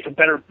helped me make a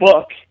better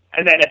book,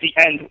 and then at the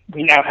end,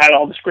 we now had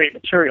all this great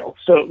material.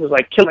 So it was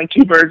like killing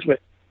two birds with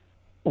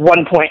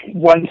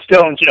 1.1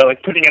 stones, you know,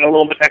 like putting in a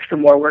little bit extra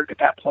more work at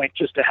that point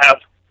just to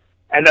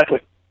end up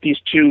with these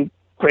two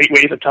great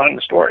ways of telling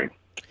the story.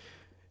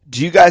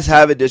 Do you guys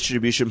have a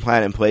distribution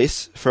plan in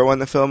place for when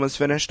the film is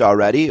finished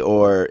already,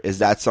 or is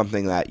that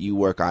something that you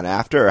work on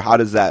after, or how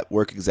does that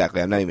work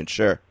exactly? I'm not even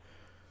sure.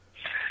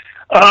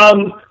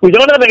 We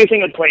don't have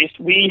anything in place.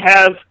 We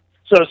have,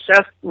 so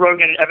Seth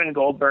Rogen and Evan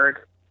Goldberg,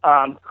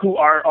 who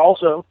are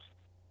also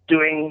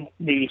doing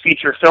the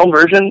feature film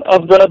version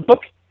of the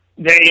book,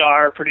 they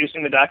are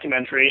producing the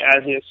documentary,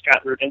 as is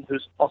Scott Rudin,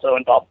 who's also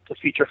involved with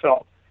the feature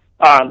film.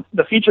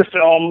 The feature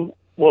film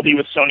will be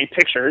with Sony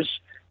Pictures,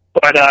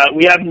 but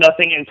we have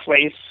nothing in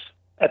place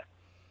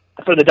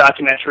for the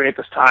documentary at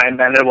this time,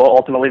 and it will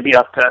ultimately be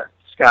up to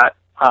Scott,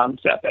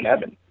 Seth, and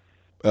Evan.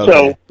 Okay.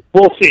 So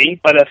we'll see,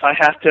 but if I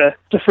have to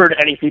defer to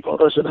any people,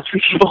 those are the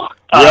three people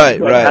I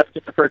have to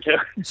defer to.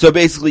 So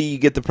basically you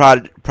get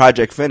the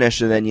project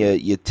finished, and then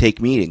you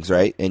take meetings,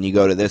 right? And you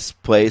go to this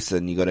place,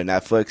 and you go to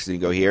Netflix, and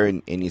you go here,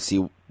 and you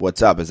see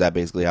what's up. Is that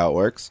basically how it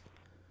works?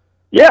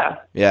 Yeah.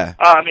 Yeah.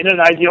 In an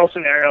ideal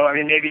scenario, I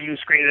mean, maybe you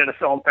screen it at a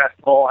film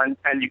festival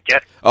and you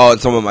get and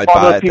someone might all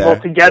buy those it people there.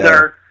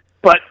 together. Yeah.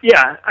 But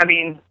yeah, I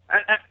mean,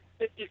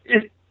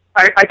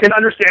 I can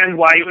understand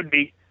why it would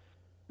be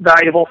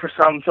valuable for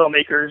some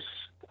filmmakers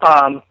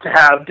to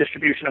have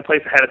distribution in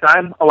place ahead of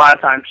time. A lot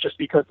of times, just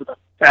because of the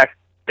fact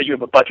that you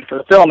have a budget for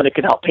the film and it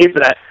can help pay for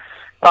that.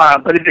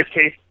 But in this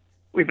case,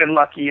 we've been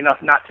lucky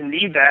enough not to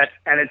need that,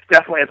 and it's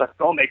definitely, as a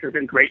filmmaker,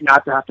 been great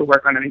not to have to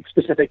work on any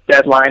specific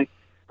deadline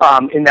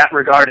in that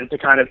regard, and to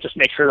kind of just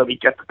make sure that we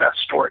get the best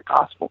story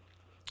possible.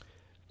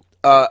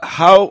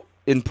 How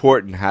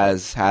important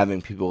has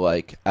having people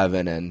like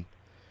Evan and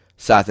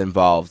Seth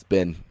involved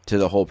been to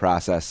the whole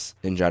process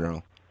in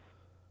general?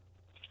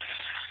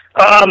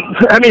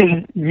 I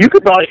mean, you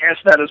could probably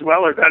answer that as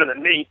well or better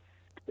than me.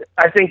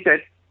 I think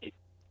that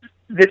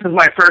this is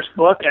my first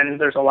book,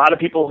 and there's a lot of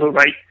people who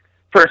write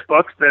first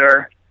books that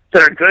are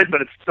good,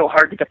 but it's still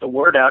hard to get the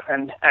word out,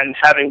 and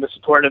having the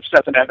support of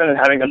Seth and Evan and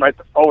having them write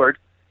the forward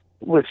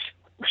was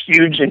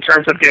huge in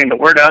terms of getting the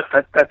word out.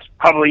 That's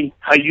probably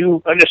how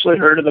you initially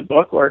heard of the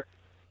book, or,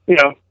 you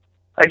know,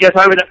 I guess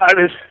I would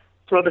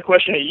throw the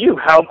question at you.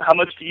 How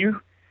much do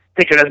you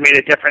think it has made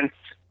a difference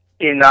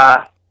in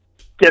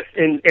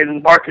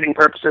marketing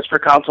purposes for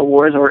Console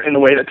Wars, or in the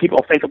way that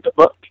people think of the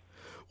book?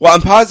 Well,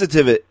 I'm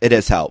positive it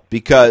has helped,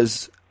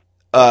 because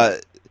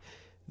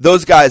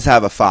those guys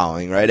have a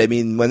following, right? I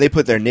mean, when they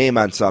put their name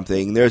on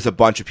something, there's a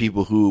bunch of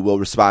people who will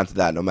respond to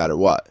that no matter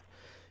what.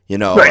 You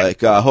know, right.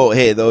 Like,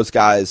 hey, those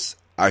guys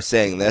are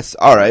saying this.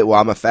 All right, well,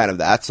 I'm a fan of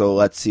that, so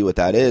let's see what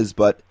that is.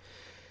 But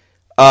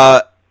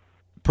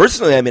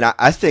personally, I mean,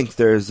 I think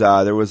there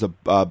was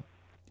a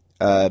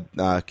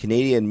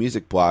Canadian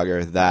music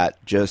blogger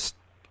that just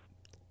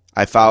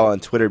I follow on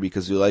Twitter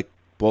because we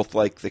both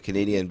like the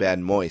Canadian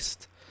band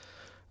Moist.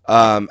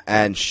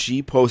 And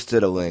she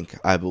posted a link,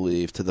 I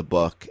believe, to the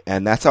book,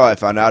 and that's how I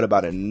found out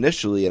about it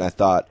initially. And I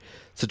thought,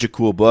 such a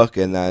cool book,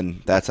 and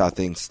then that's how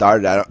things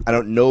started. I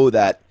don't know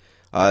that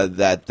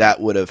that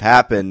would have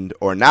happened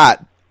or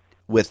not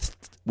with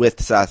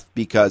Seth,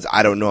 because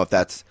I don't know if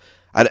that's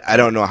I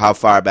don't know how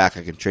far back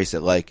I can trace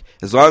it. Like,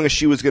 as long as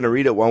she was going to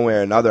read it one way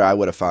or another, I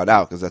would have found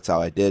out, because that's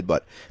how I did.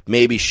 But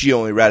maybe she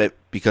only read it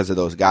because of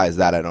those guys.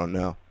 That I don't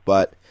know.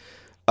 But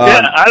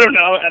yeah, I don't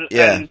know.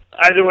 And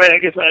either way, I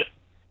guess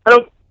I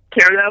don't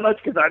care that much,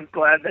 because I'm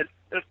glad that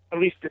at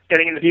least it's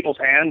getting into people's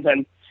hands,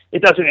 and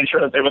it doesn't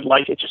ensure that they would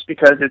like it just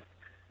because it's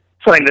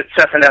something that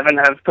Seth and Evan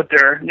have put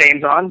their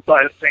names on,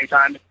 but at the same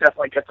time, it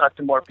definitely gets out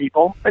to more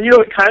people. And, you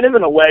know, it kind of,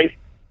 in a way,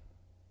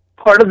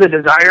 part of the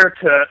desire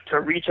to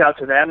reach out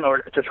to them, or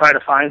to try to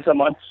find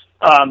someone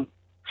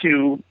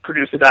to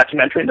produce a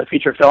documentary and a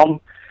feature film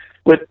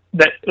that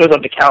was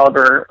of the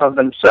caliber of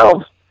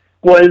themselves,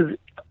 was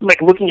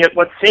like looking at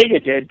what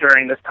Sega did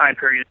during this time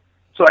period.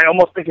 So I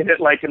almost think of it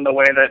like in the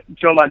way that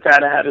Joe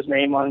Montana had his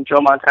name on Joe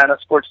Montana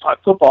Sports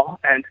Talk Football.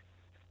 And,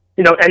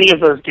 you know, any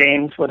of those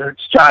games, whether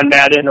it's John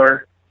Madden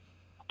or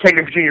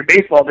taking for junior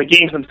baseball, the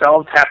games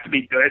themselves have to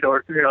be good,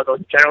 or they'll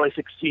generally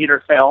succeed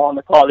or fail on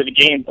the quality of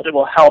the game, but it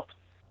will help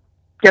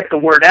get the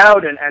word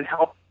out and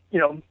help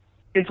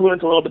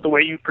influence a little bit the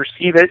way you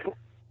perceive it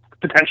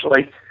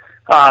potentially.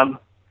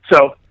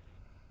 So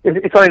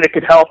it's something that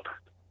could help.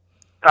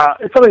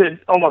 It's something that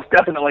almost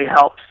definitely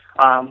helps.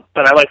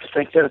 But I like to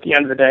think that at the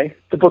end of the day,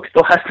 the book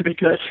still has to be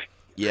good.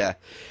 Yeah.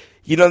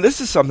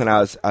 This is something I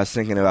was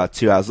thinking about,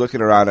 too. I was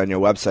looking around on your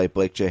website,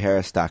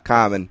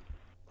 BlakeJHarris.com, and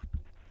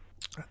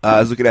I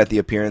was looking at the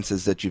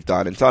appearances that you've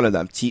done, and ton of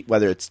them,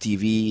 whether it's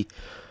TV,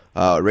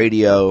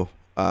 radio,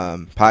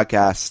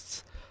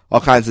 podcasts,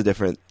 all kinds of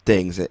different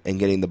things, and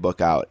getting the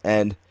book out.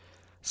 And I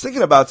was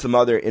thinking about some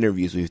other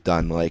interviews we've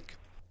done, like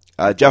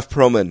Jeff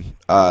Pearlman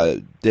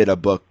did a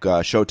book,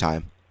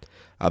 Showtime,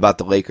 about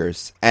the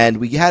Lakers, and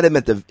we had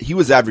him he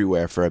was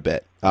everywhere for a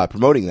bit,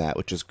 promoting that,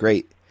 which was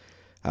great.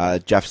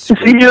 Jeff's is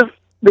he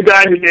the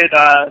guy who did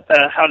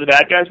the How the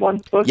Bad Guys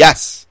one book?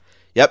 Yes.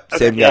 Yep,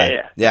 okay, same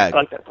guy. Yeah. I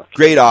like that book.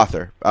 Great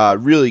author.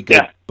 Really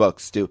good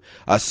books, too.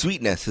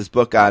 Sweetness, his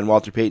book on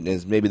Walter Payton,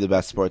 is maybe the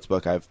best sports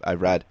book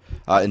I've read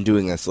in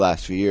doing this the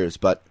last few years.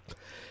 But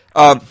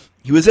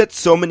he was at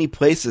so many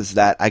places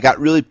that I got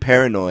really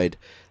paranoid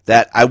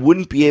that I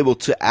wouldn't be able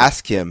to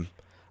ask him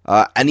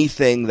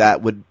anything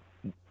that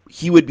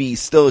he would be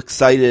still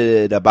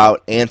excited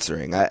about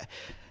answering.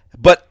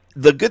 But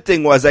the good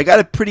thing was I got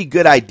a pretty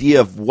good idea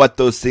of what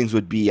those things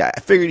would be. I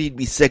figured he'd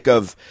be sick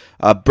of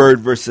Bird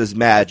versus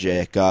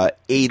Magic,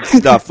 AIDS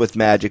stuff with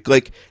Magic.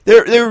 Like,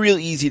 they're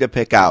really easy to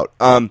pick out.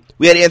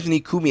 We had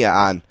Anthony Cumia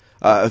on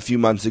a few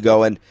months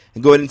ago, and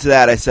going into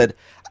that, I said,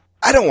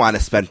 I don't want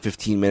to spend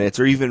 15 minutes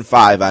or even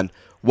 5 on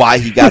why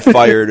he got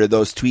fired or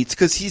those tweets,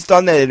 because he's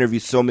done that interview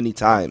so many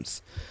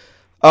times.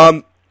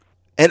 And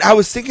I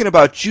was thinking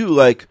about you,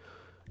 like,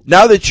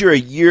 now that you're a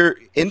year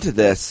into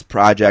this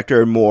project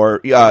or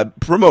more,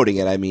 promoting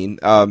it, I mean,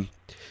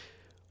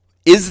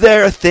 is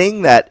there a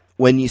thing that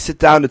when you sit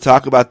down to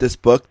talk about this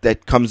book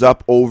that comes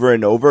up over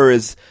and over?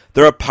 Is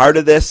there a part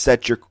of this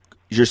that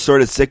you're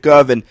sort of sick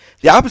of? And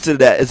the opposite of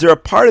that, is there a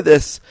part of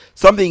this,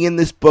 something in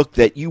this book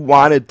that you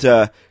wanted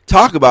to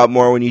talk about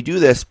more when you do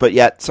this, but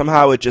yet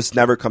somehow it just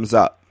never comes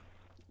up?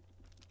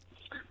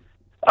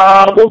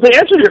 Well, to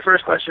answer your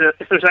first question,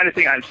 if there's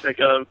anything I'm sick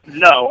of,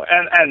 no.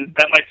 And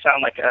that might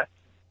sound like a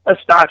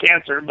stock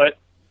answer, but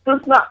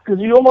it's not, because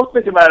you almost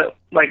think about it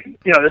like,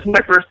 this is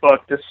my first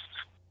book. This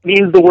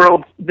means the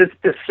world, this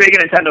Sega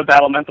Nintendo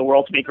battle meant the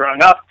world to me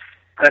growing up.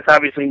 And it's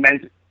obviously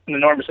meant an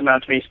enormous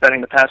amount to me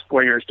spending the past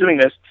 4 years doing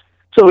this.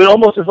 So it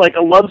almost is like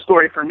a love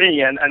story for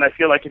me. And I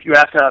feel like if you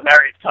ask a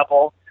married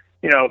couple,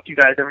 if you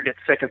guys ever get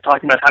sick of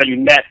talking about how you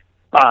met,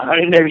 I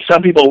mean, maybe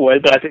some people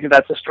would, but I think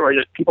that's a story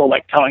that people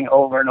like telling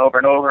over and over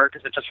and over,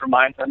 because it just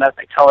reminds them as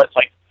they tell it,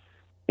 like,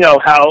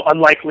 how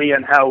unlikely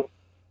and how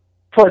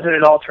pleasant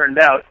it all turned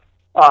out.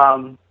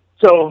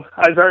 So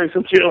I very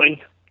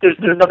sincerely, there's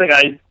nothing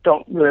I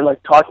don't really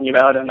like talking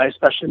about, and I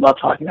especially love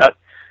talking about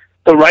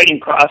the writing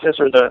process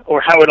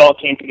or how it all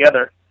came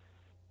together.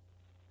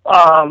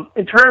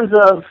 In terms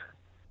of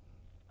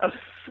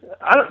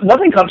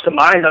nothing comes to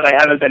mind that I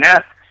haven't been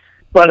asked,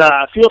 but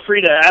feel free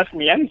to ask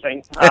me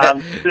anything.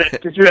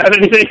 Did you have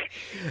anything?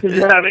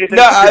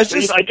 No, I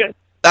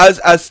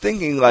was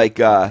thinking, like,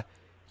 I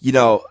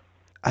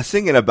was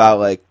thinking about,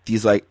 like,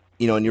 these, like,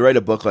 when you write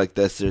a book like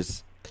this,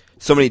 there's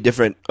so many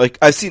different, like,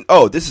 I've seen,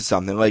 this is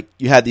something, like,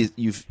 you had these,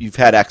 you've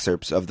had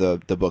excerpts of the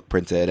book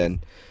printed, and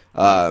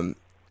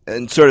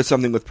sort of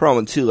something with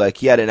Perlman too, like,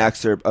 he had an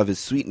excerpt of his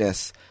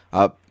Sweetness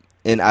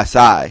in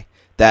SI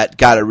that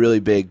got a really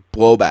big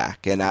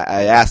blowback, and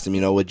I asked him,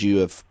 would you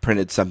have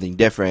printed something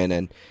different,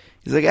 and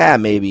he's like,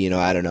 maybe,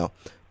 I don't know,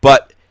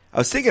 but I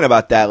was thinking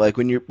about that, like,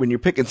 when you're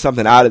picking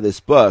something out of this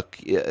book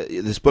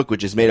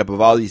which is made up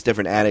of all these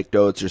different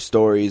anecdotes or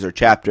stories or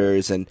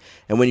chapters, and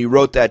when you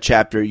wrote that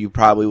chapter, you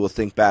probably will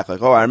think back,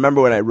 like, I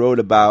remember when I wrote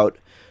about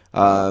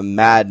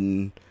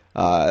Madden,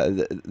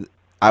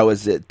 I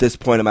was at this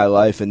point in my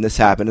life and this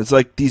happened. It's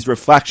like these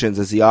reflections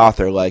as the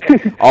author, like,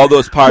 all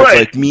those parts right.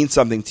 like mean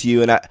something to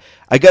you, and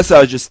I guess I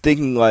was just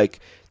thinking,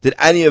 like, did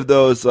any of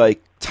those,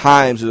 like,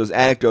 times or those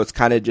anecdotes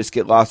kind of just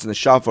get lost in the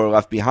shuffle or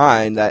left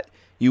behind that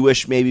you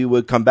wish maybe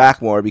would come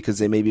back more because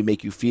they maybe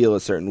make you feel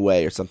a certain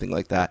way or something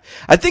like that?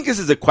 I think this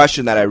is a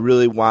question that I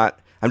really want.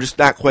 I'm just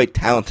not quite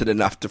talented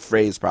enough to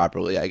phrase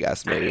properly, I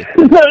guess, maybe.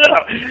 No.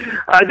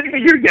 I think that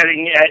you're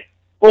getting at,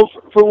 well,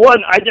 for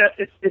one,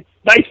 it's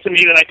nice to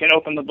me that I can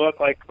open the book,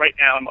 like right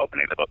now I'm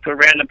opening the book to a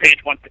random page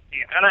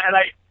 115. And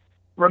I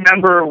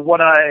remember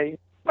where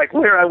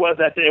I was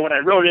that day when I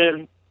wrote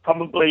it,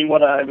 probably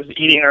what I was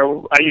eating,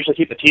 or I usually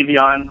keep the TV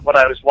on, what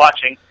I was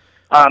watching.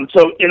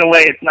 So in a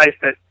way, it's nice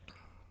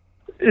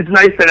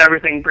that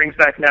everything brings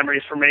back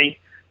memories for me.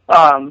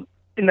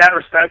 In that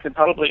respect, it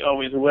probably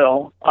always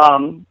will.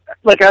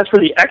 Like, as for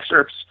the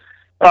excerpts,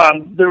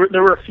 there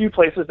were a few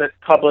places that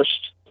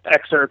published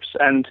excerpts,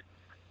 and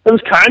it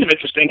was kind of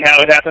interesting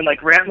how it happened. Like,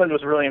 Rantland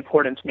was really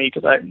important to me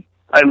because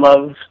I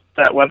love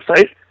that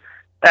website,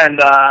 and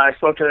I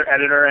spoke to their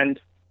editor, and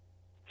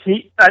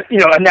he,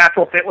 a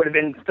natural fit would have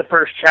been the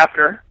first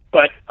chapter,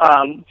 but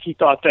he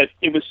thought that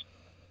it was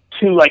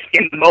too like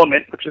in the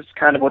moment, which is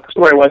kind of what the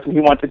story was, and he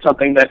wanted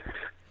something that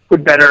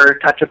would better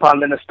touch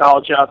upon the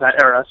nostalgia of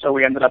that era. So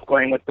we ended up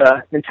going with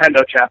the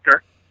Nintendo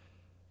chapter.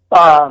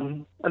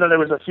 And then there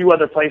was a few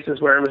other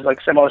places where it was like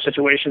similar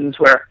situations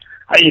where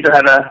I either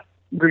had to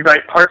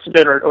rewrite parts of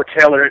it or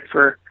tailor it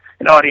for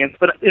an audience.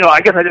 But, I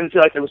guess I didn't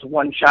feel like there was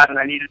one shot and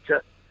I needed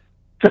to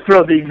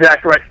throw the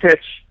exact right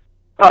pitch.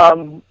 I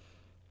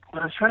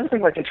was trying to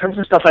think, like, in terms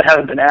of stuff I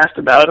haven't been asked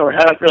about or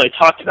haven't really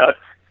talked about.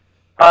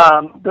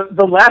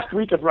 The last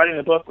week of writing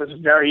the book was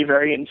very,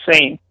 very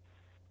insane.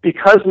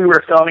 Because we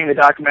were filming the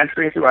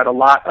documentary throughout a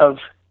lot of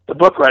the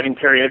book writing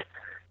period,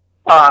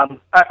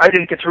 I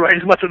didn't get to write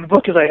as much of the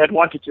book as I had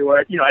wanted to. Or,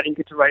 I didn't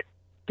get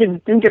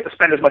to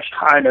spend as much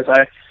time as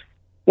I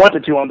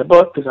wanted to on the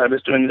book because I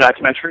was doing the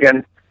documentary.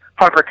 And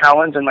Harper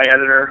Collins and my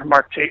editor,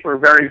 Mark Tate, were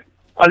very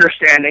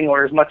understanding,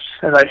 or as much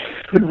as I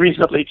would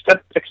reasonably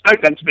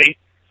expect them to be.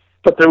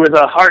 But there was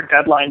a hard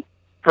deadline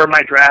for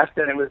my draft,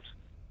 and it was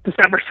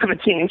December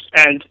 17th.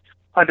 And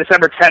on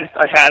December 10th,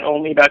 I had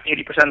only about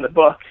 80% of the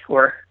book,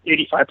 or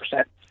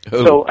 85%.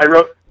 Ooh. So I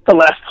wrote the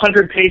last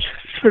 100 pages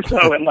or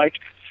so in like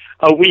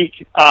a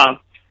week. And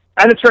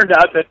it turned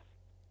out that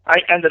I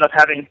ended up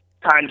having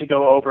time to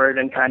go over it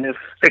and kind of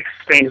fix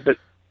things that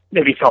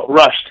maybe felt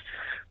rushed.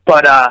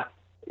 But,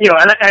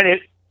 and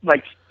it,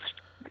 like,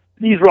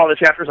 these were all the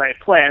chapters I had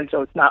planned,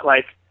 so it's not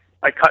like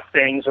I cut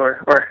things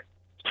or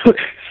took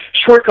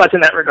shortcuts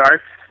in that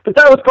regard. But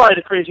that was probably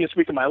the craziest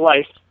week of my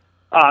life.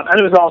 And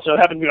it was also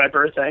happened to be my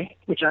birthday,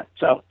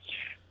 so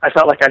I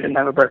felt like I didn't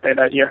have a birthday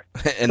that year.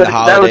 In the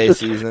holiday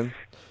season?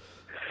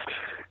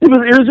 It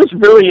was just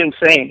really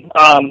insane.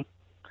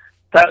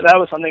 That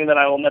was something that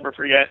I will never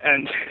forget.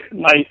 And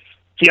my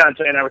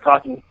fiance and I were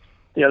talking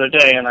the other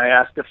day, and I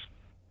asked if,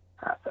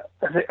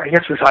 I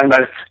guess we're talking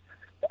about if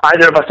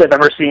either of us had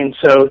ever seemed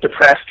so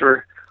depressed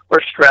or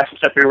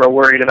stressed that we were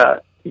worried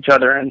about each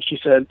other, and she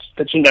said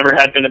that she never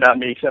had been about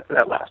me except for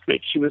that last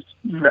week. She was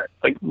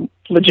like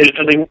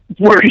legitimately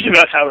worried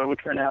about how it would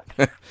turn out,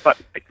 but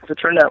it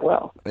turned out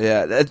well.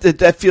 Yeah,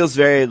 that feels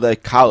very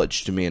like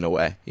college to me in a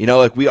way.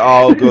 Like we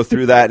all go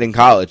through that in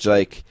college,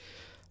 like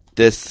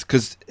this,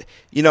 because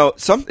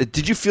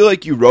did you feel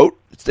like you wrote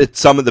that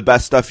some of the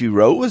best stuff you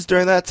wrote was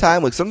during that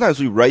time? Like sometimes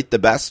we write the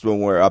best when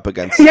we're up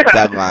against the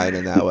deadline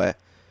in that way.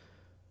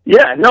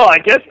 Yeah, no, I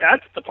guess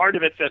that's the part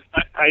of it that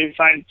I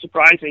find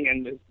surprising,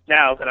 and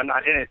now that I'm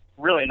not in it,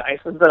 really nice,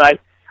 is that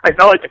I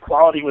felt like the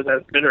quality was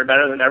as good or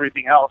better than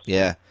everything else.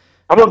 Yeah.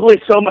 Probably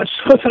so much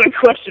so that I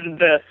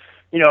questioned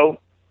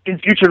in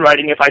future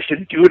writing if I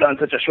should do it on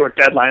such a short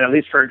deadline, at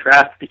least for a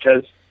draft,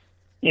 because,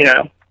 like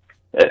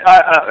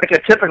a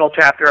typical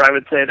chapter, I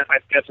would say that my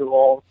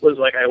schedule was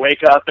like I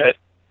wake up at,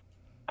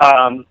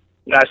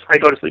 I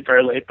go to sleep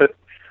very late, but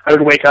I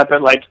would wake up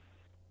at like,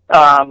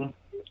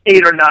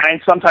 8 or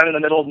 9, sometime in the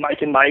middle of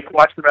Mike and Mike,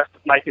 watch the rest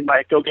of Mike and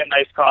Mike, go get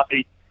nice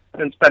coffee,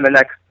 and then spend the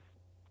next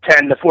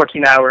 10 to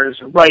 14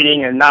 hours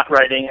writing and not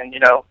writing and,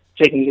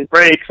 taking these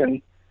breaks and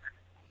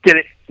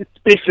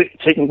basically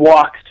taking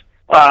walks.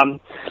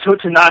 So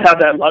to not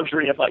have that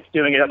luxury of like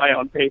doing it at my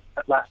own pace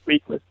that last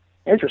week was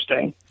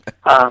interesting.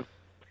 And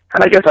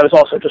I guess I was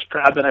also just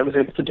proud that I was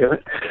able to do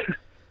it.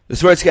 The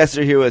Sportscaster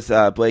are here with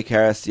Blake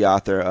Harris, the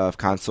author of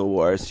Console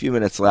Wars. A few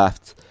minutes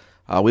left.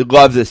 We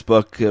love this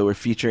book. We're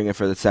featuring it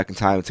for the second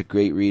time. It's a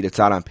great read. It's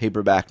out on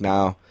paperback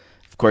now.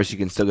 Of course, you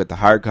can still get the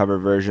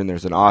hardcover version.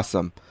 There's an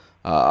awesome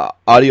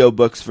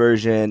audiobooks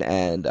version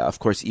and, of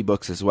course,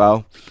 ebooks as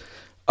well.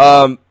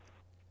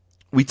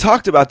 We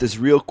talked about this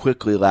real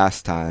quickly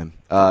last time.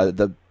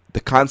 The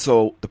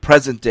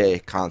present-day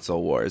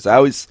console wars. I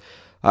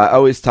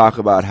always talk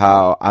about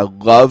how I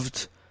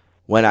loved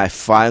when I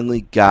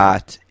finally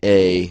got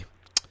the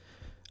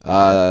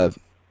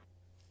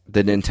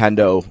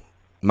Nintendo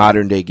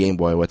modern day Game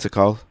Boy. What's it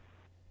called?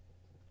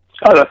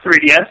 Oh, the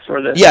 3DS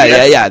or the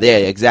yeah,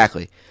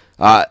 exactly.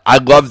 I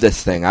love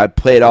this thing. I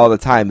play it all the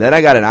time. Then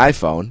I got an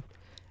iPhone,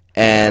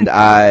 and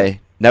I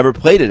never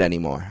played it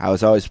anymore. I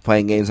was always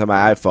playing games on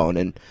my iPhone,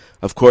 and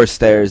of course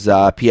there's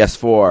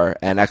PS4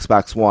 and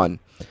Xbox One.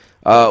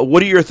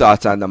 What are your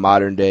thoughts on the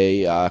modern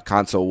day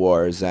console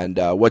wars, and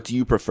what do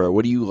you prefer?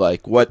 What do you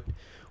like? What?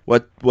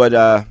 I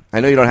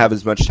know you don't have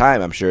as much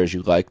time, I'm sure, as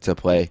you'd like to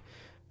play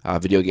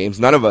video games.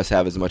 None of us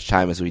have as much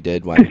time as we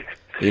did when,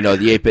 the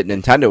 8-bit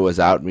Nintendo was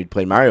out and we'd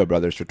play Mario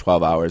Brothers for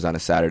 12 hours on a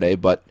Saturday.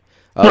 But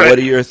right. What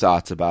are your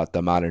thoughts about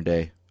the modern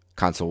day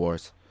console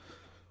wars?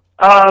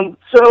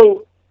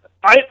 So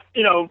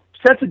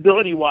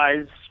sensibility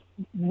wise,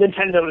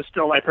 Nintendo is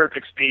still my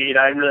perfect speed.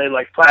 I really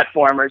like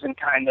platformers and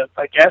kind of,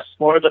 I guess,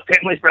 more of the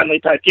family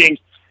friendly type games.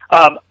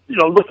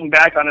 Looking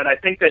back on it, I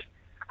think that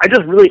I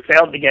just really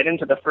failed to get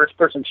into the first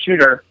person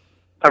shooter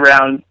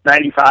around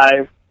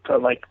 95 to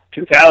like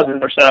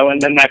 2000 or so, and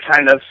then that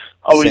kind of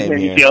always made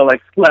me feel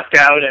like left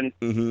out and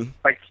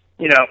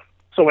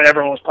so when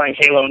everyone was playing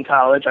Halo in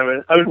college, I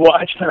would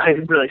watch, but I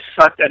really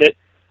sucked at it.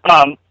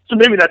 So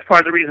maybe that's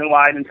part of the reason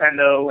why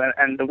Nintendo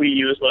and the Wii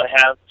U is what I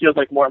have. It feels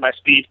like more of my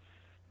speed.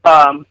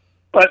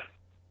 But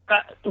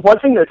one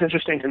thing that's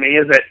interesting to me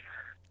is that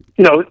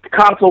the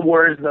console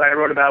wars that I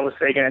wrote about with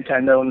Sega and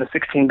Nintendo in the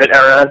 16-bit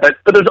era, but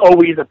there's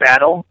always a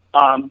battle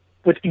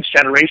with each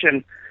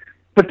generation.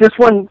 But this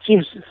one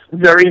seems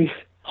very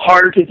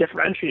hard to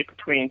differentiate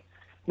between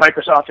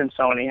Microsoft and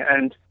Sony.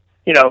 And,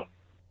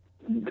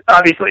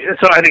 obviously,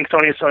 so I think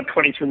Sony has sold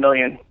 22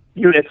 million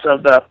units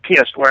of the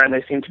PS4, and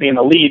they seem to be in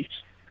the lead.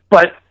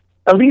 But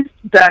at least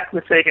back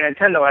with Sega and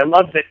Nintendo, I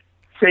love that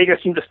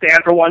Sega seemed to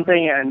stand for one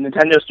thing and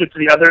Nintendo stood for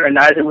the other, and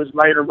neither was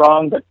right or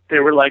wrong, but they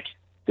were like,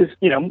 this,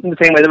 in the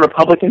same way the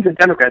Republicans and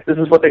Democrats, this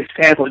is what they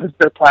stand for, this is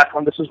their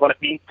platform, this is what it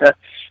means to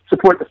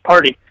support this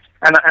party.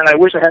 And I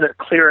wish I had a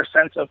clearer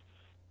sense of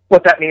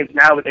what that means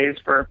nowadays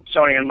for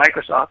Sony and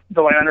Microsoft,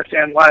 though I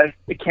understand why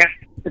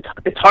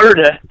it's harder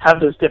to have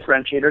those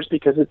differentiators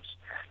because it's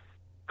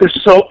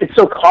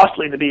so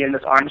costly to be in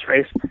this arms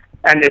race,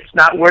 and it's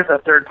not worth a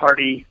third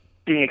party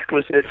being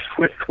exclusive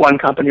with one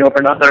company over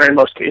another in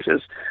most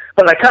cases.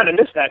 But I kind of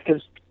miss that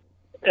because,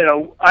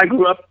 I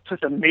grew up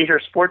such a major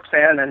sports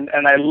fan,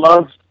 and I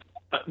love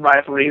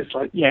rivalries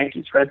like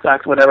Yankees, Red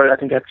Sox, whatever. I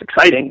think that's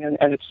exciting,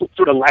 and it's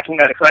sort of lacking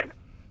that excitement.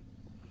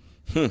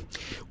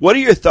 What are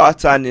your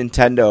thoughts on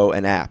Nintendo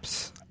and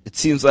apps? It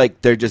seems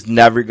like they're just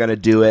never going to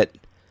do it,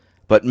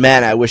 but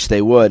man, I wish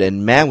they would,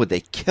 and man, would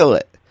they kill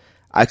it.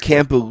 I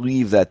can't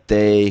believe that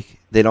they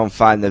don't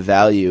find the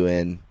value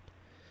in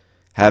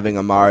having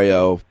a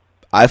Mario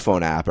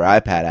iPhone app or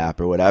iPad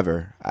app or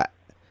whatever.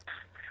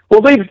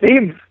 Well,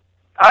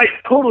 I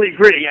totally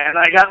agree, and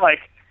I got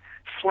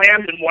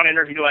slammed in one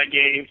interview I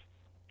gave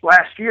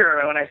last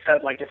year when I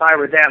said if I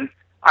were them,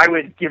 I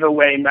would give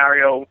away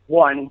Mario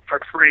 1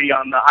 for free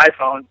on the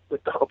iPhone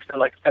with the hopes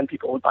that 10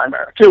 people would buy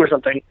Mario 2 or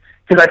something,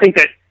 because I think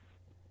that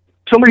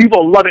so many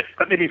people love it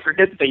but maybe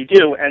forget that they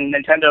do, and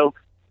Nintendo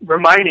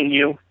reminding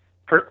you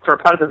for a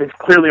product that they've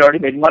clearly already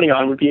made money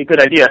on would be a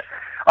good idea.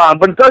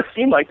 But it does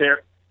seem like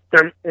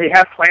they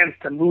have plans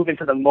to move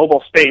into the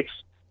mobile space.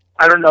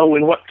 I don't know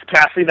in what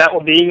capacity that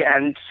will be,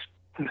 and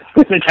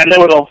with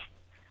Nintendo it'll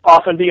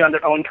often be on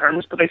their own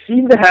terms, but they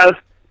seem to have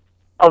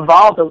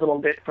evolved a little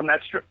bit from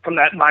that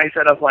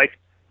mindset of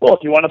well, if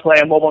you want to play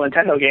a mobile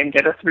Nintendo game,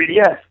 get a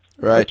 3DS.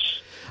 Right.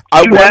 Which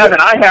you have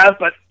and I have,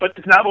 but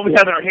it's not what we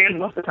have in our hands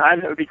most of the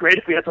time. It would be great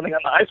if we had something on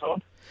the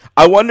iPhone.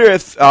 I wonder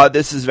if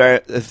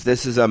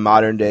this is a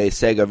modern day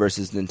Sega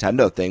versus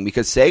Nintendo thing,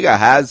 because Sega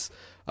has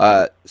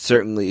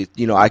certainly,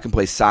 I can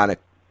play Sonic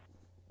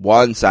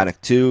 1, Sonic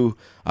 2,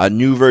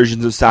 new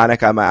versions of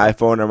Sonic on my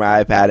iPhone or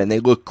my iPad, and they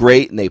look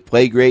great and they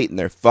play great and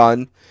they're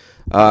fun.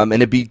 And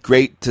it'd be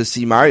great to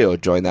see Mario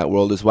join that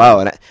world as well.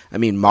 And I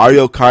mean,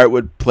 Mario Kart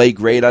would play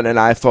great on an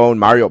iPhone.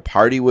 Mario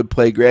Party would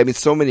play great. I mean,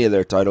 so many of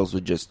their titles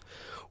would just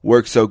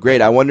work so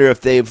great. I wonder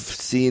if they've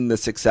seen the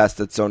success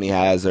that Sony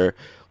has, or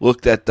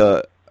looked at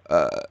the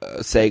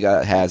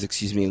Sega has,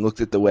 and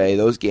looked at the way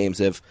those games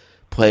have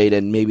played,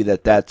 and maybe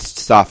that's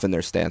softened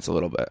their stance a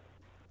little bit.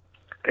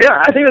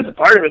 Yeah, I think that's a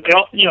part of it.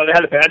 They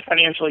had a bad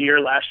financial year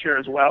last year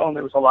as well, and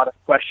there was a lot of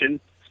questions,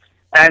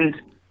 and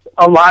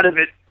a lot of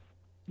it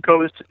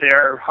goes to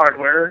their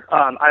hardware.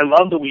 I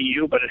love the Wii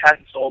U, but it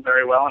hasn't sold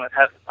very well, and it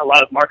has a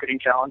lot of marketing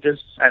challenges,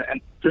 and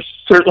there's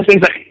certainly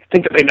things I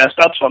think that they messed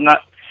up, so I'm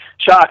not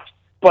shocked.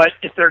 But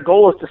if their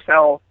goal is to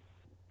sell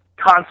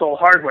console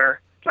hardware,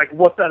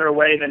 what better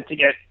way than to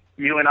get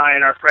you and I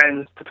and our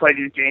friends to play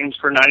these games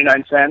for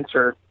 99 cents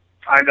or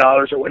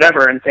 $5 or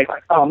whatever, and think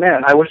oh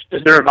man,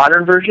 is there a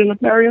modern version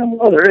of Mario?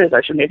 Oh, there is.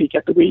 I should maybe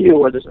get the Wii U,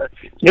 or there's a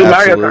new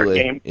Mario Kart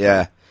game.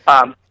 Yeah.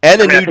 And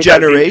a new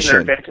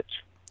generation.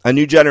 A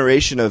new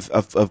generation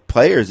of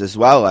players as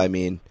well. I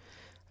mean,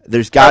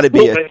 there's got to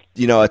be a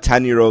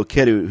 10-year-old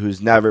kid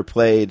who's never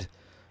played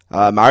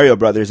Mario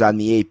Brothers on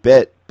the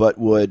 8-bit, but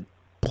would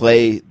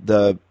play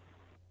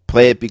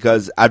it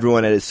because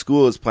everyone at his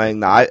school is playing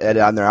it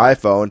on their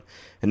iPhone,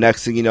 and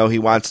next thing you know, he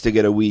wants to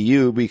get a Wii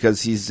U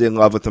because he's in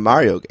love with the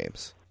Mario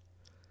games.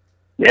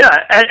 Yeah,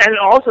 and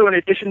also in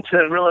addition to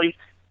really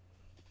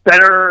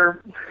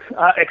better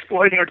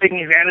exploiting or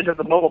taking advantage of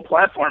the mobile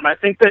platform, I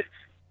think that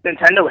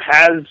Nintendo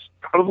has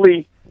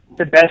probably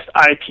the best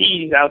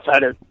IPs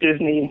outside of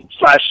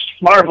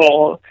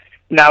Disney/Marvel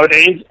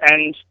nowadays,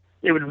 and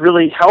it would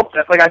really help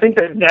that. I think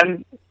that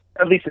them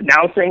at least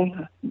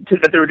announcing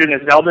that they were doing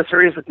a Zelda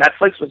series with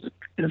Netflix is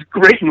a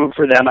great move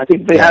for them. I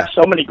think they have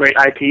so many great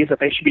IPs that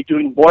they should be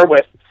doing more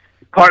with,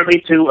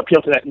 partly to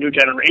appeal to that new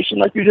generation,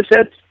 like you just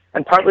said,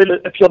 and partly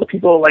to appeal to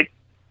people like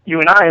you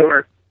and I who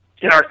are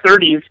in our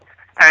 30s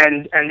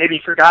and maybe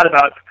forgot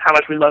about how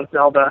much we love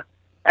Zelda,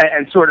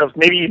 and sort of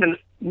maybe even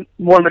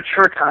more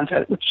mature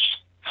content, which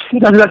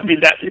doesn't have to be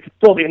that. It could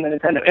still be in the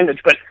Nintendo image,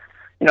 but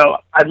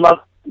I'd love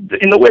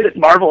in the way that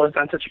Marvel has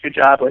done such a good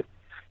job with,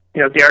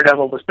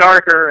 Daredevil was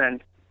darker,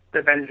 and the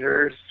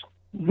Avengers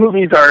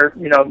movies are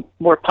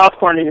more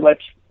popcorny. Like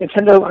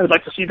Nintendo, I would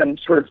like to see them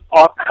sort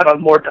of have a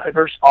more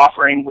diverse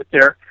offering with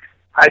their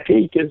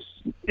IP, because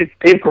they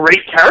have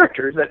great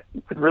characters that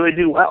could really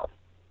do well.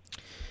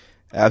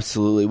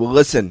 Absolutely. Well,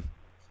 listen.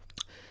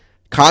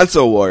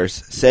 Console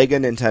Wars, Sega,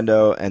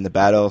 Nintendo, and the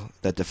battle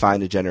that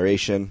defined a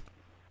generation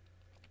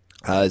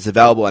is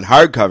available in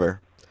hardcover,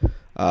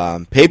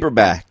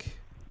 paperback,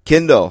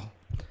 Kindle,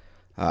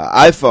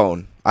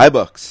 iPhone,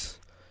 iBooks,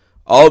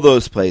 all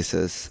those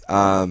places.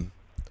 70%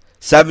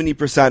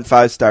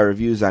 5-star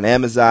reviews on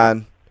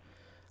Amazon,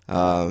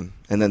 and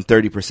then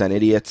 30%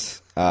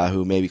 idiots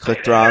who maybe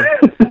clicked wrong.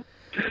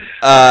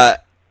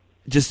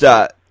 Just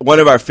one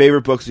of our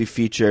favorite books we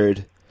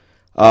featured.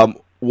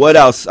 What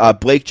else?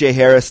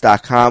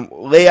 BlakeJHarris.com.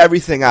 Lay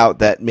everything out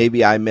that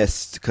maybe I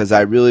missed, because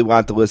I really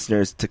want the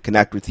listeners to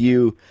connect with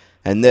you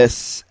and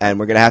this, and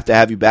we're going to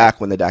have you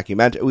back when the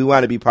documentary. We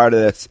want to be part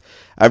of this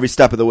every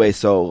step of the way,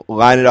 so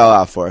line it all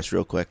out for us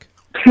real quick.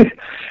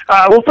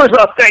 Well, first of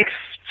all, thanks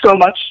so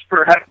much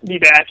for having me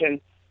back. And,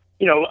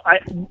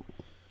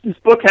 this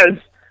book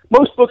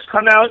most books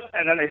come out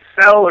and then they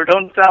sell or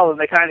don't sell and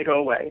they kind of go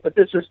away. But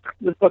this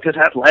book has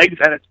had legs,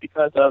 and it's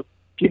because of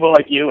people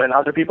like you and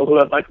other people who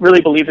have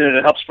really believed in it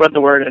and helped spread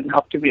the word and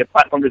helped give me a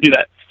platform to do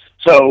that.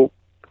 So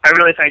I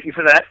really thank you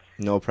for that.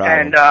 No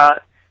problem. And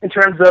in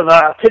terms of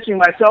pitching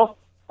myself,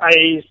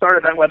 I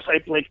started that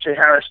website,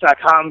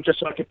 BlakeJHarris.com, just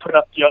so I could put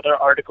up the other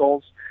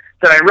articles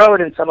that I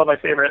wrote and some of my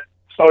favorite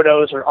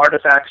photos or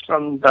artifacts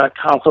from the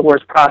console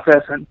wars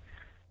process and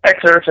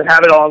excerpts, and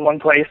have it all in one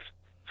place.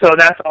 So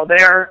that's all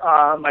there.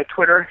 My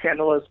Twitter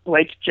handle is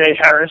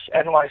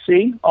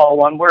BlakeJHarrisNYC, all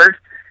one word.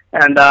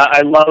 And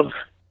I love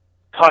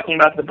talking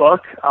about the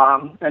book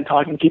and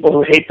talking to people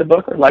who hate the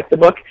book or like the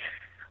book.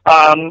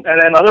 And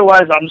then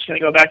otherwise, I'm just going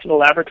to go back to the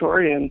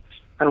laboratory and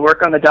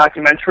work on the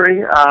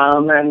documentary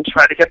and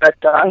try to get that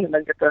done, and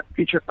then get the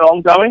feature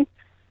film going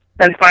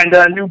and find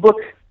a new book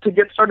to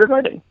get started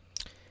writing.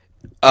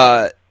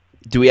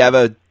 Do we have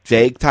a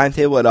vague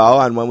timetable at all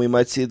on when we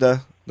might see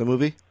the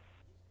movie?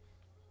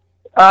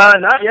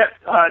 Not yet.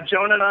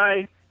 Joan and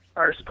I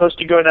are supposed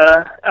to go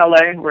to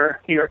L.A. We're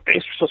New York-based.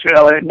 We're supposed to go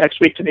to L.A.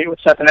 next week to meet with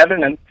Seth and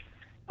Evan and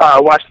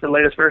watch the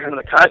latest version of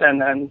the cut, and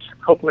then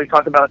hopefully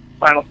talk about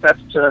final steps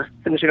to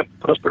finishing up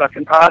the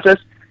post-production process.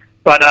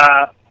 But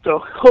so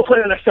hopefully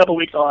in the next couple of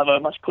weeks I'll have a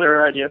much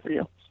clearer idea for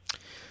you.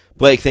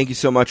 Blake, thank you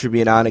so much for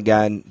being on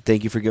again.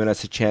 Thank you for giving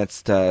us a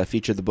chance to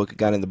feature the book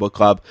again in the book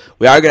club.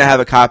 We are going to have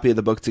a copy of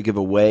the book to give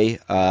away.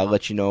 I'll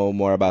let you know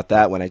more about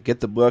that when I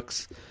get the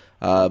books.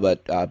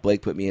 But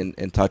Blake put me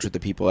in touch with the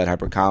people at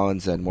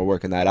HarperCollins, and we're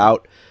working that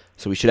out.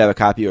 So we should have a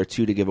copy or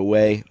two to give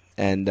away.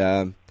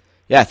 And,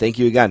 thank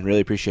you again.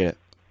 Really appreciate it.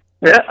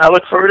 Yeah, I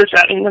look forward to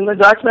chatting in the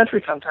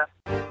documentary sometime.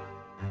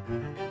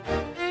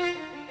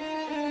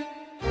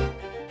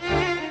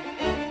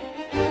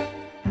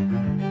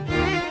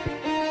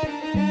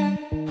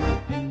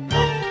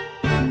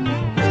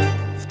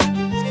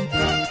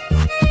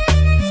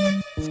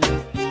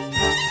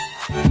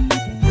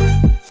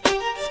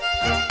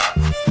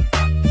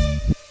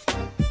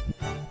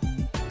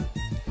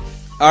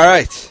 All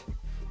right.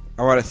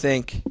 I want to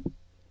thank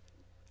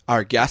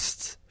our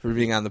guests for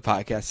being on the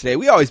podcast today.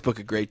 We always book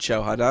a great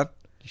show, huh, Don?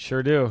 You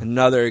sure do.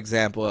 Another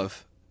example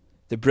of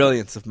the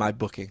brilliance of my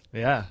booking.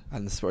 Yeah.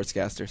 On the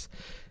Sportscasters.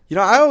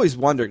 I always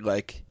wondered,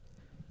 let's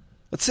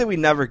say we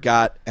never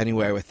got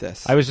anywhere with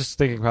this. I was just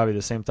thinking probably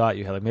the same thought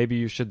you had. Maybe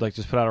you should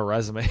just put out a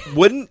resume.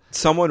 Wouldn't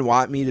someone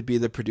want me to be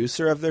the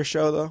producer of their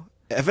show, though?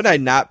 Haven't I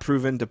not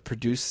proven to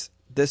produce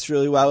this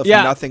really well, if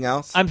nothing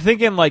else? I'm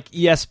thinking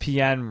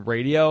ESPN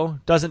radio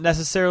doesn't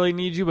necessarily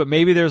need you, but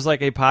maybe there's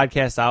a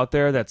podcast out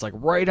there that's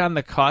right on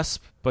the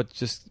cusp, but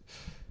just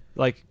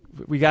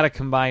we got to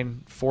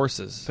combine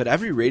forces. But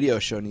every radio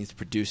show needs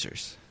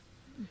producers.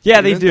 Yeah,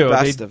 they do. The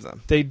best of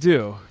them. They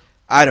do.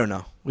 I don't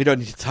know. We don't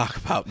need to talk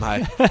about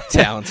my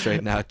talents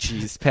right now.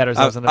 Jeez, pat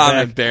ourselves on the I'm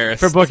back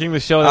embarrassed for booking the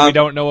show that we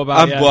don't know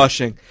about. I'm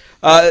blushing.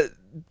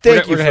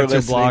 Thank you for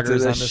listening to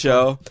this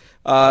show.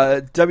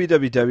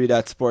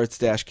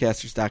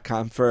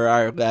 www.sports-casters.com for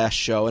our last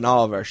show and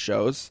all of our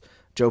shows.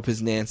 Joe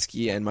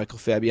Poznansky and Michael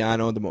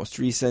Fabiano, the most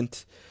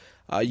recent.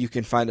 You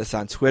can find us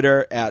on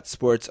Twitter at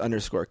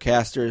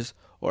sports_casters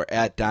or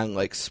at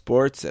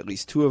DonLikeSports, at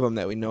least two of them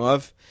that we know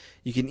of.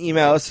 You can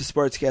email us to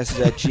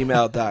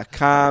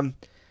sportscasters@gmail.com.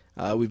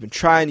 We've been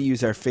trying to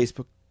use our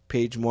Facebook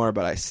page more,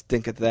 but I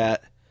stink at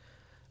that.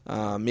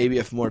 Maybe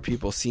if more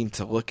people seem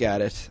to look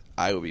at it,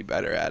 I will be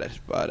better at it.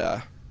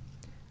 But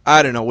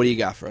I don't know. What do you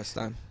got for us,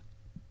 Don?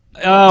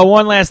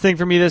 One last thing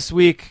for me this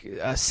week.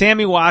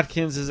 Sammy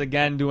Watkins is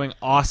again doing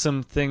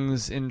awesome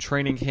things in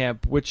training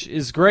camp, which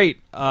is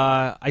great.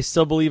 I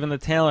still believe in the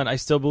talent. I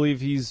still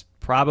believe he's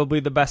probably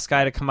the best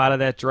guy to come out of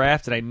that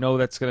draft, and I know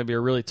that's going to be a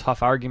really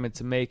tough argument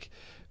to make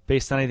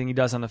based on anything he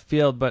does on the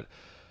field. But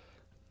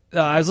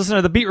I was listening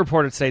to the Beat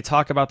Reporter today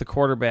talk about the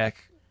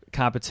quarterback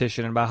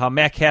competition and about how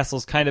Matt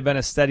Castle's kind of been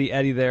a steady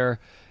Eddie there,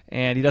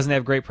 and he doesn't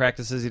have great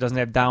practices, he doesn't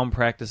have down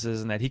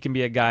practices, and that he can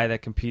be a guy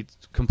that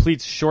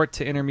completes short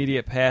to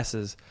intermediate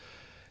passes.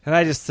 And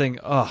I just think,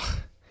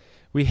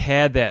 we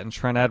had that in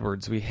Trent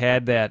Edwards. We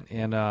had that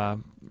in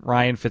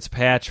Ryan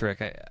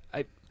Fitzpatrick.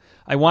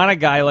 I want a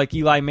guy like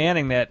Eli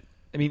Manning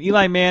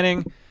Eli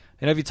Manning,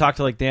 I know if you talk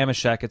to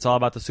Damashek, it's all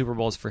about the Super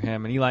Bowls for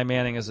him, and Eli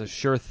Manning is a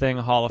sure thing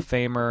Hall of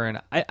Famer, and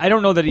I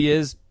don't know that he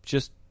is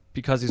just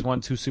because he's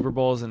won 2 Super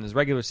Bowls and his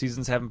regular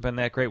seasons haven't been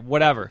that great.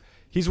 Whatever.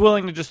 He's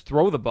willing to just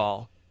throw the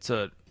ball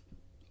to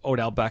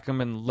Odell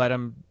Beckham and let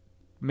him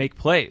make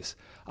plays.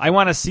 I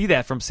want to see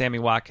that from Sammy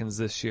Watkins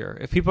this year.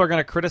 If people are going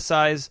to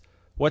criticize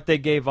what they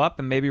gave up,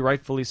 and maybe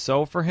rightfully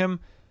so for him,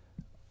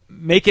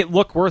 make it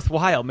look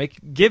worthwhile.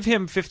 Give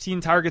him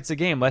 15 targets a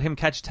game. Let him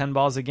catch 10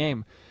 balls a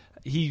game.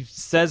 He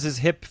says his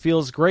hip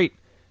feels great.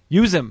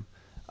 Use him.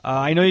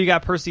 I know you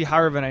got Percy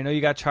Harvin. I know you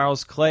got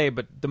Charles Clay,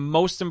 but the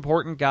most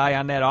important guy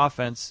on that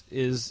offense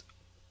is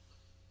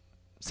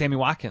Sammy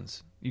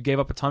Watkins. You gave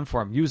up a ton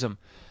for him. Use him.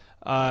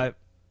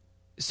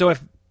 So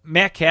if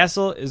Matt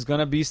Castle is going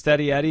to be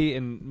Steady Eddie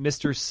and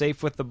Mr.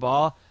 Safe with the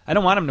ball, I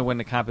don't want him to win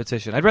the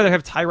competition. I'd rather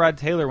have Tyrod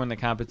Taylor win the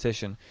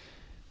competition.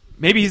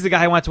 Maybe he's the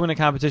guy I want to win the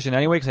competition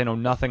anyway because I know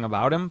nothing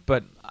about him,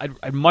 but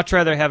I'd much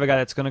rather have a guy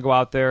that's going to go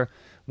out there,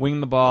 wing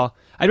the ball.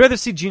 I'd rather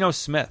see Geno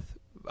Smith.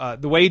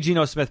 The way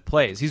Geno Smith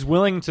plays, he's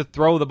willing to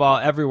throw the ball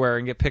everywhere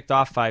and get picked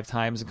off 5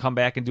 times and come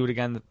back and do it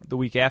again the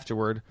week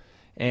afterward.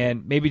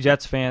 And maybe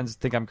Jets fans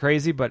think I'm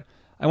crazy, but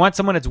I want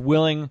someone that's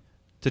willing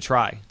to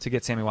try to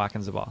get Sammy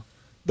Watkins the ball.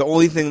 The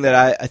only thing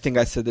that I think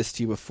I said this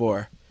to you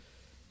before,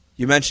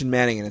 you mentioned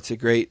Manning, and it's a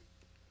great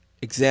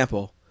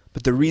example,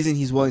 but the reason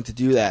he's willing to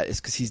do that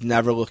is because he's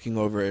never looking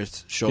over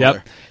his shoulder.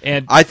 Yep.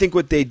 And I think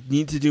what they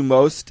need to do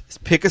most is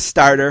pick a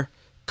starter,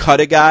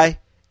 cut a guy,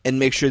 and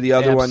make sure the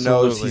other one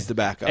knows he's the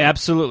backup.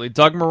 Absolutely.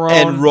 Doug Marrone.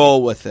 And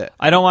roll with it.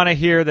 I don't want to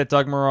hear that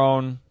Doug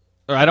Marrone,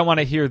 or I don't want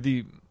to hear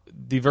the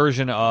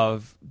version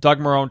of Doug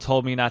Marrone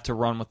told me not to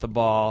run with the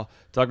ball.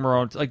 Doug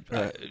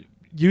Marrone,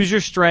 use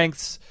your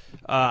strengths.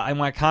 I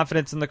want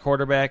confidence in the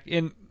quarterback.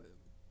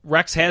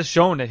 Rex has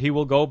shown that he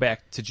will go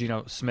back to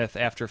Geno Smith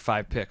after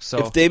 5 picks. So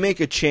if they make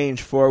a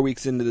change 4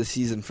 weeks into the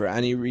season for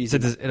any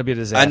reason, it'll be a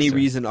disaster. Any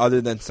reason other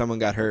than someone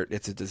got hurt,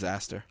 it's a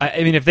disaster.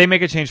 I mean, if they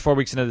make a change 4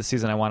 weeks into the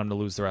season, I want them to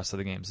lose the rest of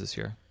the games this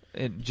year.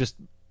 Just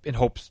in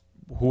hopes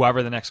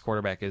whoever the next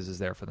quarterback is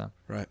there for them.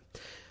 Right.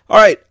 All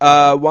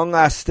right. One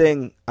last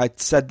thing. I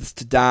said this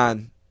to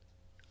Don.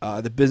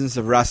 The business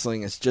of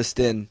wrestling is just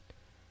in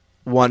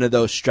one of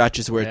those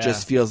stretches where it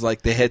just feels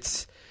like the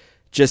hits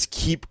just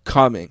keep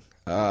coming.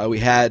 We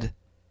had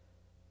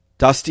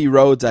Dusty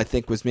Rhodes, I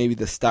think, was maybe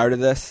the start of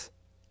this.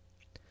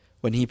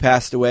 When he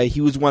passed away,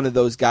 he was one of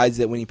those guys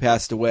that when he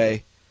passed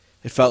away,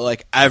 it felt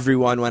like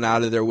everyone went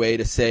out of their way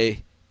to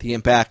say the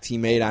impact he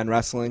made on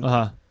wrestling.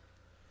 Uh-huh.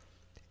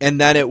 And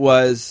then it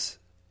was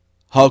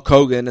Hulk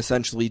Hogan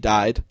essentially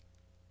died.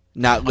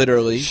 Not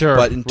literally,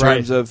 but in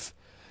terms of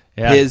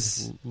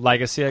his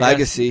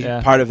legacy,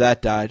 part of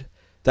that died.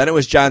 Then it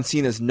was John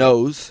Cena's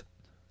nose.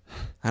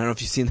 I don't know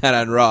if you've seen that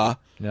on Raw.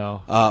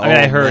 No. I mean,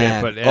 I heard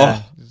it, but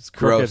it's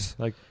gross.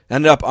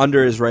 Ended up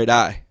under his right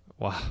eye.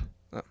 Wow.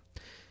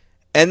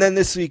 And then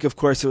this week, of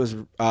course, it was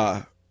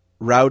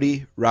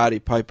Rowdy Roddy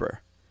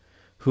Piper,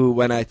 who,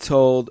 when I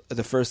told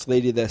the First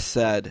Lady this,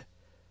 said,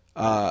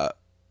 Rowdy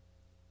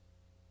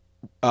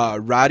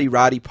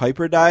Roddy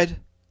Piper died.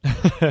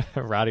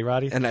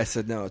 Roddy? And I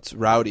said, no, it's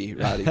Rowdy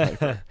Roddy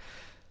Piper.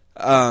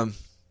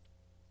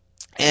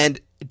 And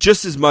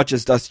just as much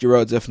as Dusty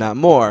Rhodes, if not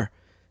more,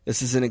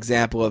 this is an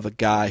example of a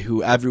guy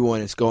who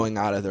everyone is going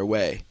out of their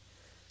way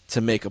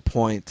to make a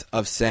point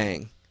of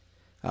saying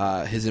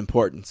his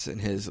importance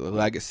and his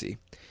legacy.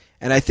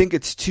 And I think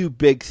it's 2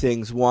 big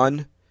things.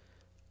 One,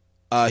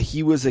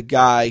 he was a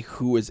guy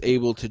who was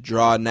able to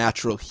draw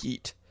natural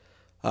heat,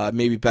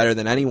 maybe better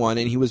than anyone,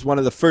 and he was one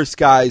of the first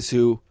guys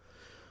who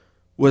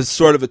was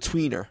sort of a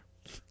tweener,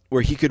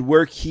 where he could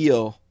work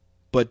heel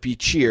but be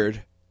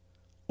cheered,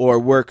 or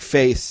work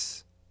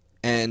face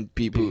and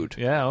be booed.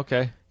 Yeah,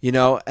 okay. You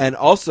know, and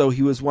also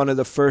he was one of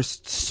the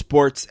first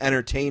sports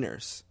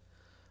entertainers.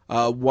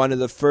 One of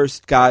the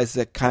first guys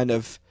that kind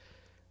of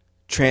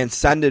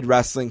transcended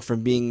wrestling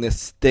from being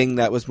this thing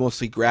that was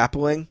mostly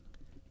grappling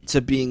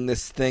to being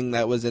this thing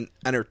that was an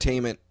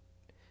entertainment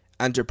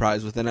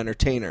enterprise with an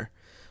entertainer.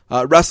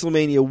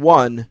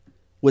 WrestleMania I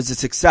was a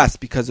success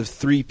because of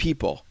 3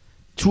 people.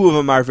 2 of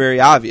them are very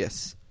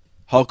obvious,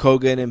 Hulk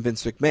Hogan and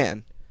Vince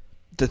McMahon.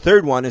 The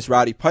third one is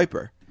Roddy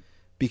Piper,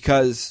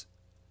 because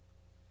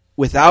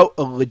without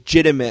a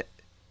legitimate,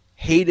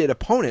 hated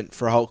opponent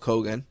for Hulk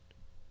Hogan,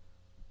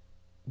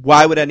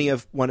 why would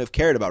anyone have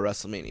cared about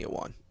WrestleMania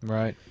 1?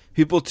 Right.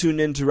 People tuned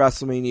into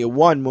WrestleMania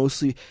 1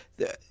 mostly.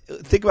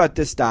 Think about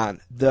this,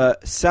 Don. The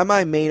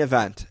semi-main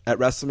event at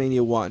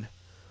WrestleMania 1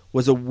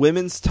 was a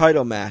women's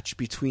title match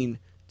between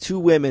 2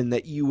 women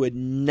that you would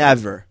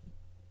never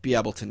be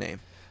able to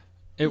name.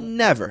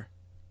 Never.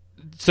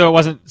 So it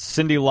wasn't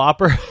Cyndi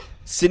Lauper?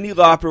 Cyndi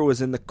Lauper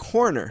was in the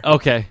corner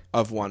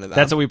of one of them.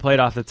 That's what we played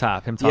off the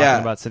top, him talking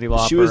about Cyndi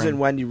Lauper. She was in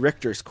Wendy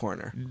Richter's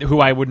corner. Who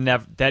I would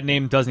never... That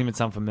name doesn't even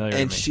sound familiar to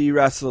me. And she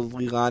wrestled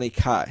Leilani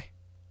Kai.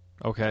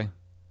 Okay.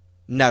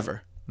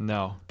 Never.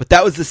 No. But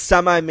that was the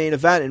semi-main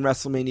event in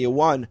WrestleMania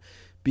 1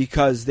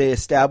 because they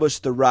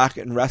established the Rock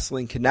and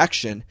Wrestling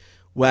connection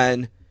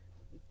when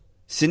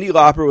Cyndi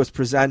Lauper was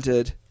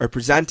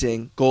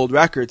presenting gold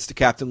records to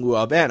Captain Lou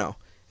Albano.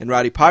 And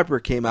Roddy Piper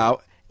came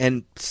out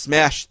and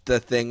smashed the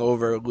thing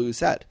over Lou's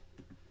head.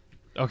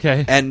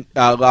 Okay. And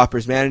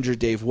Lauper's manager,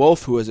 Dave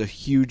Wolf, who was a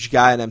huge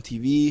guy on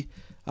MTV,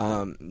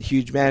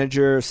 huge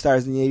manager,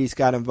 stars in the 80s,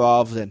 got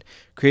involved and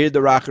created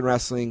the Rock and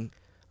Wrestling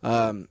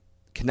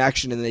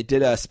connection, and they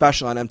did a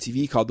special on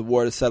MTV called The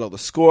War to Settle the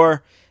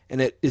Score,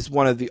 and it is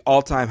one of the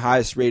all-time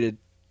highest rated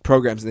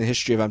programs in the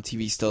history of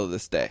MTV still to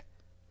this day.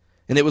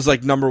 And it was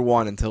like number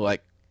one until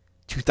like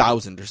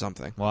 2000 or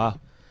something. Wow.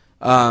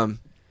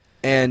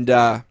 And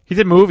he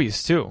did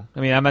movies too. I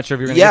mean, I'm not sure if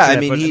you're going to yeah,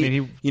 get to that,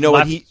 he you know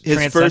left, when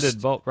his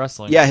transcended first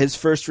wrestling. Yeah, his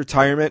first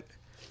retirement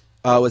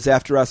was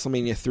after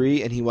WrestleMania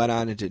 3, and he went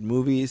on and did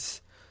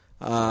movies.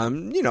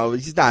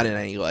 He's not in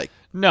any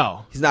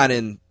he's not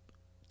in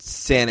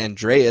San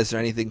Andreas or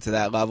anything to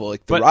that level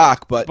like The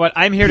Rock, but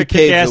I'm here to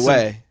kick ass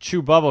and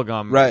chew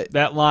bubblegum. Right.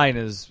 That line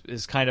is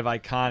kind of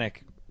iconic.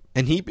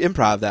 And he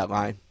improv that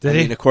line. Did he?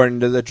 I mean, according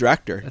to the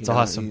director. That's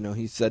awesome.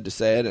 He said to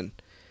say it, and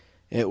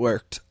it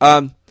worked.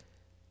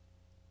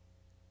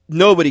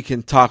 Nobody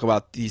can talk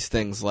about these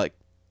things like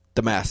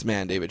the masked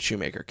man, David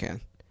Shoemaker, can.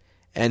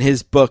 And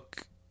his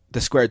book, The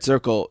Squared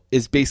Circle,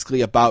 is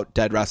basically about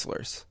dead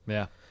wrestlers.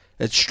 Yeah.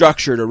 It's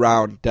structured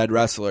around dead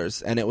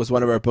wrestlers, and it was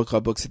one of our book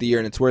club books of the year,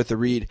 and it's worth a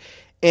read.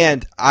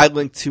 And I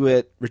linked to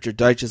it. Richard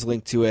Deitch has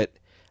linked to it.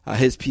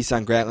 His piece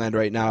on Grantland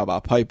right now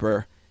about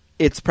Piper.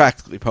 It's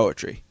practically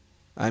poetry.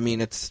 I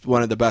mean, it's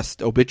one of the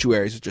best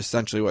obituaries, which is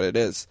essentially what it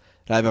is,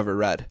 that I've ever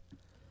read.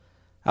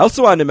 I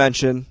also wanted to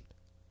mention,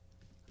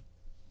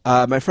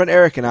 my friend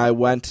Eric and I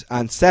went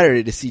on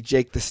Saturday to see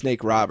Jake the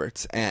Snake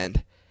Roberts,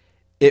 and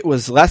it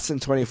was less than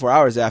 24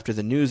 hours after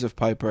the news of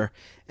Piper,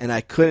 and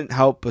I couldn't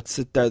help but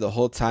sit there the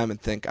whole time and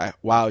think,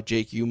 wow,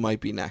 Jake, you might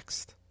be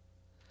next.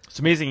 It's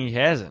amazing he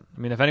hasn't. I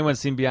mean, if anyone's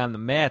seen Beyond the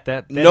Mat,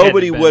 that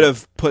nobody would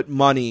have put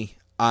money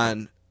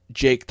on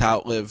Jake to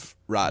outlive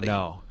Roddy.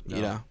 No.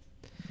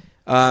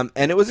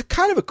 And it was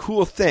kind of a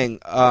cool thing.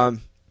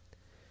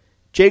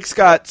 Jake's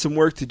got some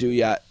work to do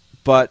yet,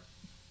 but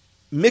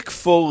Mick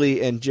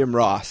Foley and Jim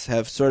Ross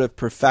have sort of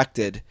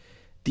perfected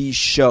these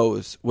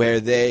shows where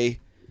they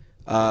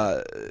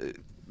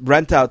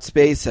rent out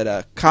space at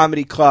a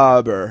comedy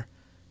club or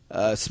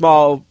a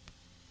small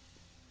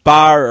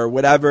bar or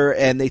whatever,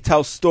 and they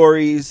tell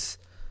stories,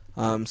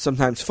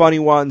 sometimes funny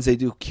ones. They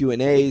do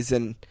Q&As,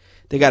 and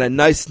they got a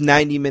nice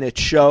 90-minute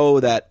show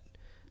that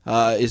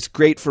is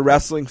great for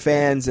wrestling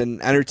fans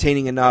and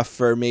entertaining enough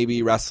for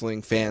maybe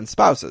wrestling fan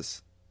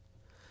spouses.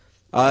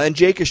 And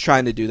Jake is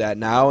trying to do that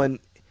now. And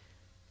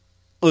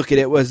look,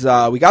 it was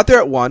we got there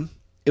at 1.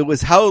 It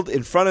was held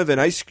in front of a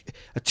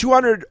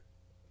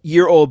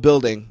 200-year-old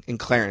building in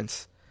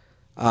Clarence,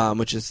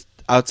 which is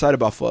outside of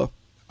Buffalo,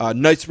 a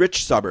nice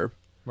rich suburb.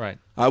 Right.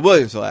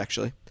 Williamsville,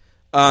 actually.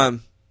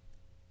 And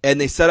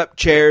they set up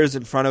chairs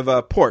in front of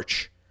a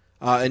porch.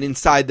 And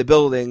inside the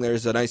building,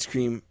 there's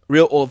an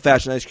real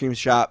old-fashioned ice cream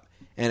shop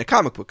and a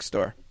comic book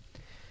store.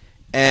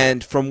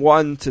 And from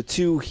 1 to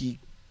 2, he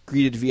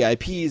greeted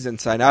VIPs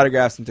and signed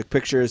autographs and took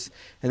pictures.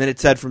 And then it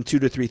said from 2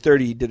 to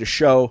 3:30, he did a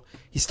show.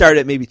 He started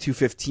at maybe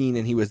 2:15,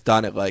 and he was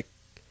done at like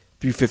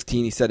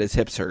 3:15. He said his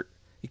hips hurt.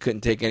 He couldn't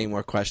take any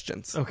more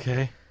questions.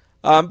 Okay.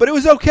 But it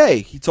was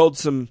okay. He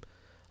told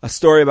a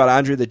story about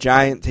Andre the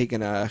Giant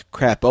taking a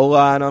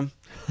crapola on him.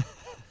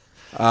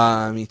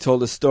 He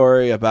told a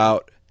story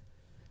about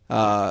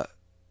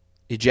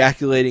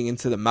ejaculating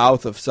into the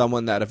mouth of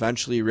someone that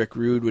eventually Rick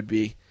Rude would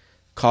be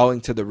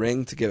calling to the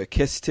ring to give a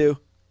kiss to.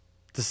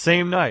 The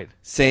same night.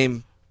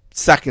 Same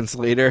seconds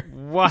later.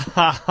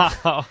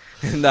 Wow.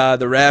 And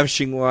the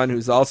ravishing one,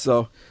 who's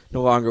also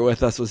no longer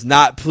with us, was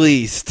not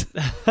pleased.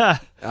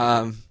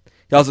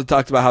 He also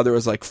talked about how there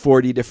was like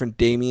 40 different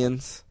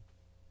Damians.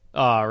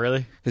 Oh,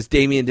 really? Because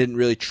Damien didn't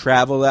really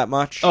travel that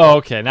much. Oh,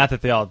 okay. Not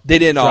that they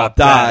didn't all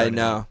die,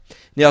 no.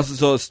 And he also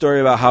told a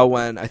story about how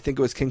when, I think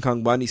it was King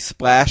Kong Bundy,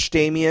 splashed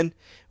Damien, it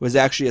was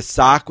actually a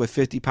sock with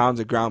 50 pounds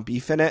of ground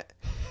beef in it,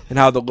 and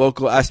how the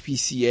local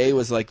SPCA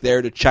was like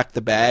there to check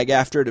the bag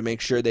after to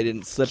make sure they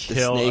didn't slip the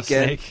snake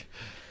in.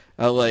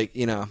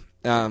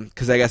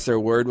 Because I guess their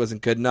word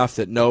wasn't good enough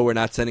that, no, we're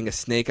not sending a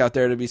snake out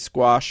there to be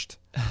squashed.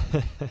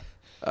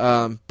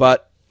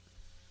 But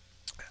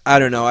I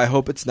don't know. I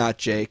hope it's not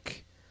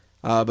Jake.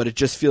 But it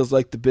just feels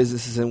like the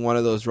business is in one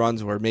of those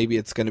runs where maybe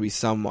it's going to be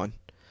someone.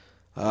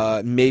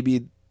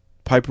 Maybe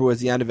Piper was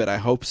the end of it. I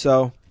hope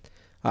so.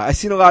 I've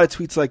seen a lot of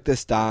tweets like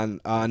this,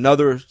 Don.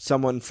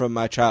 Someone from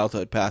my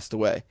childhood passed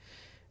away.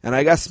 And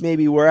I guess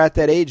maybe we're at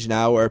that age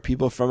now where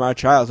people from our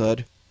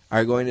childhood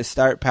are going to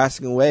start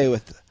passing away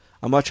with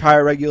a much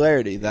higher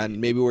regularity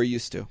than maybe we're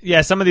used to.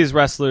 Yeah, some of these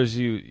wrestlers,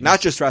 not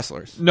just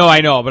wrestlers. No,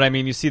 I know, but I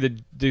mean, you see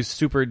the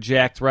super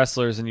jacked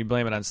wrestlers and you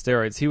blame it on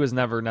steroids. He was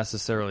never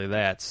necessarily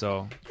that,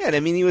 so. Yeah, and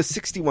I mean, he was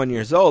 61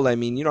 years old. I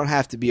mean, you don't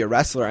have to be a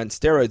wrestler on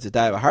steroids to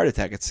die of a heart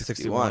attack at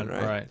 61,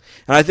 right?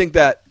 And I think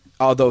that,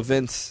 although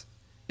Vince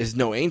is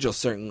no angel,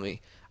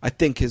 certainly, I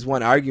think his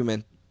one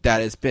argument that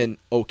has been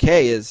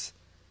okay is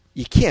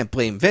you can't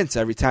blame Vince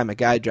every time a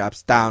guy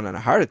drops down on a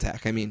heart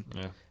attack. I mean,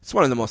 it's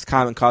one of the most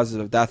common causes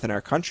of death in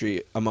our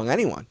country among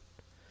anyone.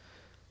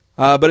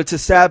 But it's a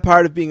sad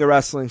part of being a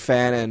wrestling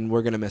fan, and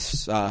we're going to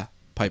miss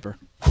Piper.